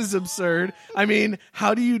 This is absurd. I mean,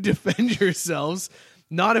 how do you defend yourselves?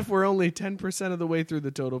 Not if we're only 10% of the way through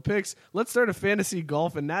the total picks. Let's start a fantasy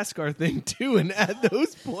golf and NASCAR thing too and add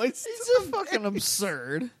those points. It's fucking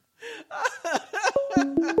absurd.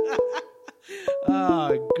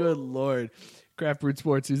 Oh, good Lord. Craft Brewed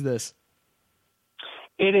Sports, who's this?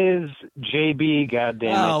 It is JB,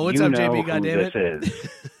 goddammit. Oh, what's up, JB, goddammit? goddammit? This is.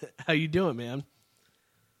 How you doing, man?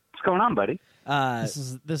 What's going on, buddy?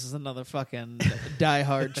 This is another fucking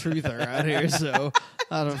diehard truther out here, so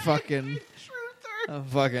I don't fucking...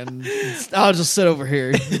 I'll just sit over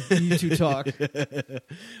here. You two talk.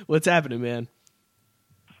 What's happening, man?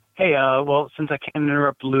 Hey, well, since I can't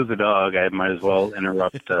interrupt Lou the dog, I might as well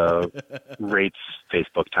interrupt Rate's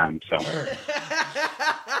Facebook time. So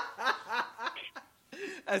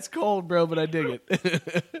that's cold, bro, but I dig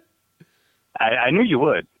it. I knew you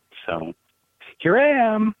would. So here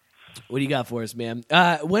I am. What do you got for us, man?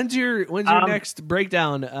 When's your next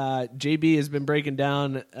breakdown? JB has been breaking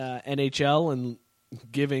down NHL and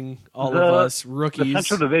giving all of us rookies. The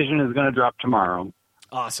Central Division is going to drop tomorrow.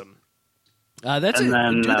 Awesome. That's and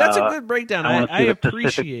then, that's a good breakdown. I I the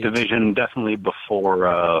appreciate Pacific Division definitely before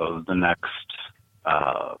the next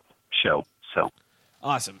show. So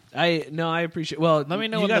awesome. I appreciate. Well, let me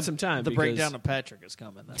know you when got some time. The breakdown of Patrick is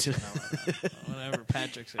coming. That's whenever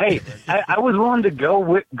Patrick's. Hey, I was willing to go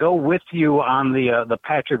with you on the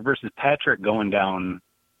Patrick versus Patrick going down.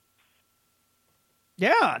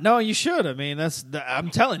 Yeah, no, you should. I mean, I'm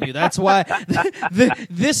telling you, that's why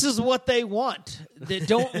this is what they want.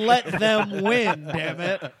 Don't let them win, damn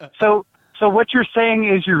it. So what you're saying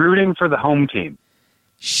is you're rooting for the home team.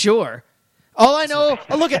 Sure. All I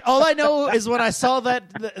know is when I saw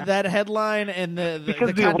that headline and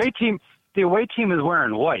because the away team is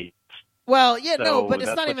wearing white. Well, yeah, so no, but it's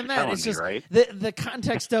not what even you're that. It's me, just right? the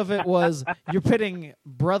context of it was you're pitting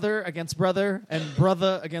brother against brother and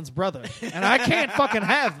brother against brother, and I can't fucking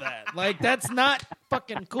have that. Like, that's not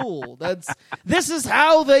fucking cool. This is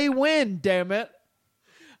how they win. Damn it!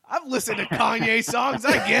 I've listened to Kanye songs.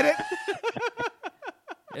 I get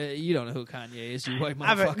it. You don't know who Kanye is, you white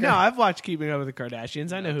motherfucker. I've watched Keeping Up with the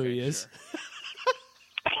Kardashians. I know who he is.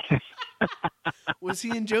 Was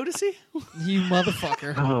he in Jodeci? You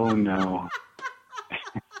motherfucker. Oh, no.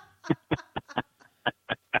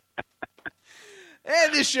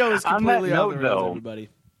 And this show is completely on the that note, rails, though, everybody.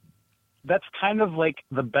 That's kind of like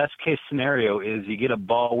the best case scenario is you get a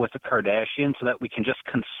ball with the Kardashians so that we can just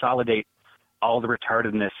consolidate all the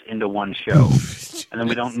retardedness into one show. And then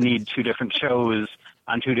we don't need 2 different shows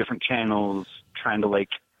on 2 different channels trying to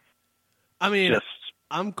just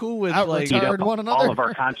I'm cool with eat up one another. all of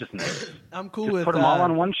our consciousness. I'm cool just with put them all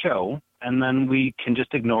on one show, and then we can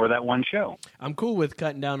just ignore that one show. I'm cool with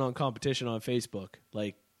cutting down on competition on Facebook.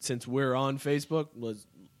 Like, since we're on Facebook,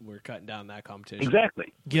 we're cutting down that competition.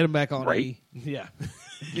 Exactly. Get them back on right. E. Yeah.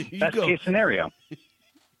 Best case scenario.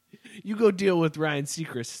 You go deal with Ryan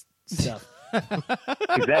Seacrest stuff.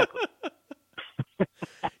 Exactly.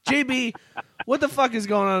 JB, what the fuck is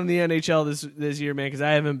going on in the NHL this year, man? Because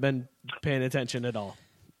I haven't been paying attention at all.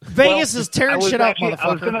 Vegas is tearing shit up, actually,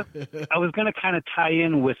 motherfucker. I was gonna kind of tie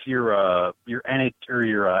in with your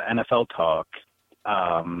NFL talk.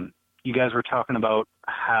 You guys were talking about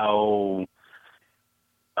how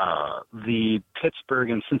the Pittsburgh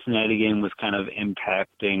and Cincinnati game was kind of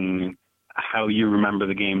impacting how you remember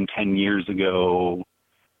the game 10 years ago.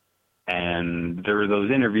 And there were those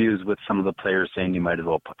interviews with some of the players saying you might as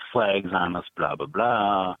well put flags on us, blah, blah,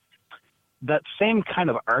 blah. That same kind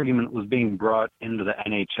of argument was being brought into the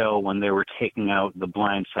NHL when they were taking out the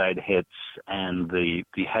blindside hits and the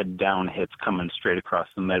head down hits coming straight across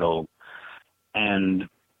the middle. And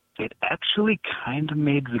it actually kind of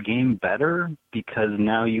made the game better because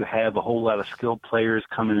now you have a whole lot of skilled players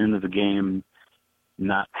coming into the game,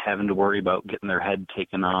 not having to worry about getting their head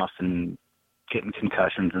taken off and getting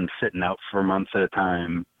concussions and sitting out for months at a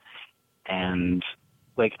time. And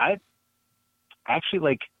I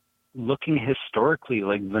actually looking historically,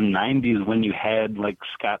 like the 90s when you had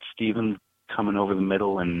Scott Stevens coming over the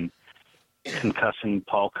middle and concussing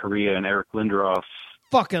Paul Correa and Eric Lindros.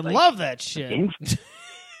 Fucking love that shit.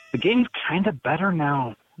 The game's kind of better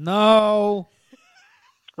now. No.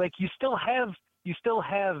 You still have,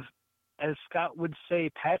 as Scott would say,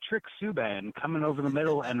 Patrick Subban coming over the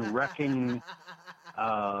middle and wrecking.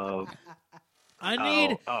 I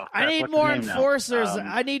need more enforcers.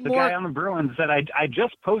 I need more. The guy on the Bruins that I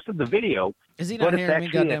just posted the video. Is he not but it's hearing me?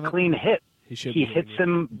 actually Goddammit. a clean hit. He hits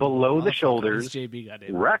him below the shoulders, JB, goddammit.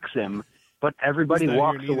 wrecks him, but everybody He's not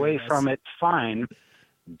walks hearing away either, from it fine.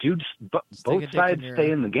 Dudes, both sides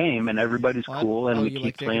stay in the game, and everybody's cool, and we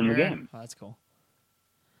keep playing the game. Oh, that's cool.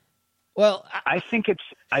 Well, I think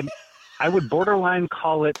I would borderline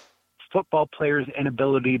call it football players'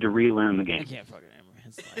 inability to relearn the game. I can't fucking remember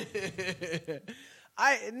his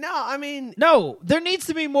name. No, there needs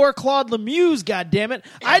to be more Claude Lemieux, goddammit.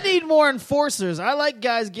 I need more enforcers. I like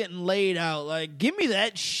guys getting laid out. Give me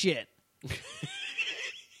that shit.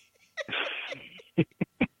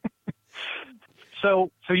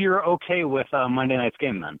 So you're okay with Monday night's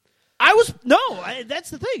game then?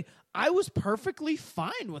 That's the thing. I was perfectly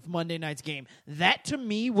fine with Monday night's game. That to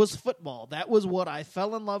me was football. That was what I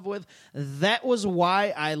fell in love with. That was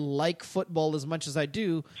why I like football as much as I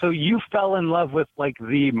do. So you fell in love with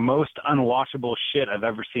the most unwatchable shit I've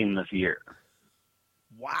ever seen this year.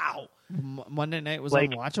 Wow. Monday night was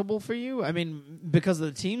unwatchable for you? I mean, because of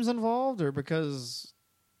the teams involved or because...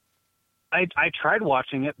 I tried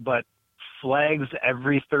watching it, but flags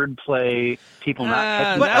every third play, people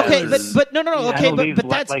not catching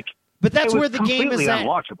But that's where the game is at.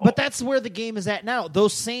 Unwatchable. But that's where the game is at now.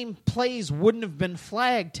 Those same plays wouldn't have been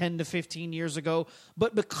flagged 10 to 15 years ago,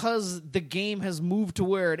 but because the game has moved to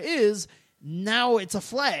where it is, now it's a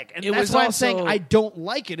flag. And that's why I'm saying I don't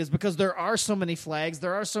like it, is because there are so many flags,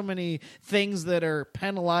 there are so many things that are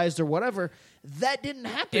penalized or whatever. That didn't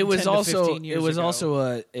happen. It was 10 to 15 years ago.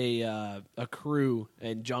 also a crew,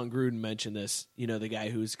 and John Gruden mentioned this. The guy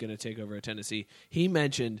who's going to take over at Tennessee. He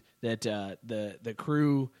mentioned that the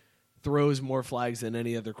crew throws more flags than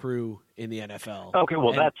any other crew in the NFL. Okay,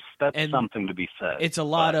 well that's something to be said. It's a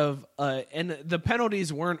lot of and the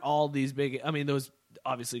penalties weren't all these big. I mean, those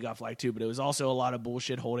obviously got flagged too, but it was also a lot of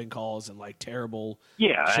bullshit holding calls and terrible.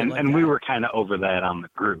 Yeah, and we were kind of over that on the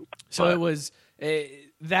group. So it was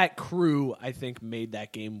that crew, I think, made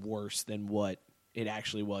that game worse than what it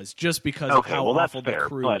actually was, just because of how awful the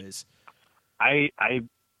crew is. I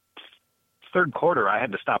third quarter, I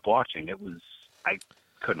had to stop watching. I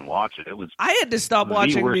couldn't watch it. I had to stop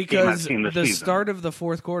watching because the season. Start of the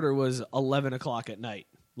fourth quarter was 11 o'clock at night.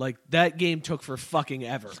 That game took for fucking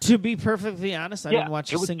ever. To be perfectly honest, I didn't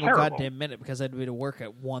watch a single terrible. goddamn minute because I had to be to work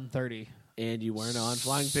at 1:30. And you weren't on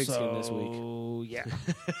Flying Pigskin this week. Oh, yeah.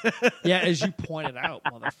 Yeah, as you pointed out,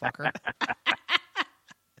 motherfucker.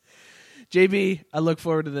 JB, I look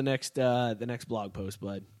forward to the next blog post,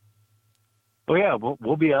 bud. Oh, yeah,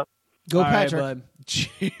 we'll be up. Go, All Patrick. right, bud.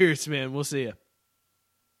 Cheers, man. We'll see you.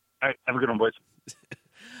 All right, have a good one, boys.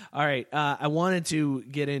 All right, I wanted to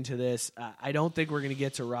get into this. I don't think we're going to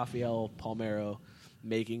get to Rafael Palmeiro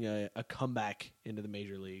making a comeback into the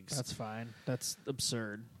major leagues. That's fine. That's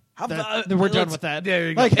absurd. We're done with that. There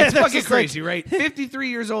you go. It's fucking crazy, right? 53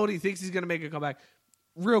 years old. He thinks he's going to make a comeback.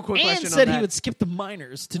 Real quick question and on said that. he would skip the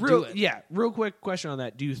minors to do it. Yeah, real quick question on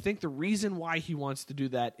that. Do you think the reason why he wants to do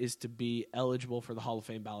that is to be eligible for the Hall of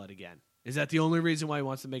Fame ballot again? Is that the only reason why he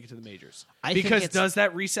wants to make it to the majors? Because does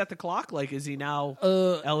that reset the clock? Is he now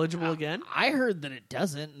eligible again? I heard that it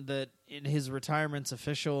doesn't, that in his retirement's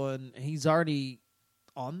official and he's already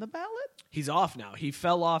on the ballot? He's off now. He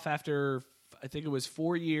fell off after, I think it was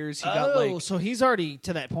 4 years. He got so he's already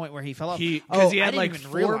to that point where he fell off. Because he had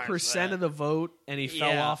 4% of the vote and he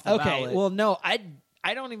fell off the ballot. Well, no,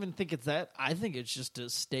 I don't even think it's that. I think it's just to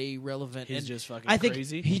stay relevant. He's and just fucking I think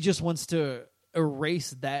crazy. He just wants to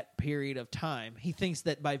erase that period of time. He thinks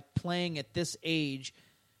that by playing at this age,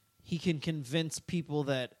 he can convince people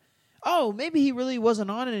that, oh, maybe he really wasn't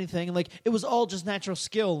on anything. Like, it was all just natural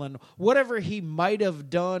skill, and whatever he might have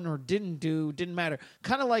done or didn't do didn't matter.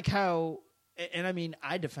 Kind of like how, and I mean,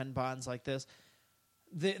 I defend Bonds like this.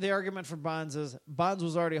 The argument for Bonds is Bonds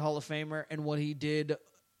was already a Hall of Famer, and what he did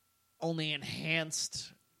only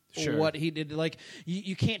enhanced what he did. Like,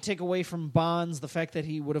 you can't take away from Bonds the fact that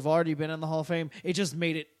he would have already been in the Hall of Fame. It just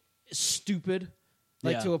made it stupid,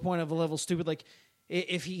 to a point of a level stupid. Like,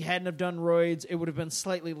 if he hadn't have done roids, it would have been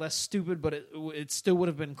slightly less stupid, but it still would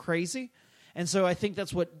have been crazy. And so I think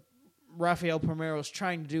that's what Rafael Palmeiro is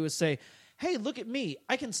trying to do, is say, hey, look at me.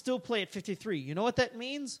 I can still play at 53. You know what that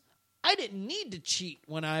means? I didn't need to cheat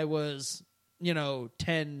when I was,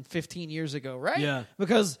 10, 15 years ago, right? Yeah.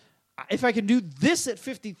 Because if I can do this at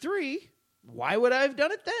 53, why would I have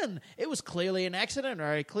done it then? It was clearly an accident, or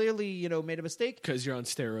I clearly, made a mistake. Because you're on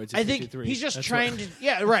steroids at I think 53. he's just trying to...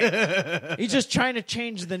 Yeah, right. He's just trying to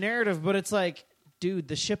change the narrative, but it's like, dude,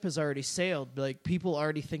 the ship has already sailed. Like, people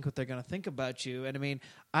already think what they're going to think about you. And I mean,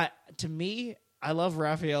 to me, I love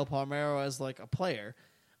Rafael Palmeiro as like a player,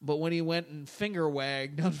 but when he went and finger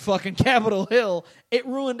wagged on fucking Capitol Hill, it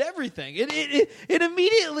ruined everything. It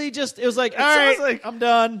immediately just, it was like, all right, I'm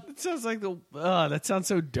done. It sounds like that sounds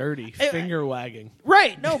so dirty. Finger wagging.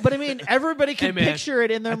 Right. No, but I mean, everybody can picture it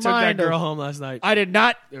in their I took mind. that girl home last night. I did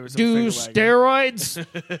not do steroids.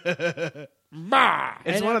 Bah!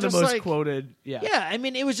 It's And one of the just most quoted. Yeah. Yeah, I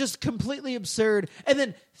mean, it was just completely absurd. And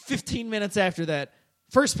then 15 minutes after that,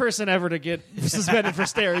 first person ever to get suspended for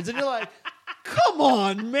steroids. And you're like, come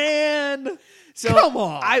on, man. Come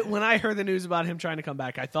on. When I heard the news about him trying to come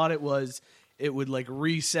back, I thought it would like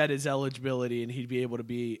reset his eligibility and he'd be able to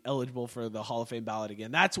be eligible for the Hall of Fame ballot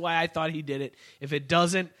again. That's why I thought he did it. If it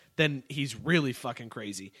doesn't, then he's really fucking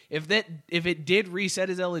crazy. If it did reset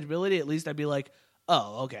his eligibility, at least I'd be like,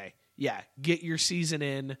 oh, okay. Yeah, get your season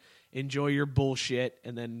in, enjoy your bullshit,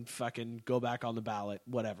 and then fucking go back on the ballot,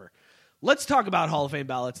 whatever. Let's talk about Hall of Fame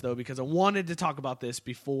ballots, though, because I wanted to talk about this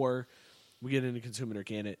before we get into Consume It or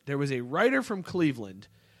Can It. There was a writer from Cleveland.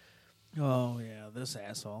 Oh, yeah, this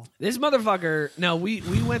asshole. This motherfucker. Now, we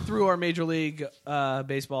went through our Major League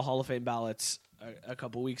Baseball Hall of Fame ballots a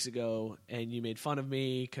couple weeks ago, and you made fun of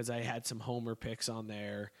me because I had some homer picks on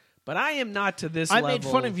there. But I am not to this level. I made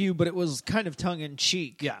fun of you, but it was kind of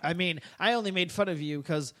tongue-in-cheek. Yeah. I mean, I only made fun of you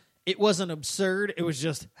because it wasn't absurd. It was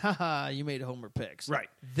just, haha, you made homer picks. Right.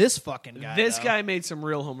 This fucking guy, This guy made some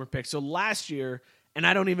real homer picks. So last year, and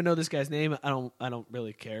I don't even know this guy's name. I don't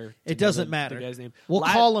really care. It doesn't matter. The guy's name. We'll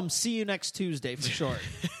call him See You Next Tuesday for short.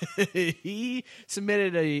 He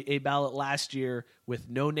submitted a ballot last year with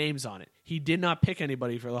no names on it. He did not pick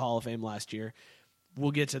anybody for the Hall of Fame last year.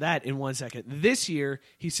 We'll get to that in 1 second. This year,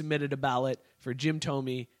 he submitted a ballot for Jim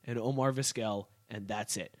Thome and Omar Vizquel, and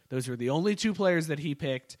that's it. Those were the only two players that he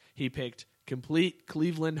picked. He picked complete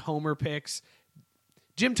Cleveland homer picks.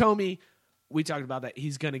 Jim Thome, we talked about that.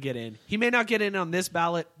 He's going to get in. He may not get in on this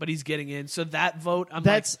ballot, but he's getting in. So that vote, I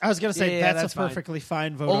was going to say, that's a perfectly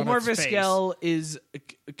fine vote. Omar on its Vizquel is,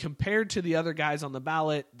 compared to the other guys on the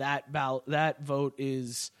ballot, that vote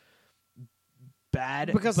is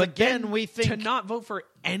bad, because but again, we think to not vote for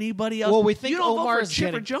anybody else. Well, we think you don't Omar vote is for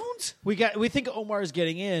Chipper getting, Jones. We think Omar is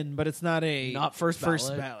getting in, but it's not first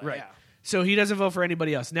ballot. Right. Yeah. So he doesn't vote for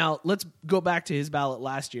anybody else. Now let's go back to his ballot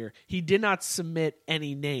last year. He did not submit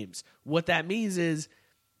any names. What that means is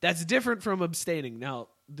that's different from abstaining. Now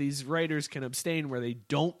these writers can abstain where they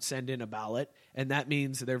don't send in a ballot, and that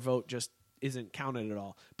means their vote just isn't counted at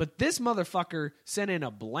all. But this motherfucker sent in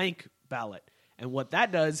a blank ballot. And what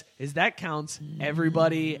that does is that counts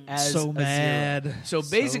everybody as so a mad. zero. So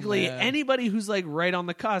basically, mad. anybody who's like right on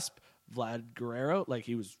the cusp, Vlad Guerrero, like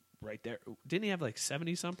he was right there. Didn't he have like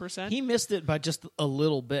 70-some%? He missed it by just a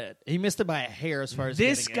little bit. He missed it by a hair as far as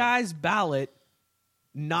this getting guy's ballot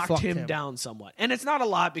knocked Fucked him him. down somewhat. And it's not a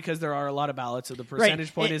lot because there are a lot of ballots, so the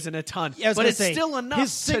percentage point isn't a ton. Yeah, I was but gonna it's say, still enough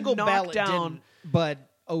his single to knock ballot down. didn't, but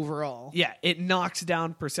overall, Yeah, it knocks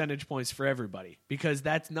down percentage points for everybody because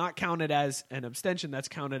that's not counted as an abstention. That's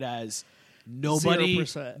counted as nobody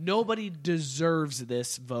 0%. Nobody deserves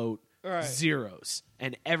this vote. Right. Zeros,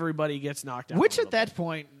 and everybody gets knocked out. which at that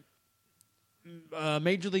point,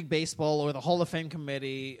 Major League Baseball or the Hall of Fame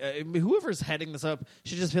committee, whoever's heading this up,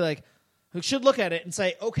 should just be like, should look at it and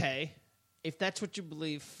say, okay, if that's what you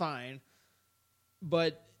believe, fine,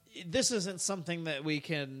 but this isn't something that we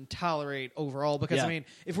can tolerate overall because, Yeah. I mean,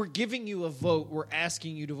 if we're giving you a vote, we're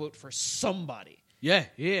asking you to vote for somebody.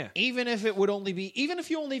 Yeah. Even if it would only be, even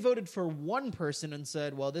if you only voted for one person and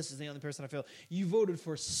said, well, this is the only person I feel, you voted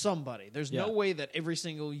for somebody. There's no way that every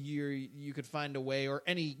single year you could find a way, or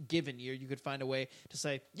any given year you could find a way to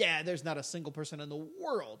say, yeah, there's not a single person in the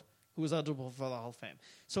world who is eligible for the Hall of Fame.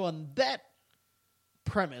 So on that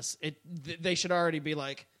premise, they should already be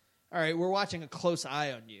like, all right, we're watching a close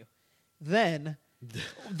eye on you. Then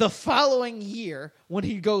the following year, when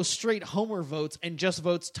he goes straight Homer votes and just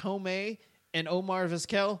votes Tomei and Omar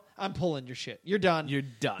Vizquel, I'm pulling your shit. You're done. You're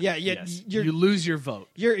done. Yeah, yes. You lose your vote.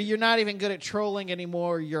 You're not even good at trolling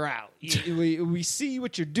anymore. You're out. We see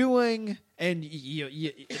what you're doing, and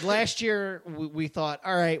last year we thought,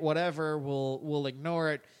 all right, whatever, we'll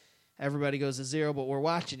ignore it. Everybody goes to 0, but we're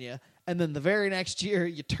watching you. And then the very next year,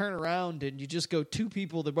 you turn around and you just go 2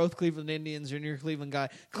 people. They're both Cleveland Indians, and you're a Cleveland guy.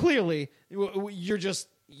 Clearly,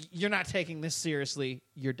 you're not taking this seriously.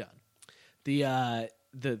 You're done.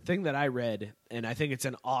 The thing that I read, and I think it's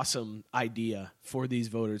an awesome idea for these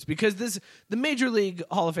voters, because the Major League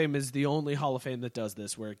Hall of Fame is the only Hall of Fame that does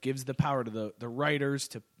this, where it gives the power to the writers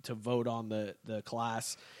to vote on the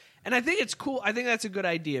class. And I think it's cool. I think that's a good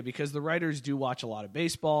idea, because the writers do watch a lot of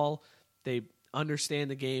baseball. They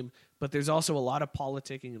understand the game, but there's also a lot of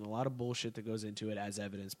politicking and a lot of bullshit that goes into it, as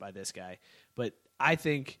evidenced by this guy. But I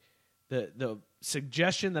think the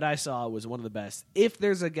suggestion that I saw was one of the best. If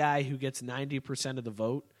there's a guy who gets 90% of the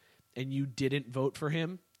vote and you didn't vote for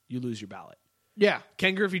him, you lose your ballot. Yeah.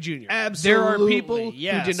 Ken Griffey Jr. Absolutely. There are people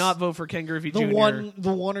yes. who did not vote for Ken Griffey Jr.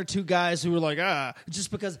 The one or two guys who were like, just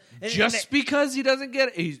because. Because he doesn't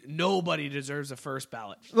get it. Nobody deserves a first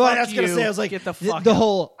ballot. Well, Fuck I was going to say, I was like, get the fuck the out.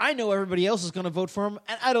 whole, I know everybody else is going to vote for him,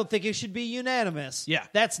 and I don't think it should be unanimous. Yeah.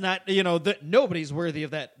 That's not, nobody's worthy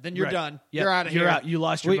of that. Then you're Right. done. Yep. You're out of here. You're out. You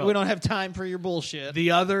lost your vote. We don't have time for your bullshit.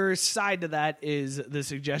 The other side to that is the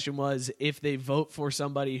suggestion was if they vote for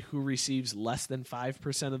somebody who receives less than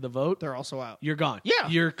 5% of the vote, they're also out. You're gone. Yeah.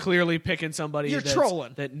 You're clearly picking somebody You're that's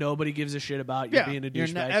trolling. that nobody gives a shit about. You're Yeah. being a You're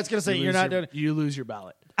douchebag. not- I was gonna say, You you're lose not your- doing- You lose your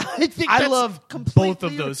ballot. I think I that's love completely- both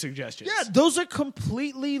of those suggestions. Yeah, those are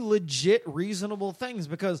completely legit, reasonable things,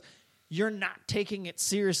 because you're not taking it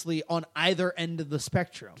seriously on either end of the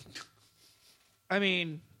spectrum. I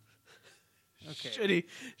mean, okay.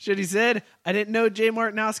 Should he said, I didn't know Jay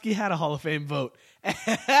Martinowski had a Hall of Fame vote.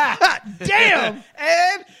 Damn!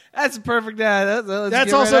 And that's perfect.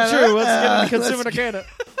 That's also true. Let's get into Consumer let's-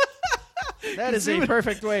 Nakata. That is a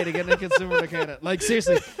perfect way to get into Consumer Nakata. Like,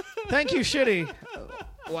 seriously. Thank you, Shitty.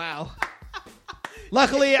 Wow.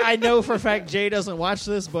 Luckily, I know for a fact Jay doesn't watch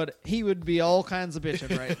this, but he would be all kinds of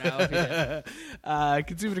bitching right now if he did.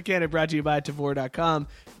 Consumer Nakata brought to you by Tavor.com.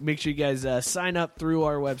 Make sure you guys sign up through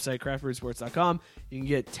our website, craftbrewsports.com. You can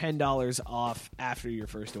get $10 off after your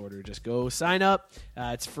first order. Just go sign up.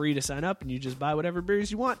 It's free to sign up, and you just buy whatever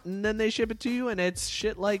beers you want, and then they ship it to you, and it's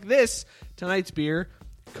shit like this. Tonight's beer,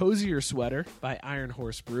 Cozier Sweater by Iron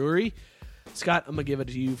Horse Brewery. Scott, I'm going to give it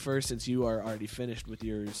to you first since you are already finished with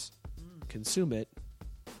yours. Consume it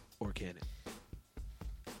or can it?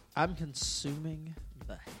 I'm consuming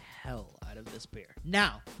the hell out of this beer.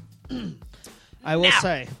 Now, I will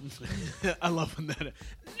say, I love when that.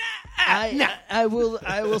 I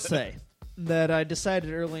will say that I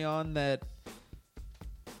decided early on that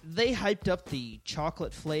they hyped up the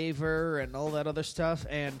chocolate flavor and all that other stuff,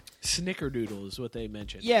 and Snickerdoodle is what they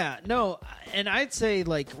mentioned. yeah, no, and I'd say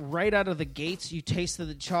like right out of the gates, you tasted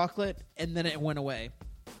the chocolate and then it went away.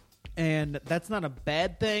 And that's not a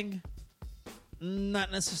bad thing, not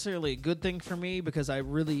necessarily a good thing for me, because I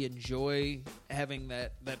really enjoy having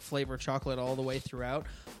that flavor of chocolate all the way throughout.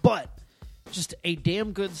 But just a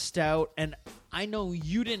damn good stout, and I know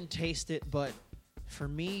you didn't taste it, but for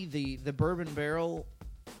me, the bourbon barrel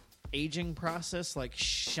aging process like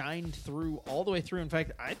shined through all the way through. In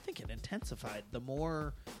fact, I think it intensified the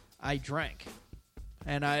more I drank.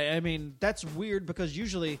 And I mean, that's weird because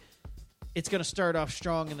usually it's going to start off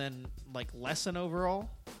strong and then like lessen overall.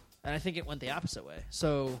 And I think it went the opposite way.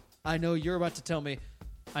 So I know you're about to tell me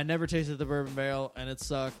I never tasted the bourbon barrel and it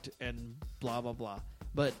sucked and blah, blah, blah.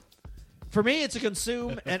 But for me, it's a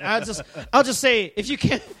consume. And I'll just say, if you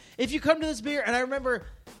come to this beer, and I remember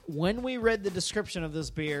when we read the description of this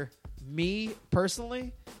beer, me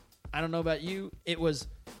personally, I don't know about you, it was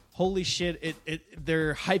holy shit,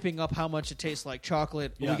 they're hyping up how much it tastes like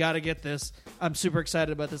chocolate. Yeah. We got to get this. I'm super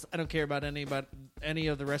excited about this. I don't care about any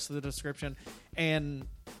of the rest of the description. And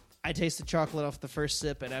I tasted chocolate off the first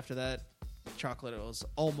sip, and after that, chocolate was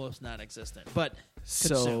almost non-existent. But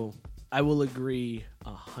So I will agree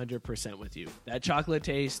 100% with you. That chocolate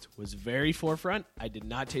taste was very forefront. I did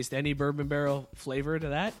not taste any bourbon barrel flavor to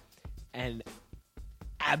that. And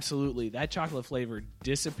absolutely, that chocolate flavor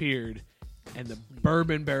disappeared and the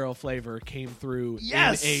bourbon barrel flavor came through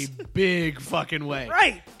Yes! in a big fucking way.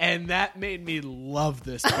 Right. And that made me love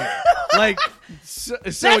this beer. Like, so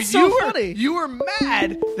That's you so were funny. you were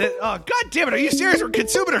mad that, oh, God damn it, are you serious? We're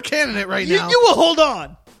consuming or canning it right now. You will hold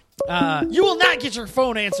on. You will not get your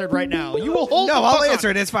phone answered right now. You will hold. No, the I'll fuck answer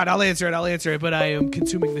on. it. It's fine. I'll answer it. But I am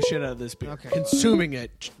consuming the shit out of this beer. Okay. Consuming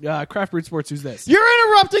it. Craft Brewed Sports, who's this? You're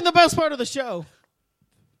interrupting the best part of the show.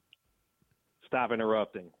 Stop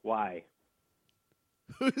interrupting. Why?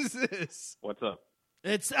 Who's this? What's up?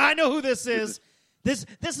 I know who this is. This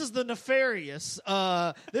is the nefarious.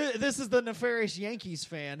 This is the nefarious Yankees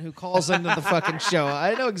fan who calls into the fucking show.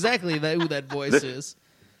 I know exactly who that voice is.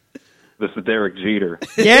 This is Derek Jeter.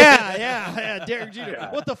 Yeah, Derek Jeter.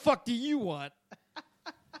 Yeah. What the fuck do you want?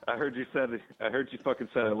 I heard you fucking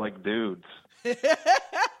said I like dudes. You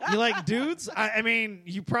like dudes? I mean,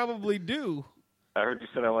 you probably do. I heard you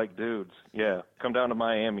said I like dudes. Yeah. Come down to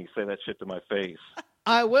Miami, say that shit to my face.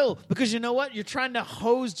 I will, because you know what? You're trying to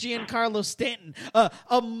hose Giancarlo Stanton,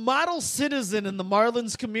 a model citizen in the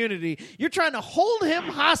Marlins community. You're trying to hold him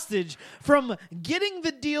hostage from getting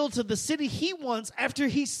the deal to the city he wants after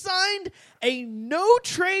he signed a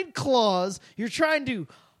no-trade clause. You're trying to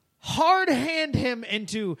hard hand him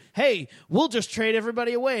into, hey, we'll just trade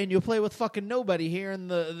everybody away and you'll play with fucking nobody here in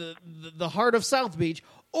the heart of South Beach.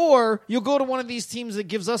 Or you'll go to one of these teams that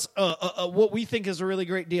gives us what we think is a really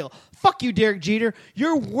great deal. Fuck you, Derek Jeter.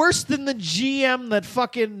 You're worse than the GM that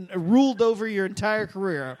fucking ruled over your entire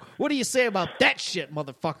career. What do you say about that shit,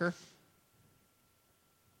 motherfucker?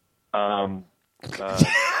 Hey,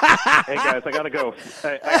 guys, I gotta go.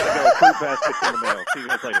 I gotta go. Fruit basket's in the mail. See you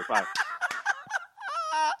guys later. Bye.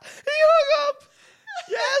 He hung up.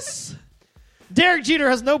 Yes. Derek Jeter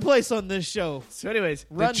has no place on this show. So anyways,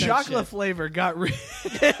 Run the that chocolate shit. flavor got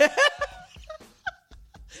the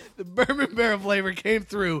bourbon barrel flavor came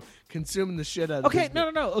through, consuming the shit out of Okay,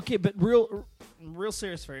 this no. Okay, but real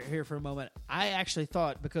serious here for a moment. I actually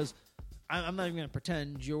thought, because I'm not even going to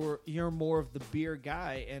pretend you're more of the beer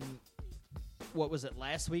guy, and what was it,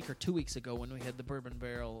 last week or 2 weeks ago when we had the bourbon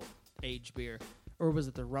barrel aged beer, or was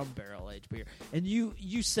it the rum barrel aged beer? And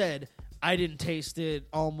you said, I didn't taste it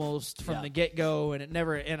almost from the get-go, and it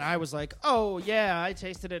never. And I was like, oh yeah, I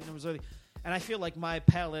tasted it, and it was really. And I feel like my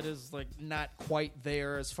palate is like not quite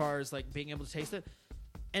there as far as like being able to taste it.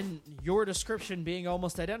 And your description being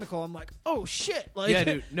almost identical, I'm like, oh shit! Like, yeah,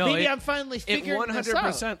 dude. No, maybe I'm finally figuring this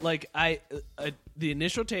out. 100%. Like the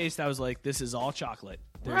initial taste, I was like, this is all chocolate.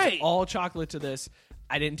 There's Right. all chocolate to this.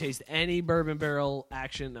 I didn't taste any bourbon barrel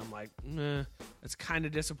action. I'm like, that's kind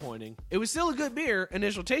of disappointing. It was still a good beer,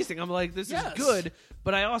 initial tasting. I'm like, this is good,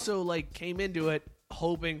 but I also like came into it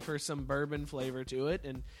hoping for some bourbon flavor to it,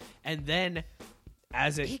 and then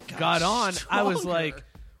as it got on, I was like,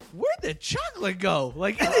 where'd the chocolate go?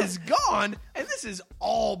 Like, it is gone, and this is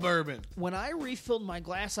all bourbon. When I refilled my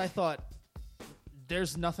glass, I thought,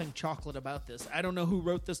 there's nothing chocolate about this. I don't know who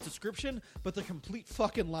wrote this description, but they're complete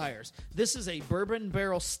fucking liars. This is a bourbon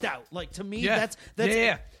barrel stout. Like, to me, that's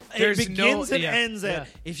yeah. It There's begins no- and yeah, ends at, yeah.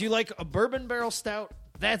 if you like a bourbon barrel stout,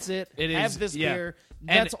 that's it. It Have is, this yeah. beer.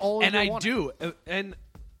 That's all and you I want. do. And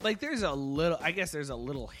like, there's a little, I guess there's a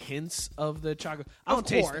little hints of the chocolate. I Of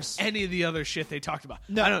don't course. taste any of the other shit they talked about.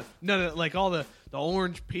 No. I don't, none of, like all the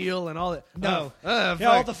orange peel and all that. No. Fuck.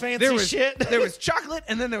 Yeah, all the fancy there was, shit. There was chocolate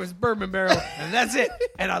and then there was bourbon barrel and that's it.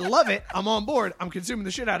 And I love it. I'm on board. I'm consuming the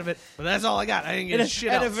shit out of it. But that's all I got. I didn't get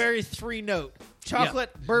shit At else. a very 3-note. Chocolate,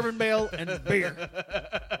 bourbon barrel, and beer.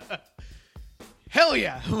 Hell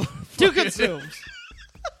yeah. To consume.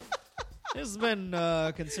 This has been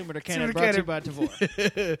Consumer to Cannon, brought to you by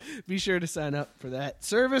Tavor. Be sure to sign up for that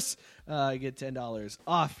service. Get $10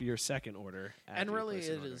 off your second order. And really,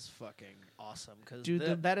 it is fucking awesome, because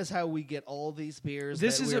Dude, that is how we get all these beers.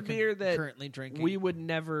 This that is we're a beer that currently drinking. we would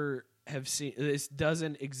never have seen. This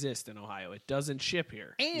doesn't exist in Ohio. It doesn't ship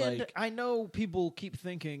here. And Like, I know people keep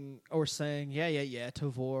thinking or saying, yeah,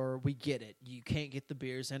 Tavor, we get it. You can't get the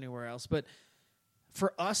beers anywhere else. But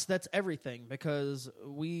for us, that's everything, because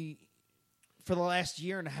we, for the last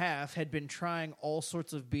year and a half, had been trying all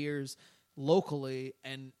sorts of beers locally,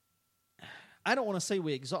 and I don't want to say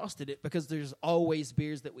we exhausted it, because there's always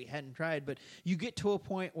beers that we hadn't tried, but you get to a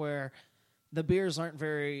point where the beers aren't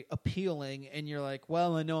very appealing, and you're like,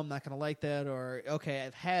 well, I know I'm not going to like that, or, okay,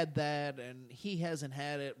 I've had that, and he hasn't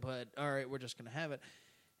had it, but, all right, we're just going to have it.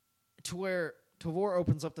 To where Tavor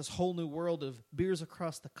opens up this whole new world of beers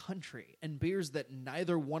across the country, and beers that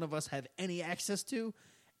neither one of us have any access to,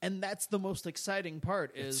 and that's the most exciting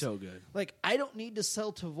part. Is It's so good. Like, I don't need to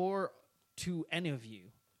sell Tavor to any of you,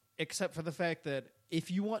 except for the fact that if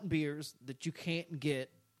you want beers that you can't get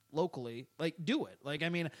locally, like, do it. Like, I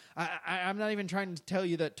mean, I'm not even trying to tell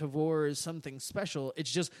you that Tavour is something special.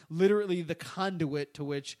 It's just literally the conduit to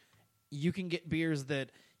which you can get beers that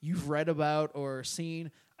you've read about or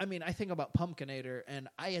seen. I mean, I think about Pumpkinator, and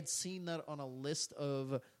I had seen that on a list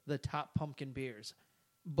of the top pumpkin beers,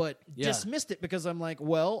 but dismissed it because I'm like,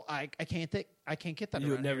 well, I can't get that. You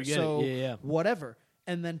would around never here, get so it. Yeah. whatever.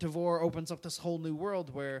 And then Tavour opens up this whole new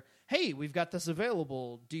world where, hey, we've got this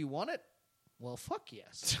available. Do you want it? Well, fuck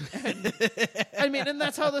yes. I mean, and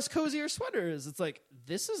that's how this cozier sweater is. It's like,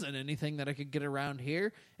 this isn't anything that I could get around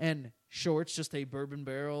here. And sure, it's just a bourbon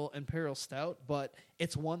barrel imperial stout, but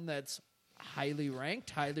it's one that's highly ranked,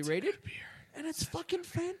 highly rated. And it's fucking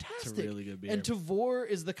fantastic. It's a really good beer. And Tavour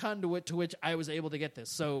is the conduit to which I was able to get this.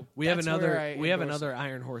 So we have that's another where I endorse it.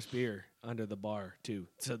 Iron Horse beer under the bar too.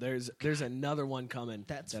 So there's another one coming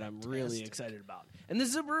that I'm really excited about. And this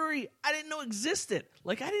is a brewery I didn't know existed.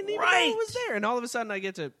 Like, I didn't even know it was there. And all of a sudden I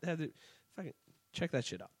get to have to fucking check that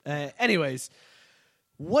shit out. Anyways,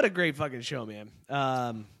 what a great fucking show, man.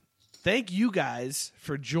 Thank you guys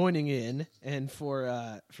for joining in and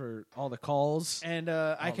for all the calls. And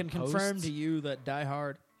I can confirm to you that Die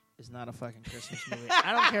Hard is not a fucking Christmas movie.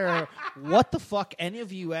 I don't care what the fuck any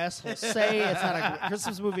of you assholes say. It's not a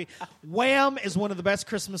Christmas movie. Wham is one of the best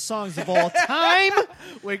Christmas songs of all time.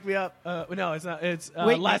 Wake Me Up. No, it's not. It's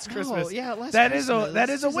Wake Me- Last no, Christmas. yeah, Last that Christmas.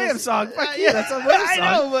 Is a Jesus. Wham song. Fuck you. Yeah, That's a Wham song. I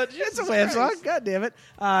know, but it's a Jesus Wham song. Christ. God damn it.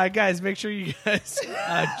 Guys, make sure you guys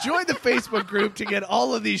join the Facebook group to get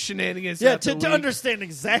all of these shenanigans. Yeah, throughout the to week. understand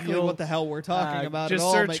exactly what the hell we're talking about. Just It'll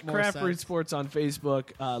all search make more Craft sense. Brewed Sports on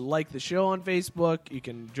Facebook. Like the show on Facebook. You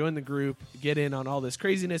can join the group. Get in on all this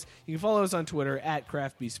craziness. You can follow us on Twitter at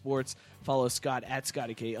Craft B Sports. Follow Scott at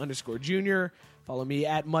ScottyK_Jr. Follow me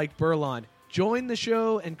at Mike Burlon. Join the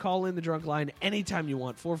show and call in the drunk line anytime you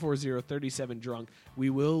want. 440-37-DRUNK. We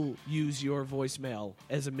will use your voicemail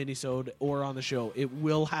as a mini-sode or on the show. It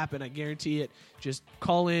will happen. I guarantee it. Just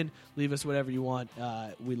call in. Leave us whatever you want.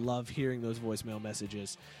 We love hearing those voicemail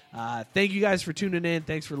messages. Thank you guys for tuning in.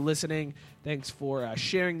 Thanks for listening. Thanks for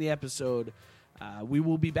sharing the episode. We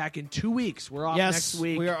will be back in 2 weeks. We're off next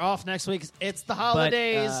week. We are off next week. It's the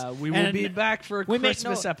holidays. But, we will be back for a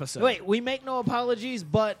Christmas episode. Wait, we make no apologies,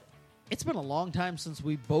 but it's been a long time since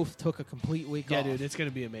we both took a complete week off. Yeah, dude, it's going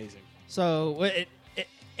to be amazing. So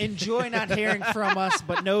enjoy not hearing from us,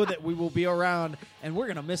 but know that we will be around, and we're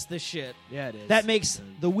going to miss this shit. Yeah, it is. That makes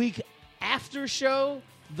the week after show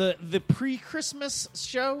the pre-Christmas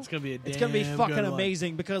show. It's going to be It's going to be fucking good one.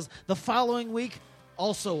 amazing because the following week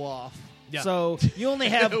also off. Yeah. So you only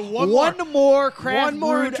have One one more Craft One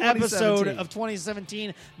more Brewed in episode 2017. of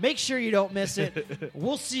 2017. Make sure you don't miss it.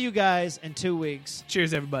 We'll see you guys in 2 weeks.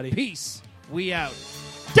 Cheers, everybody. Peace. We out.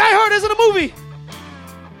 Die Hard isn't a movie.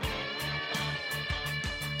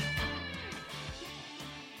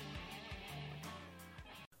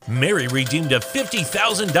 Mary redeemed a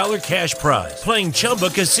 $50,000 cash prize playing Chumba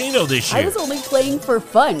Casino this year. I was only playing for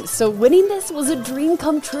fun, so winning this was a dream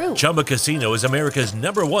come true. Chumba Casino is America's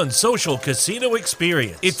 #1 social casino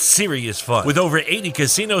experience. It's serious fun. With over 80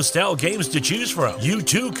 casino-style games to choose from, you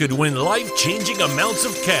too could win life-changing amounts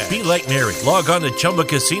of cash. Be like Mary. Log on to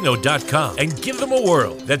ChumbaCasino.com and give them a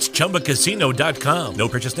whirl. That's ChumbaCasino.com. No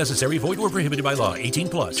purchase necessary. Void where prohibited by law.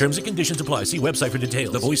 18+. Terms and conditions apply. See website for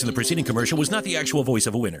details. The voice in the preceding commercial was not the actual voice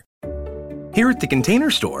of a winner. Here at the Container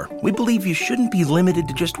Store, we believe you shouldn't be limited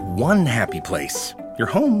to just one happy place. Your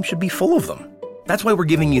home should be full of them. That's why we're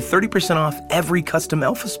giving you 30% off every custom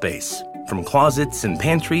Elfa space. From closets and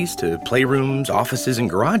pantries to playrooms, offices, and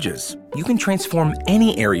garages, you can transform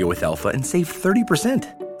any area with Elfa and save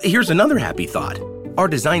 30%. Here's another happy thought. Our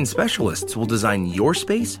design specialists will design your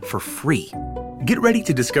space for free. Get ready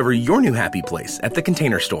to discover your new happy place at the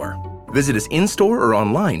Container Store. Visit us in-store or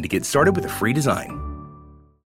online to get started with a free design.